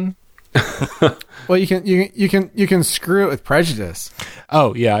rating? Well, you can screw it with prejudice.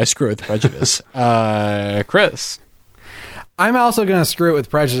 Oh yeah, I screw it with prejudice. Chris, I'm also going to screw it with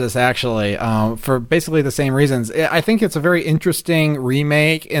prejudice, actually, for basically the same reasons. I think it's a very interesting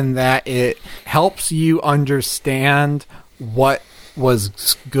remake in that it helps you understand what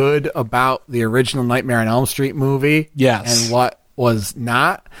was good about the original Nightmare on Elm Street movie, yes, and what was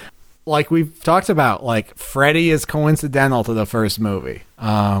not. like we've talked about, like Freddy is coincidental to the first movie.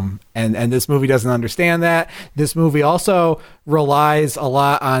 And this movie doesn't understand that. This movie also relies a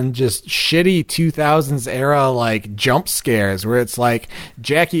lot on just shitty 2000s era like jump scares where it's like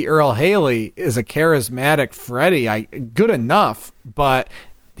Jackie Earle Haley is a charismatic Freddy, good enough, but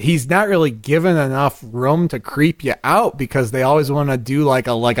he's not really given enough room to creep you out because they always want to do like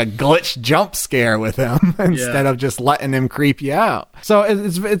a glitch jump scare with him instead of just letting him creep you out. So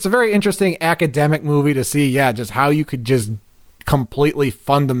it's a very interesting academic movie to see, just how you could just completely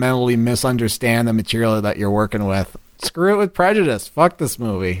fundamentally misunderstand the material that you're working with. Screw it with prejudice. Fuck this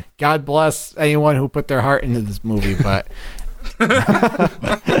movie. God bless anyone who put their heart into this movie, but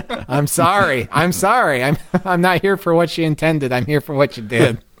I'm sorry. I'm not here for what you intended. I'm here for what you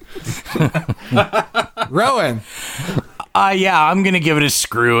did. Rowan. I'm gonna give it a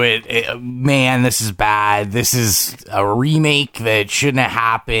screw it. Man, this is bad. This is a remake that shouldn't have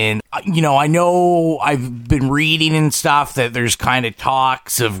happened. I know I've been reading and stuff that there's kind of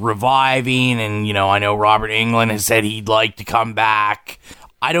talks of reviving, and I know Robert Englund has said he'd like to come back.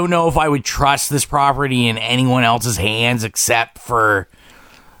 I don't know if I would trust this property in anyone else's hands except for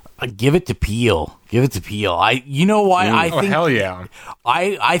give it to Peele. Give it to Peele. You know what? I think, hell yeah.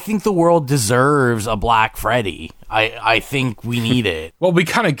 I think the world deserves a Black Freddy. I think we need it. Well, we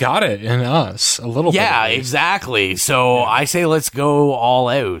kind of got it in us a little bit. Yeah, exactly. So I say let's go all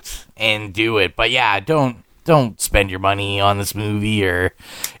out and do it. But don't spend your money on this movie, or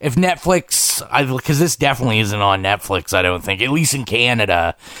if Netflix, because this definitely isn't on Netflix, I don't think, at least in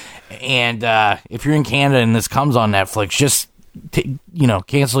Canada. And if you're in Canada and this comes on Netflix, just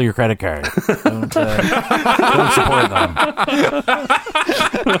cancel your credit card. Don't support them.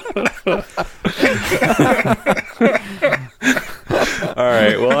 All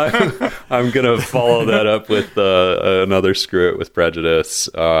right. Well, I'm going to follow that up with another screw it with prejudice.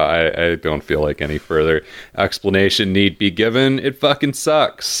 I don't feel like any further explanation need be given. It fucking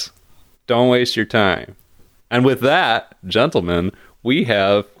sucks. Don't waste your time. And with that, gentlemen, we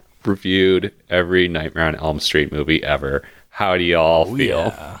have reviewed every Nightmare on Elm Street movie ever. How do y'all feel?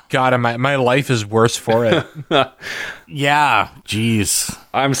 Yeah. God, my life is worse for it. Yeah, jeez.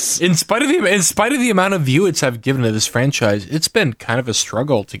 In spite of the amount of viewers I've given to this franchise, it's been kind of a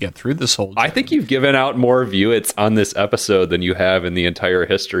struggle to get through this whole journey. I think you've given out more viewers on this episode than you have in the entire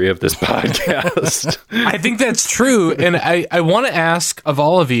history of this podcast. I think that's true, and I want to ask of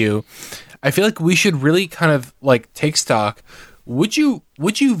all of you, I feel like we should really kind of like take stock. Would you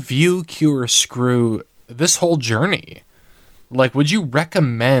view, cue, or screw this whole journey? Like, would you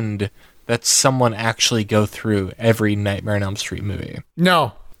recommend that someone actually go through every Nightmare on Elm Street movie?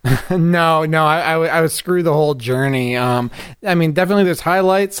 No. No, I would screw the whole journey. I mean, definitely there's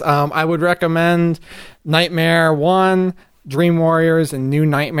highlights. I would recommend Nightmare 1, Dream Warriors, and New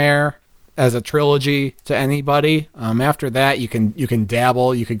Nightmare as a trilogy to anybody. After that, you can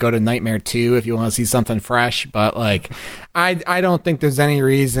dabble. You could go to Nightmare 2 if you want to see something fresh. But, like, I don't think there's any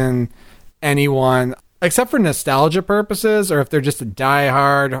reason anyone, except for nostalgia purposes, or if they're just a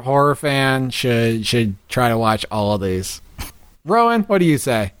diehard horror fan, should try to watch all of these. Rowan, what do you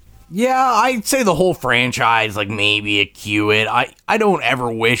say? Yeah, I'd say the whole franchise, like maybe a cue it. I don't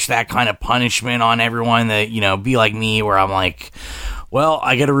ever wish that kind of punishment on everyone that, be like me where I'm like, well,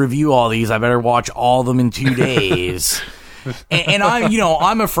 I got to review all these. I better watch all of them in 2 days. and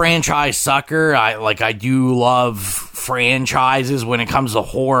I'm a franchise sucker. I do love franchises when it comes to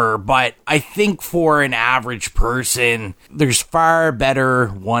horror, but I think for an average person, there's far better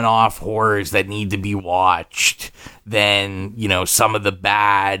one-off horrors that need to be watched than, some of the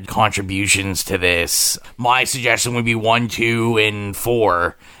bad contributions to this. My suggestion would be 1, 2, and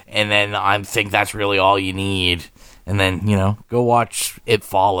 4, and then I think that's really all you need. And then, go watch It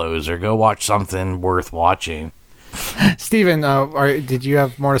Follows or go watch something worth watching. Steven, did you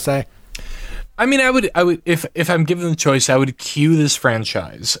have more to say? I mean, I would, if I'm given the choice, I would cue this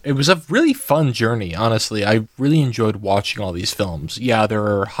franchise. It was a really fun journey, honestly. I really enjoyed watching all these films. Yeah, there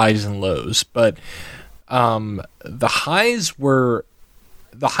are highs and lows, but the highs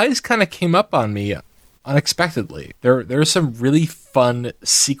kind of came up on me unexpectedly. There are some really fun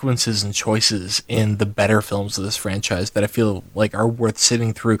sequences and choices in the better films of this franchise that I feel like are worth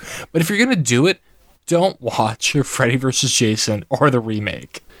sitting through. But if you're gonna do it, don't watch Freddy vs. Jason or the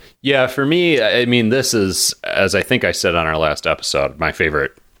remake. Yeah, for me, I mean, this is, as I think I said on our last episode, my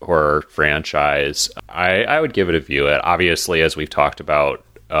favorite horror franchise. I would give it a view. Obviously, as we've talked about,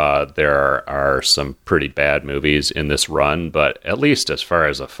 there are some pretty bad movies in this run, but at least as far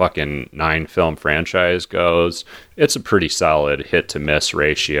as a fucking 9-film franchise goes, it's a pretty solid hit-to-miss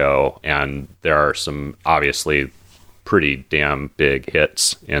ratio, and there are some, obviously, pretty damn big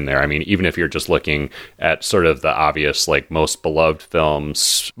hits in there. I mean, even if you're just looking at sort of the obvious, like, most beloved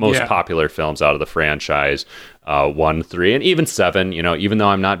films, most popular films out of the franchise, 1, 3, and even 7, you know, even though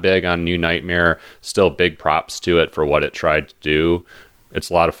I'm not big on New Nightmare, still big props to it for what it tried to do. It's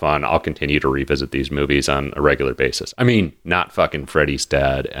a lot of fun. I'll continue to revisit these movies on a regular basis. I mean, not fucking Freddy's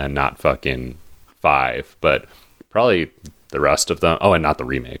Dead and not fucking 5, but probably the rest of them. Oh, and not the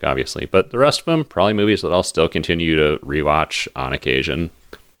remake, obviously. But the rest of them, probably movies that I'll still continue to rewatch on occasion.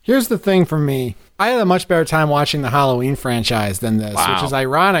 Here's the thing for me. I had a much better time watching the Halloween franchise than this, which is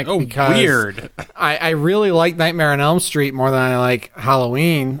ironic because weird. I really like Nightmare on Elm Street more than I like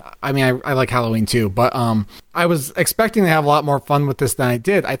Halloween. I mean, I like Halloween too, but I was expecting to have a lot more fun with this than I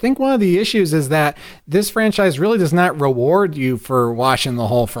did. I think one of the issues is that this franchise really does not reward you for watching the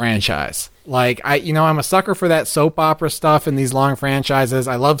whole franchise. Like, I'm a sucker for that soap opera stuff in these long franchises.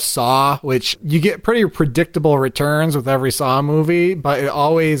 I love Saw, which you get pretty predictable returns with every Saw movie, but it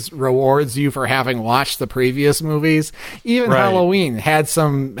always rewards you for having watched the previous movies. Even Halloween had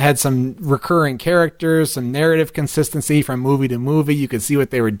some recurring characters, some narrative consistency from movie to movie. You could see what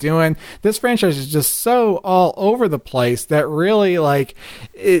they were doing. This franchise is just so all over the place that really, like,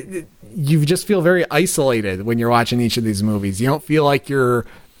 you just feel very isolated when you're watching each of these movies. You don't feel like you're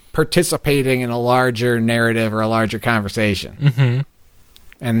participating in a larger narrative or a larger conversation. Mm-hmm.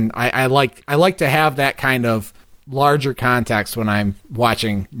 And I like to have that kind of larger context when I'm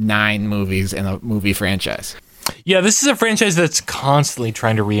watching 9 movies in a movie franchise. Yeah, this is a franchise that's constantly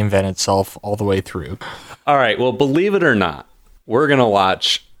trying to reinvent itself all the way through. All right, well, believe it or not, we're going to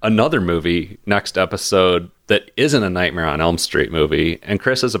watch another movie next episode that isn't a Nightmare on Elm Street movie, and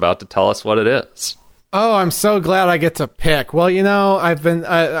Chris is about to tell us what it is. Oh, I'm so glad I get to pick. Well, I've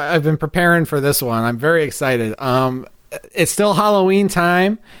been preparing for this one. I'm very excited. It's still Halloween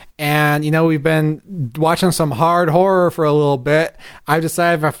time, and we've been watching some hard horror for a little bit. I've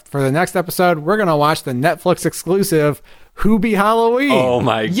decided for the next episode we're gonna watch the Netflix exclusive Who Be Halloween. Oh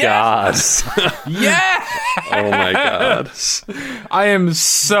my god! Yeah! Oh my god! I am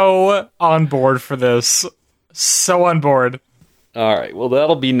so on board for this. So on board. All right, well,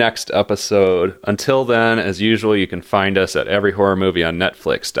 that'll be next episode. Until then, as usual, you can find us at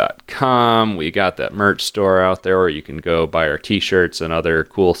everyhorrormovieonnetflix.com. We got that merch store out there where you can go buy our t-shirts and other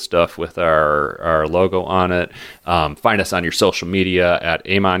cool stuff with our logo on it. Find us on your social media at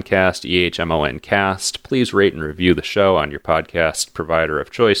AmonCast, EHMONcast. Please rate and review the show on your podcast provider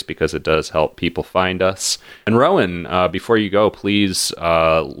of choice because it does help people find us. And Rowan, before you go, please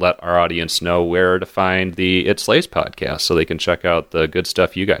let our audience know where to find the It Slays podcast so they can check out the good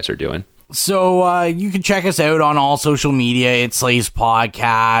stuff you guys are doing. So you can check us out on all social media. It Slays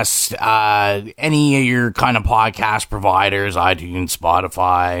Podcast, any of your kind of podcast providers, iTunes,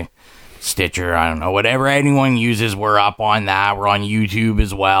 Spotify, Stitcher, I don't know, whatever anyone uses, we're up on that. We're on YouTube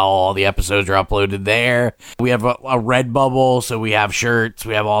as well. All the episodes are uploaded there. We have a Redbubble, so we have shirts,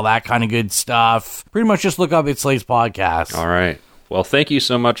 we have all that kind of good stuff. Pretty much just look up It Slays Podcast. All right. Well, thank you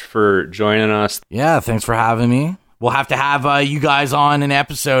so much for joining us. Yeah, thanks for having me. We'll have to have you guys on an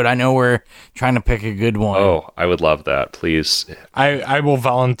episode. I know we're trying to pick a good one. Oh, I would love that. Please. I will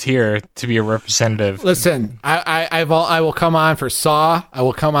volunteer to be a representative. Listen, I will come on for Saw. I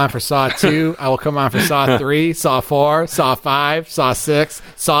will come on for Saw 2. I will come on for Saw 3, Saw 4, Saw 5, Saw 6,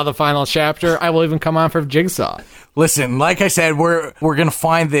 Saw the Final Chapter. I will even come on for Jigsaw. Listen, like I said, we're going to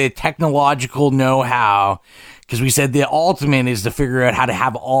find the technological know-how because we said the ultimate is to figure out how to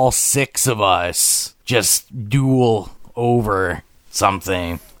have all 6 of us just duel over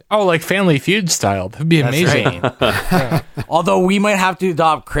something. Oh, like Family Feud style. That'd be amazing. Right. Although we might have to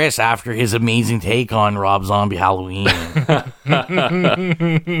adopt Chris after his amazing take on Rob Zombie Halloween.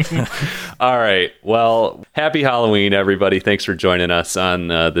 All right. Well, happy Halloween, everybody. Thanks for joining us on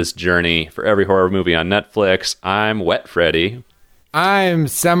this journey for every horror movie on Netflix. I'm Wet Freddy. I'm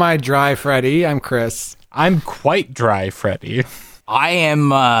semi-dry Freddy. I'm Chris. I'm quite dry Freddy. I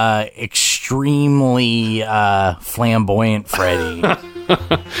am extremely flamboyant Freddy.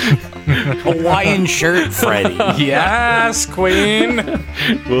 Hawaiian shirt Freddy. Yes, queen.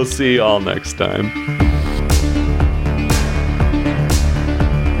 We'll see you all next time.